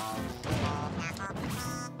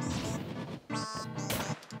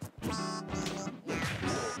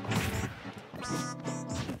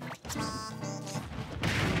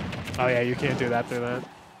 Oh yeah, you can't do that through that.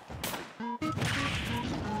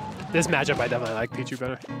 This matchup, I definitely like Pichu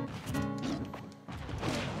better.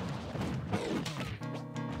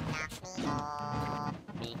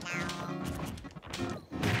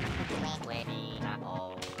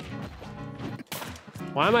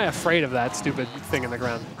 Why am I afraid of that stupid thing in the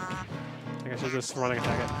ground? I think I should just run and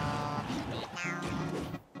attack it.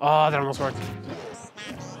 Oh, that almost worked.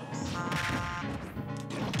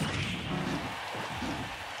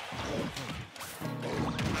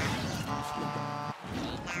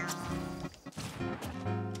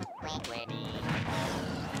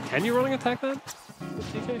 Can you running attack that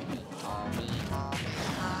with DK?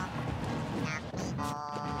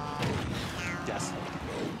 Yes.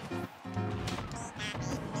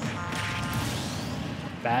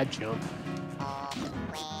 Bad jump.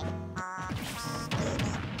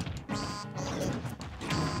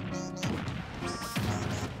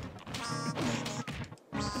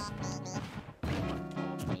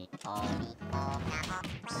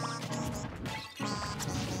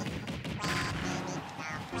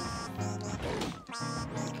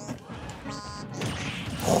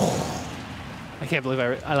 I can't believe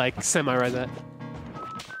I like semi-read that.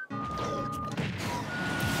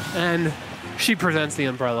 And she presents the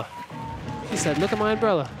umbrella. He said, look at my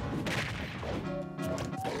umbrella.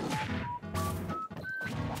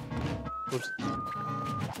 Oops.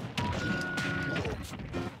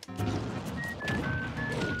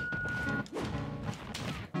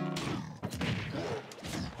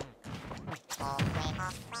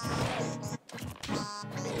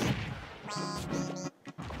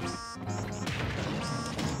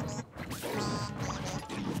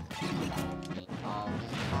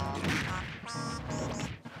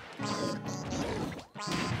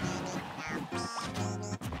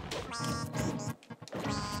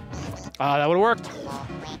 That would have worked.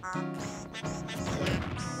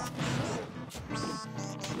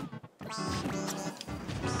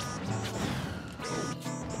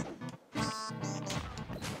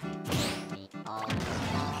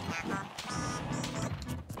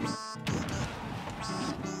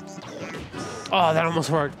 Oh, that almost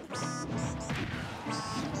worked.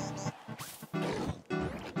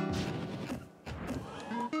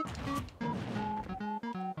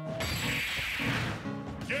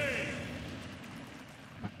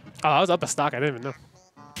 Oh, I was up a stock. I didn't even know.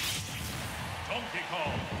 Donkey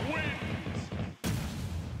Kong wins.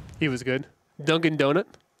 He was good. Dunkin' Donut.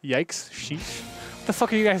 Yikes. Sheesh. What the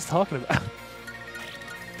fuck are you guys talking about?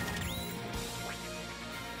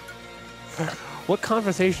 What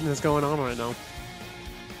conversation is going on right now?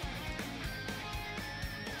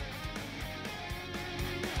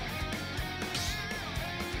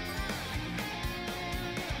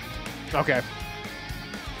 Okay.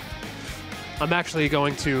 I'm actually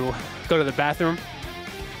going to go to the bathroom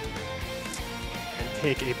and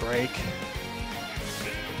take a break.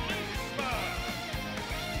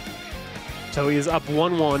 So he is up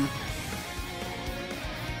 1-1.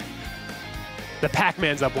 The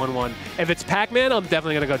Pac-Man's up 1-1. If it's Pac-Man, I'm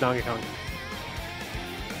definitely going to go Donkey Kong.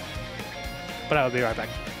 But I will be right back.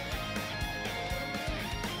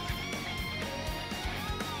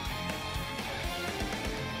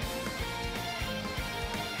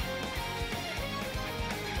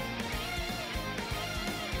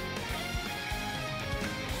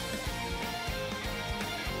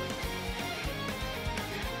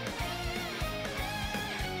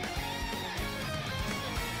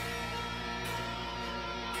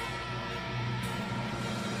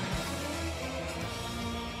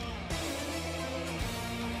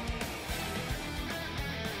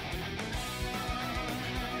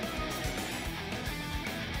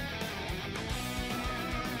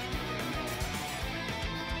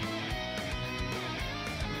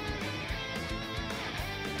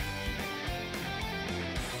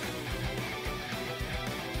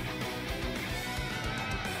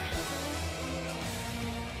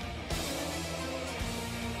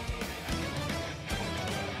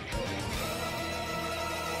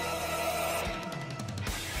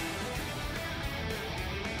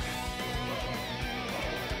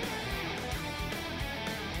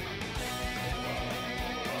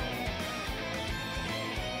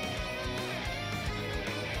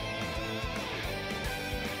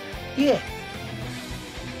 Yeah.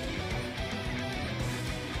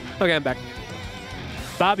 Okay, I'm back.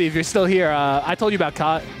 Bobby, if you're still here, I told you about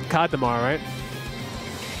COD tomorrow, right?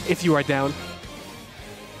 If you are down.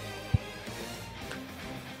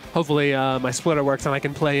 Hopefully my splitter works and I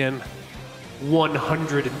can play in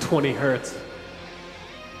 120 hertz.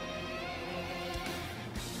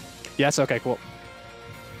 Yes? Okay, cool.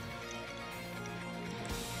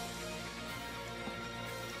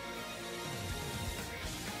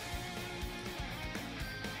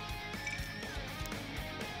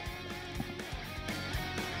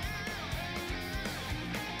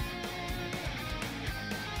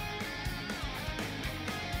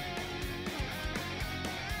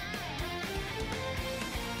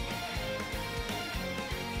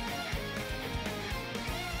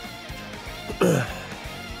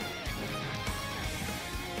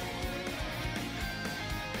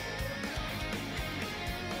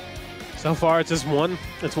 So far, it's just one.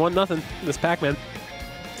 It's 1-0. This Pac-Man.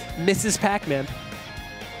 Mrs. Pac-Man.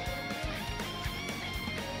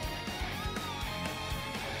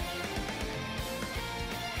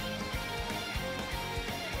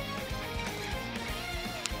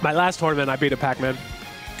 My last tournament, I beat a Pac-Man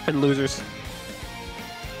in losers.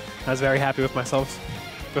 I was very happy with myself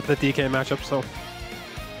with the DK matchup. So,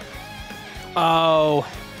 oh,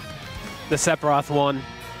 the Sephiroth one.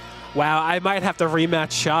 Wow, I might have to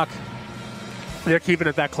rematch Shock. They're keeping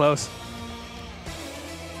it that close.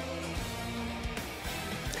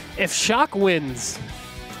 If Shock wins,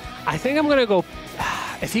 I think I'm going to go...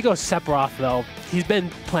 If he goes Sephiroth, though, he's been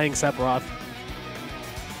playing Sephiroth.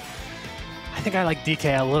 I think I like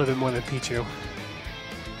DK a little bit more than Pichu.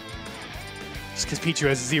 Just because Pichu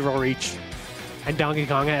has 0 reach. And Donkey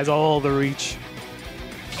Kong has all the reach.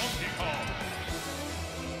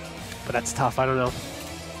 But that's tough. I don't know.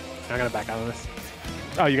 I'm going to back out of this.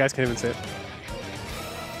 Oh, you guys can't even see it.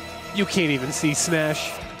 You can't even see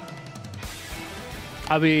Smash.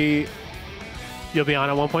 You'll be on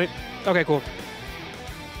at one point? Okay, cool.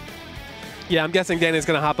 Yeah, I'm guessing Danny's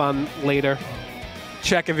gonna hop on later.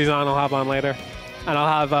 Check if he's on, I'll hop on later. And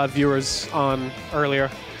I'll have viewers on earlier.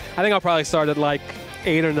 I think I'll probably start at like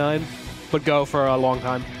 8 or 9, but go for a long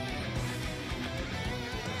time.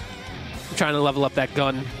 I'm trying to level up that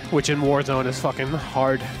gun, which in Warzone is fucking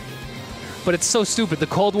hard. But it's so stupid. The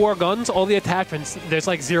Cold War guns, all the attachments, there's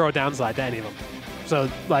like 0 downside to any of them. So,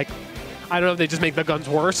 like, I don't know if they just make the guns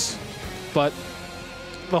worse, but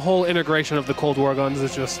the whole integration of the Cold War guns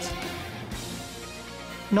is just...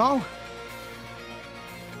 No.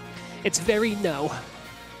 It's very no.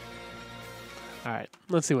 All right,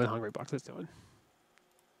 let's see what Hungry Box is doing.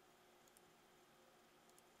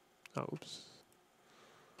 Oh, oops.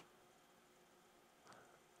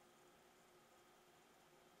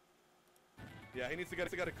 Yeah, he needs to get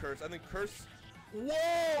a curse. I think curse.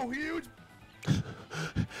 Whoa, huge.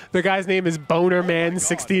 The guy's name is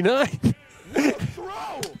Bonerman69.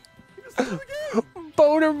 Throw. He just threw the game.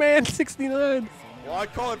 Bonerman69. Well, I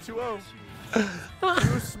call it 2-0.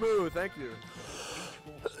 Too smooth. Thank you.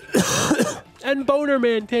 And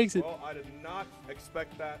Bonerman takes it. Well, I did not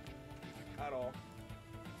expect that at all.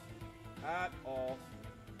 At all.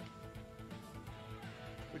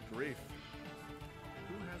 Good grief.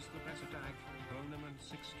 Who has the better tag,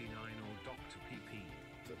 Bonerman69 or Dr. PP?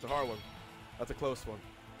 It's a hard one. That's a close one.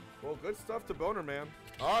 Well, good stuff to Boner Man.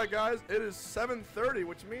 All right, guys, it is 7:30,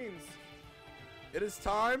 which means it is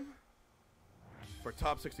time for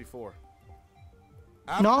Top 64.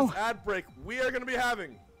 After this ad break, we are going to be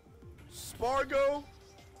having Spargo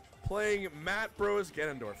playing Matt Bros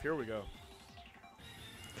Ganondorf. Here we go.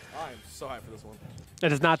 I am so hyped for this one.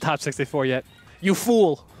 It is not Top 64 yet. You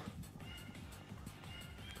fool.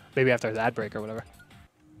 Maybe after his ad break or whatever.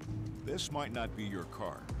 This might not be your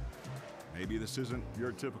car. Maybe this isn't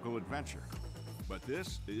your typical adventure. But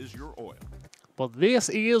this is your oil. Well, this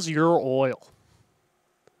is your oil.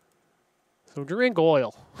 So drink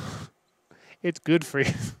oil. It's good for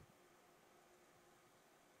you.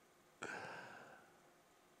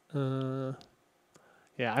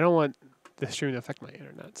 Yeah, I don't want the stream to affect my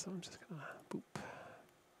internet, so I'm just gonna boop.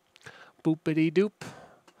 Boopity doop.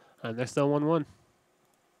 And they're still 1-1.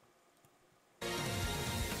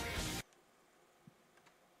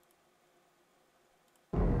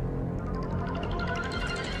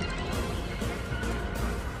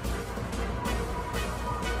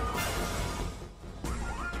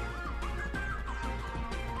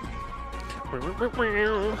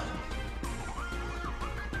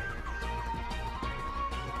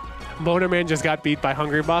 Boner Man just got beat by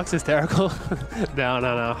Hungry Box. Hysterical.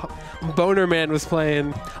 No. Boner Man was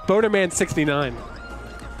playing. Boner Man 69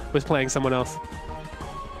 was playing someone else.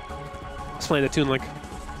 Was playing a Toon Link.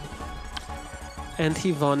 And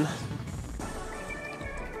he won.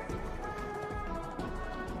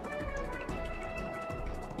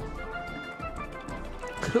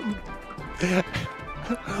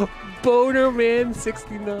 Boner Man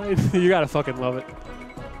 69. You gotta fucking love it.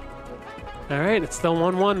 Alright, it's still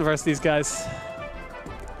 1-1 versus these guys.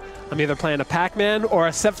 I'm either playing a Pac-Man or a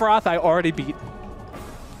Sephiroth I already beat.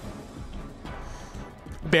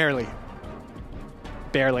 Barely.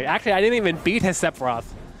 Barely. Actually, I didn't even beat his Sephiroth.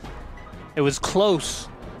 It was close,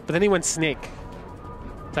 but then he went Snake.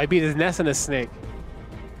 So I beat his Ness and his Snake.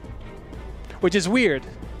 Which is weird.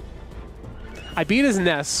 I beat his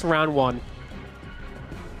Ness round 1.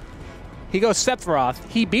 He goes Sephiroth.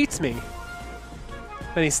 He beats me.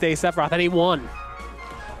 Then he stays Sephiroth, and he won.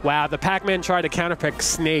 Wow, the Pac-Man tried to counterpick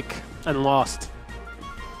Snake and lost.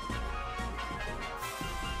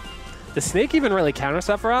 Does Snake even really counter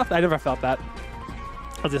Sephiroth? I never felt that.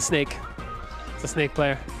 As a Snake. It's a Snake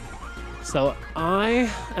player. So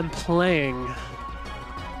I am playing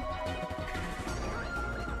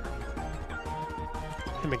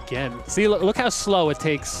him again. See, look how slow it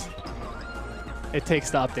takes. It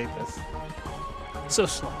takes to update this. So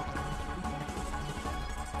slow.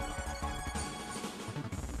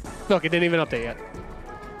 Look, it didn't even update yet.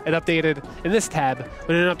 It updated in this tab,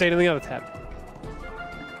 but it didn't update in the other tab.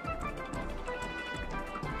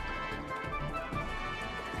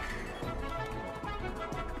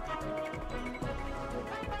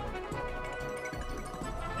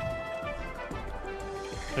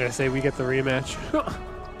 I'm gonna say we get the rematch.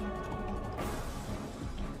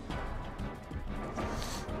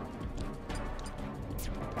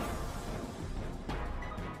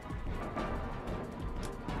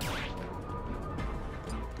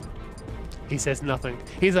 He says nothing.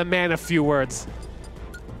 He's a man of few words.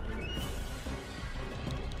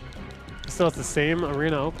 Still at the same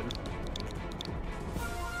Arena Open.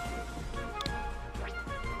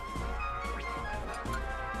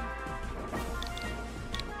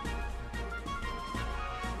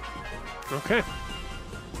 Okay.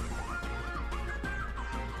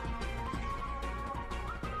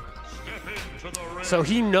 So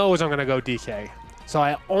he knows I'm going to go DK. So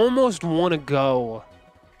I almost want to go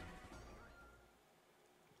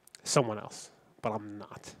someone else, but I'm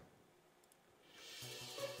not.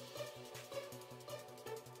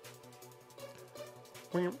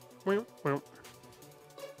 I'm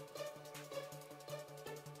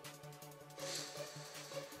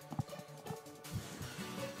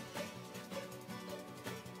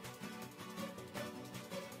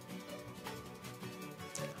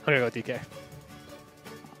gonna go with DK.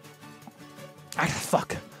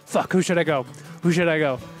 Fuck, who should I go? Who should I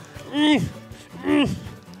go?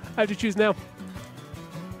 I have to choose now.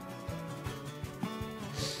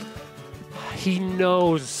 He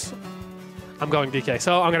knows I'm going DK,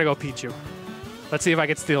 so I'm gonna go Pichu. Let's see if I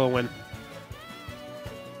can steal a win.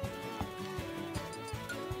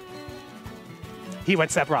 He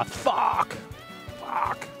went Sephiroth. Fuck.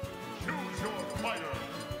 Choose your fighter.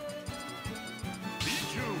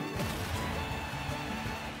 Pichu.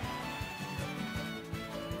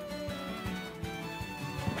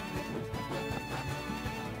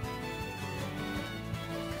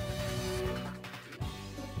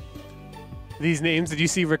 These names, did you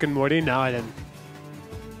see Rick and Morty? No, I didn't.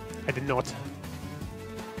 I did not.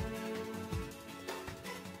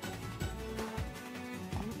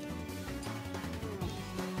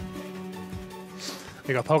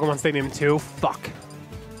 Here you go, Pokemon Stadium 2. Fuck.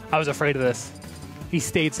 I was afraid of this. He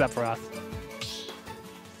stayed Sephiroth.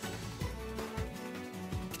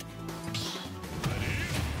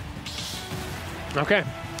 Okay,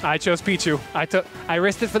 I chose Pichu. I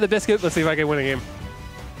risked it for the biscuit. Let's see if I can win a game.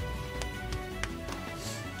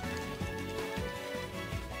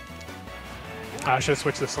 I should have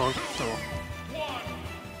switched this song. Oh, well.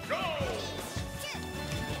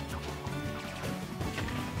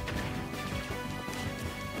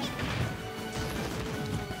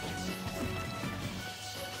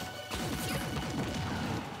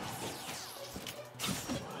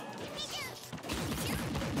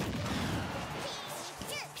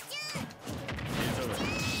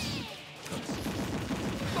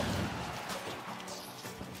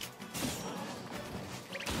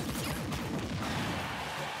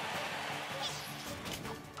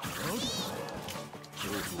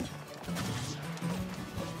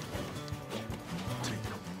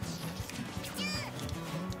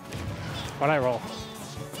 What'd I roll?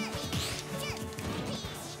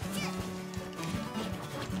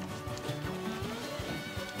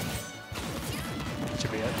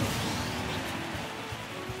 Should be it.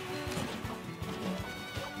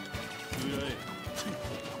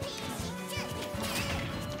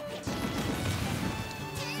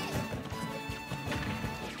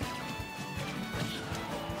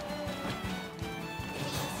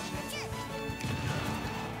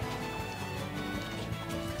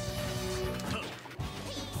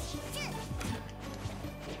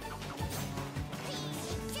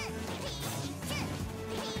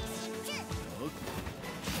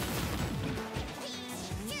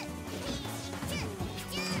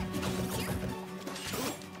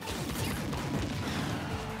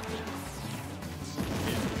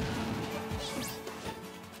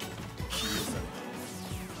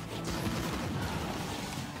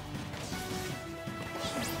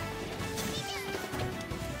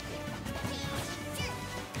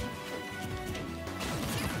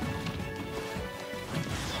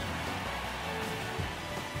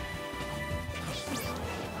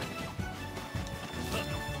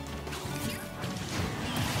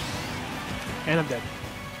 And I'm dead.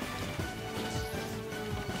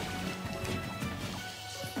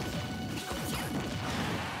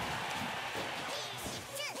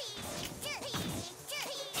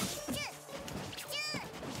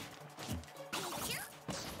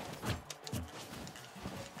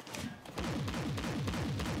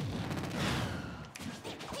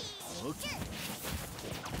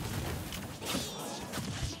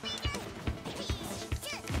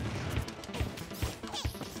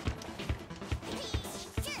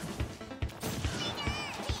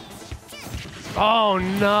 Oh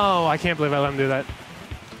no, I can't believe I let him do that.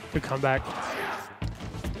 Good comeback.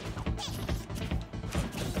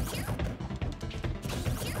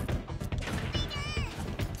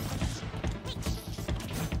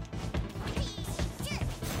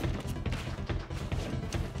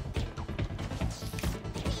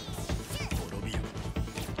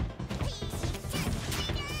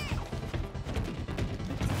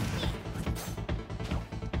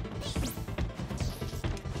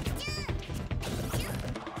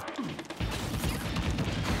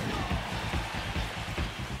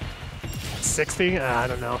 $60? I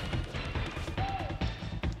don't know.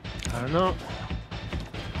 I don't know.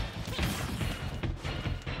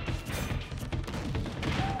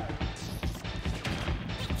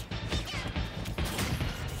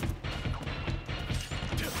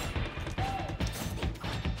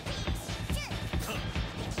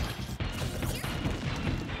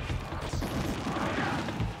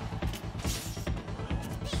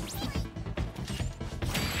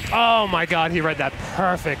 Oh my God, he read that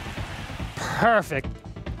perfect. Perfect.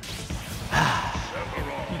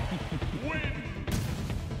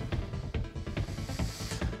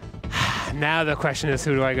 Now the question is,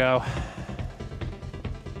 who do I go?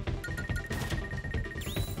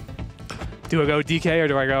 Do I go DK or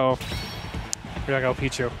do I go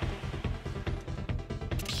Pichu?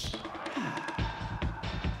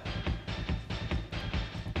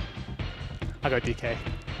 I'll go DK.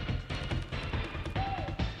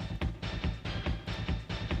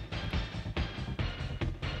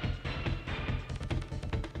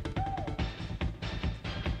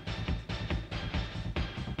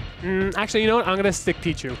 Actually, you know what? I'm gonna stick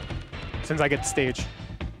Pichu, since I get stage.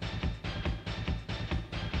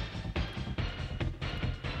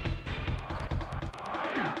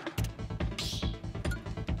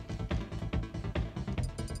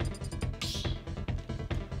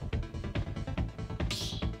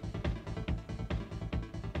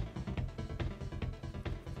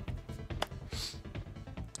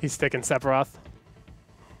 He's sticking Sephiroth.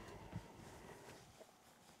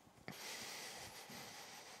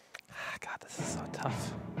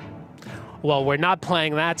 Well, we're not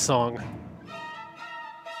playing that song.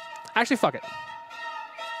 Actually, fuck it.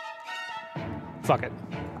 Fuck it.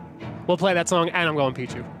 We'll play that song, and I'm going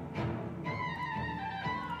Pichu.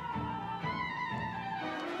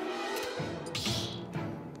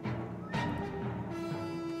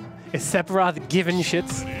 Is Sephiroth giving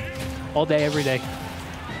shits all day, every day?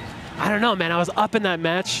 I don't know, man. I was up in that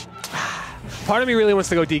match. Part of me really wants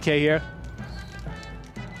to go DK here.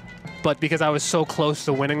 But because I was so close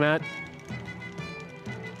to winning that.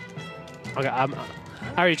 Okay, I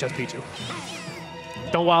already chose Pichu.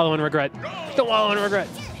 Don't wallow in regret. Don't wallow in regret.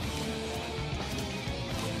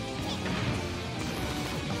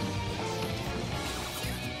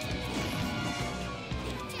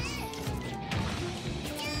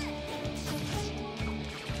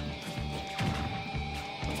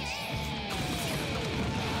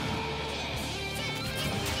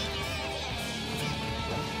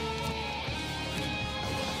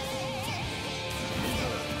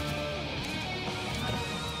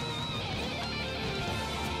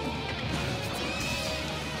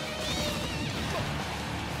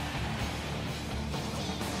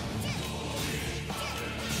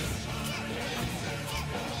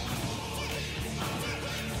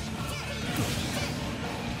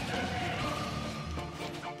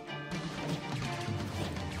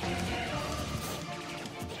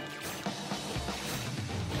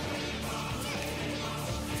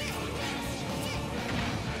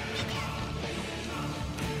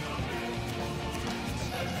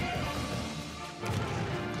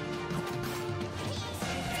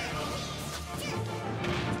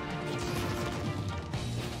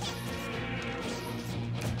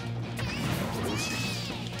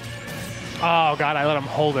 Oh, God, I let him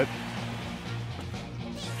hold it.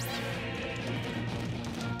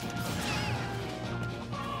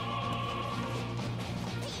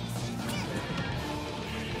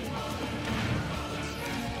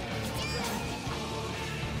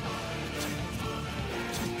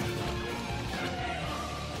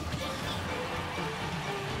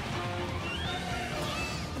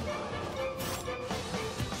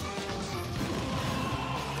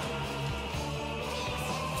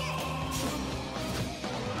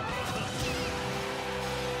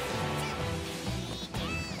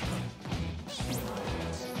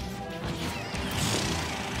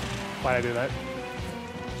 Why'd I do that?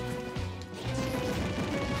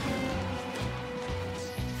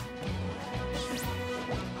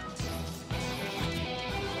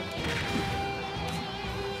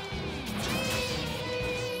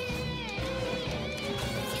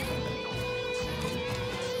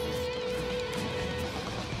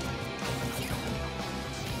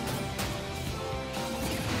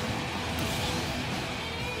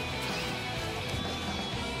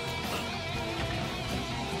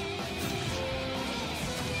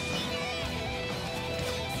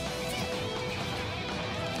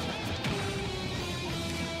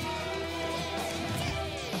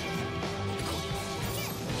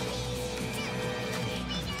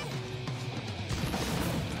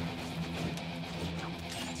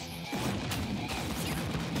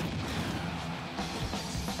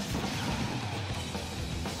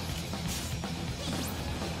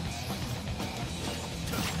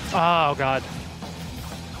 Oh, God.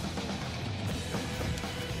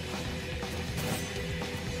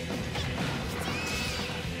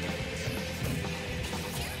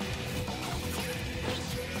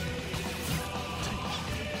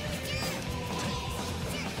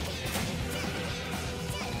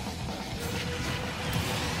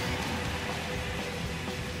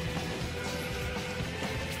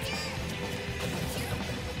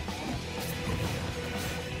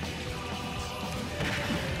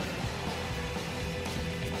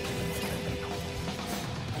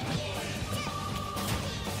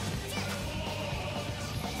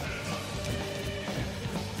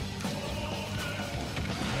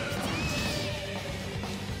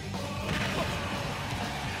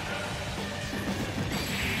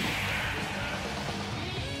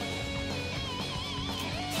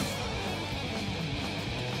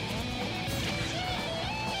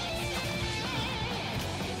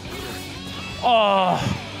 Oh,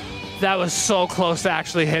 that was so close to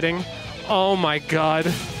actually hitting. Oh my God.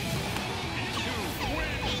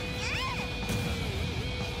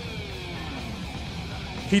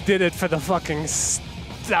 He did it for the fucking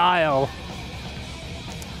style.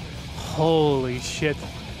 Holy shit.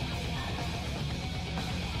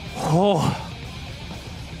 Oh.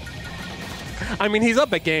 I mean, he's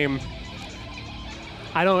up a game.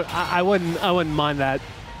 I wouldn't mind that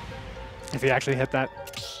if he actually hit that.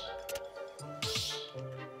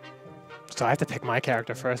 So I have to pick my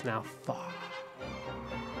character first now. Fuck.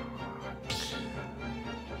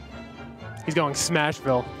 He's going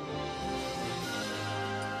Smashville.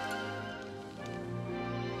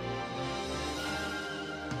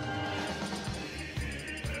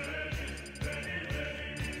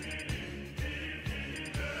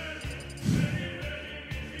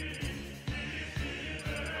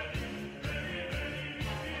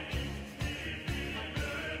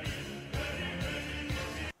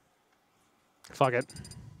 Fuck it.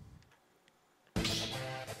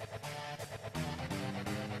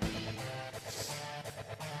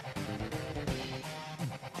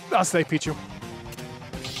 I'll stay Pichu.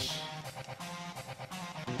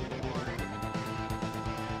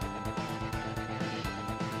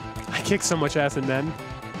 I kicked so much ass in then.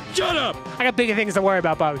 Shut up! I got bigger things to worry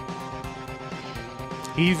about, Bobby.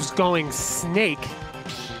 He's going Snake.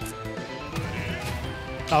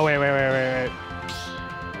 Oh, wait.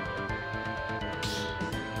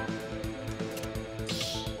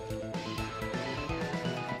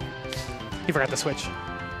 He forgot to switch.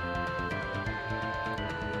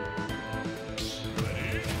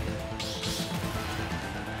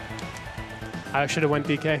 I should have went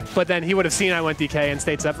DK. But then he would have seen I went DK and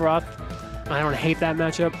stayed Sephiroth. I don't hate that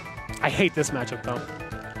matchup. I hate this matchup, though.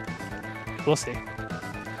 We'll see.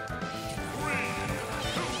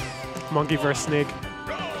 Monkey versus Snake.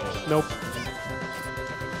 Nope.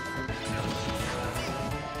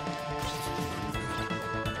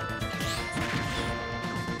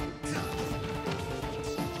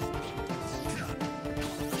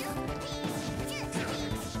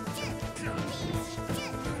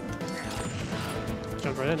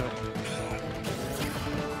 Jump right into it.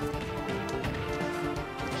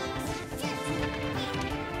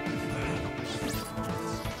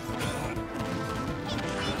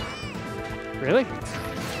 Really?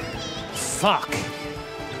 Fuck.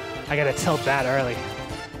 I gotta tilt that early.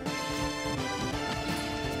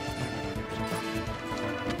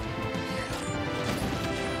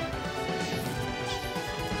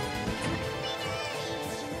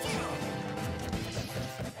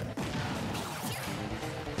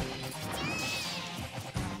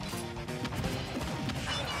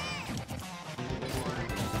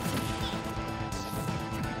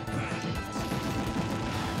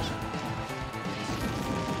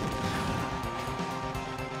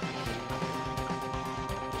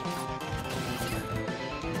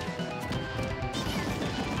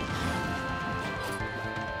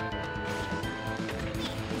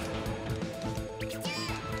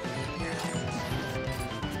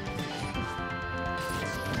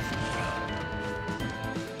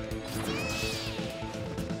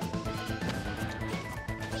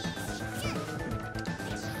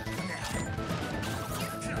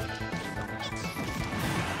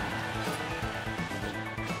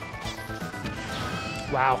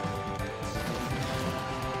 Wow.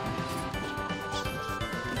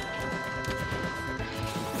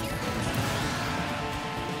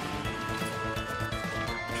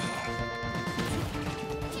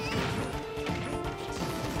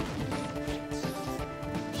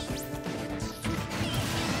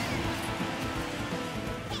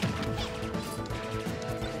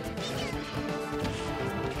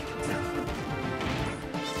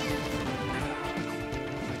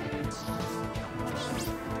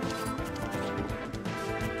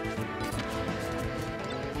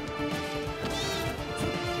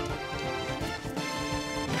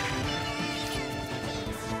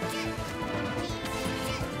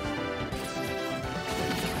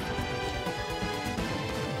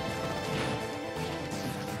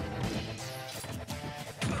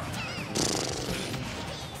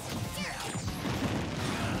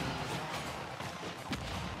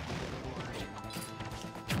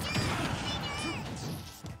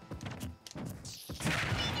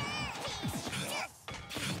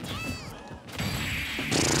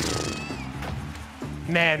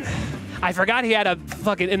 Man, I forgot he had a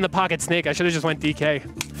fucking in the pocket Snake. I should have just went DK.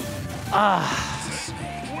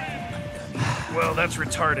 Well, that's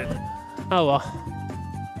retarded. Oh well.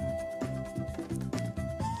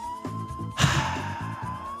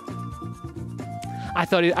 I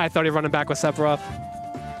thought he'd running back with Sephiroth.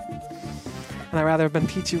 And I'd rather have been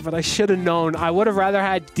Pichu, but I should have known. I would have rather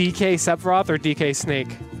had DK Sephiroth or DK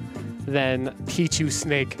Snake than Pichu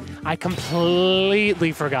Snake. I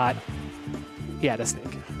completely forgot he had a Snake.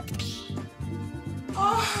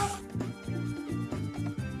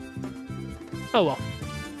 Oh well.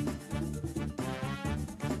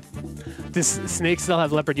 Does Snake still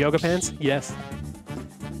have leopard yoga pants? Yes.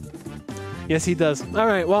 Yes, he does. All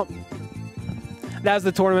right, well, that was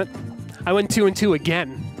the tournament. I went 2-2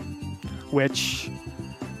 again, which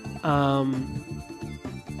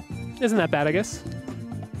isn't that bad, I guess.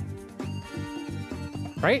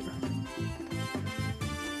 Right?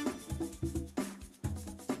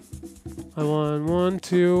 I won 1,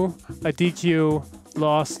 2, a DQ,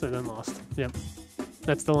 lost, and then lost. Yep.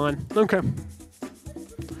 That's the line. Okay.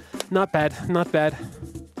 Not bad. Not bad.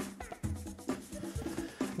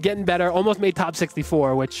 Getting better. Almost made top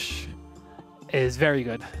 64, which is very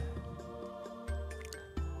good.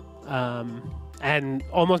 And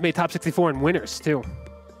almost made top 64 in winners, too.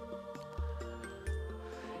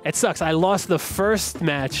 It sucks. I lost the first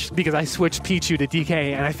match because I switched Pichu to DK,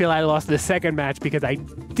 and I feel I lost the second match because I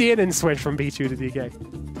didn't switch from Pichu to DK.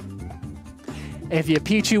 If you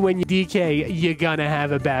Pichu when you DK, you're gonna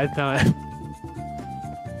have a bad time.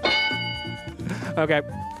 Okay.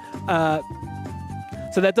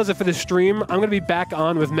 So that does it for the stream. I'm gonna be back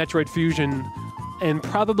on with Metroid Fusion in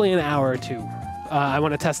probably an hour or two. I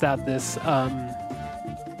want to test out this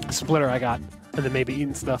splitter I got, and then maybe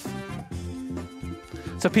eating stuff.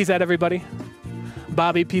 So peace out, everybody.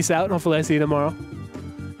 Bobby, peace out. Hopefully I see you tomorrow.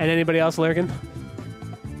 And anybody else lurking?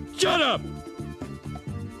 Shut up!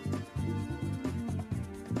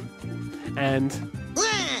 And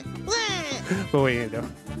what are you gonna do?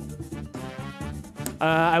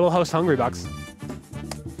 I will host Hungry Box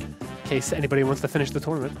in case anybody wants to finish the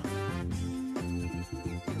tournament.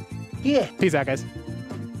 Yeah. Peace out, guys.